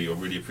come, really. I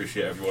really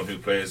appreciate everyone who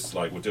plays.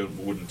 Like, we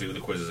wouldn't do the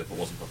quizzes if it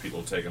wasn't for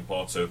people taking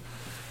part, so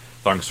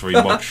thanks very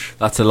much.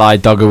 That's a lie.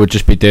 Dogger would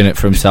just be doing it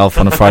for himself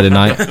on a Friday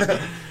night.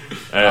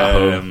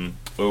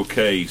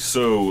 Okay,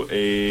 so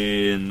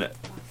in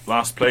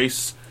last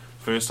place,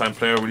 first time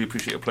player, really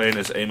appreciate you playing,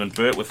 is Eamon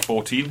Burt with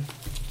 14.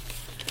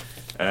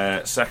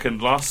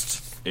 Second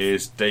last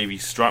is Davey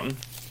Stratton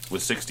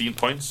with 16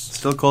 points.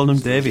 Still calling him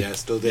Davey. Yeah,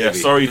 still Davey. Yeah,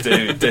 sorry,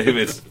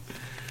 David.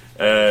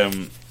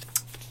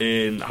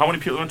 In how many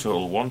people are in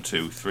total? 1,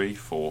 2, 3,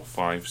 4,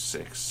 5,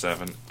 6,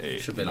 7,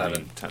 8, Should be 9,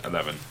 11. 10,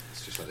 11.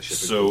 It's just like the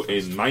shipping So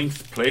conference. in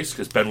 9th place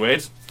is Ben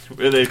Wade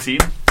with 18,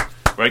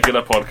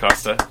 regular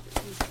podcaster.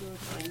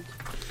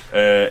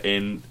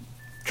 In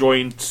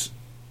joint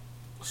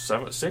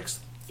 6th?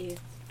 8th.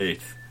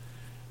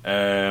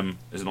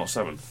 Is it not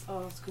 7th?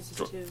 Oh, it's because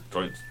it's 2.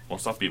 Joint.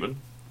 What's that beeping?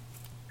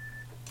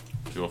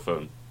 It's your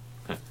phone.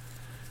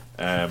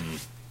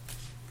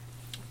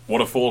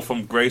 What a fall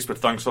from grace, but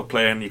thanks for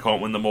playing. You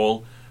can't win them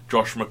all.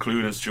 Josh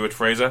McClune and Stuart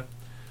Fraser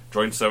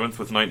joined 7th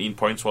with 19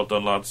 points. Well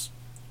done, lads.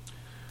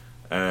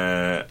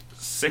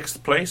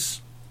 6th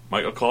place,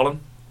 Michael Collin,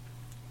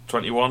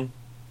 21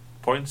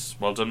 points.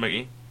 Well done,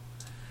 Mickey.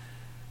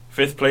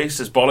 5th place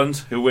is Bolland,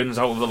 who wins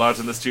out of the lads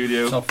in the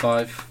studio. Top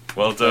 5.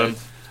 Well done.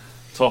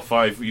 Top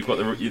 5. You've got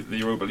the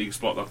Europa League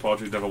spot that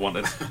part we've never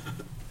wanted.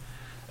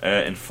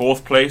 In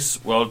 4th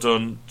place, well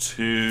done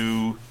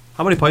to...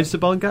 How many points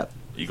did Bolland get?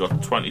 You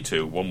got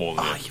 22, one more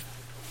than you.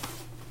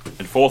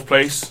 In 4th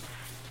place,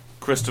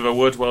 Christopher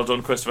Wood. Well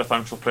done, Christopher.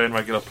 Thanks for playing,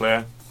 regular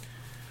player.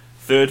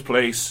 3rd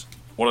place,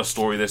 what a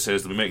story this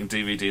is. They'll be making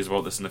DVDs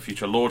about this in the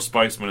future. Lord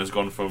Spiceman has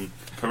gone from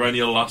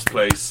perennial last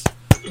place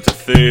to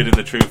 3rd in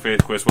the True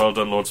Faith quiz. Well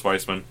done, Lord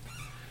Spiceman.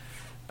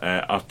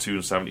 At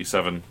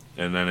 277.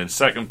 And then in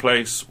 2nd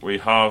place, we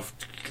have...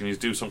 Can you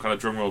do some kind of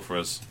drum roll for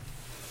us?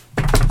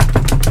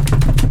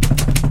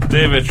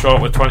 David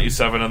Short with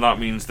 27, and that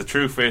means the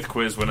True Faith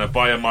quiz winner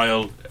by a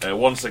mile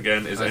once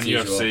again is As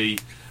NUFC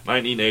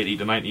 1980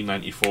 to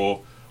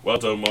 1994. Well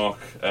done, Mark.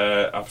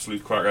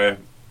 Absolute cracker.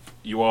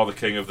 You are the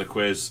king of the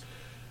quiz.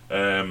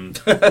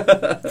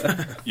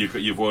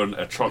 You've won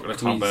a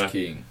chocolate hamper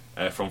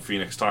from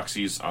Phoenix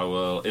Taxis. I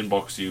will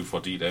inbox you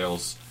for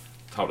details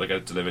how to get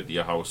it delivered to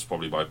your house,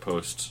 probably by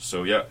post.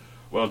 So yeah,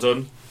 well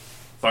done.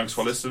 Thanks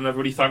for listening,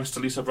 everybody. Thanks to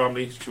Lisa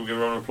Bramley. Should we give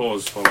her a round of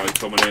applause for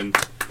coming in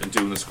and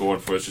doing the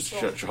scoring for us? She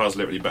has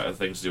literally better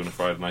things to do on a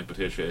Friday night, but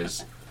here she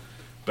is.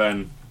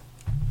 Ben,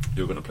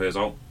 you're going to play us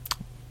out.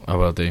 I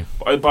will do.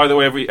 By the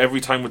way,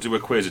 every time we do a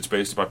quiz, it's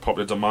based by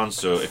popular demand.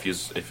 So if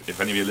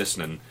any of you are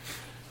listening,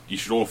 you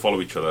should all follow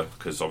each other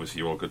because obviously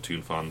you're all good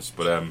Toon fans.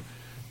 But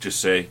just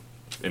say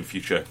in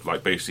future,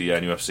 like basically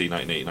NUFC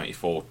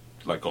 1980-94,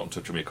 like got in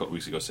touch with me a couple of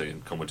weeks ago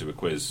saying, "Come and do a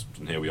quiz,"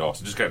 and here we are.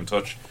 So just get in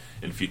touch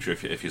in future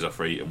if you're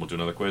free, and we'll do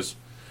another quiz.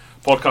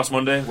 Podcast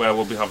Monday, where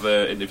we'll have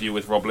the interview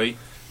with Rob Lee.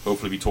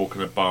 Hopefully, be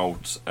talking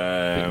about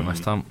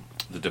West Ham.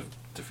 The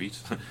defeat,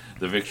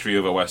 the victory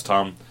over West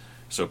Ham.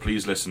 So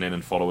please listen in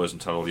and follow us, and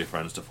tell all your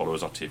friends to follow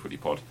us at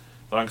TFWD Pod.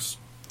 Thanks.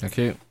 Thank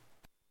you.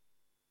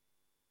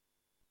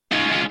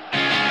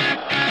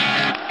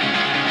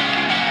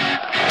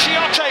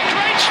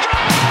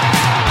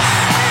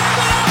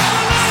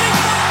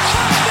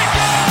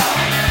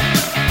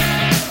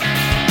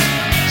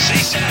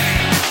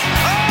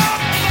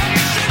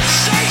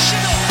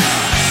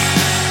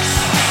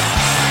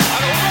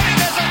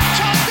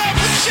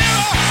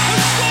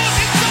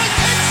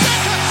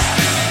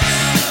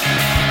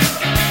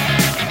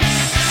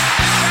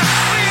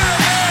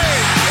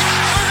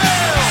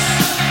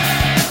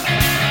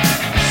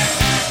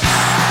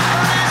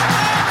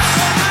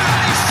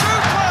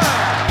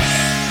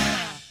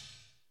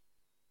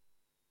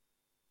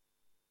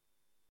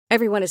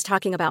 Everyone is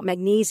talking about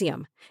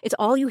magnesium. It's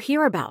all you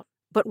hear about.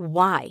 But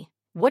why?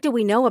 What do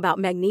we know about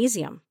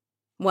magnesium?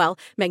 Well,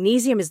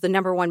 magnesium is the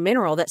 #1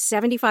 mineral that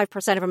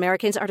 75% of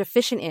Americans are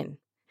deficient in.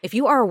 If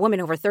you are a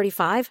woman over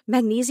 35,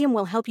 magnesium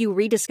will help you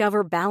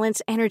rediscover balance,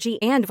 energy,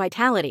 and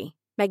vitality.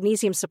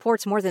 Magnesium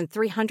supports more than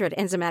 300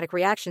 enzymatic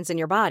reactions in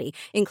your body,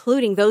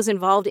 including those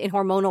involved in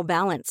hormonal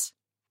balance.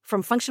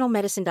 From functional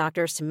medicine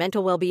doctors to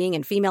mental well-being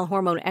and female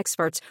hormone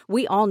experts,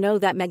 we all know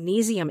that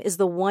magnesium is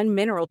the one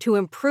mineral to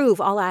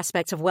improve all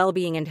aspects of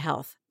well-being and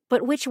health.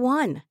 But which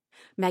one?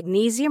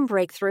 Magnesium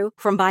Breakthrough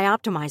from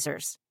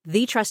Bioptimizers,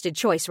 the trusted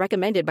choice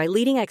recommended by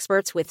leading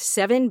experts with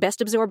 7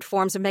 best-absorbed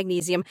forms of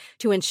magnesium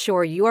to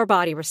ensure your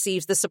body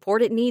receives the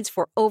support it needs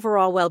for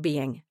overall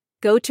well-being.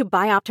 Go to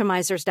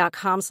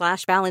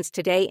bioptimizers.com/balance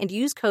today and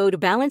use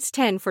code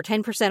BALANCE10 for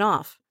 10%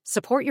 off.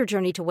 Support your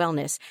journey to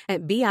wellness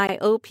at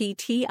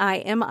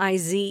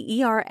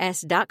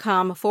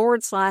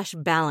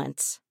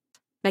bioptimizers.com/balance.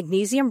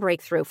 Magnesium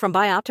Breakthrough from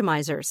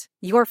Bioptimizers,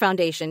 your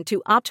foundation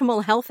to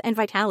optimal health and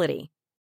vitality.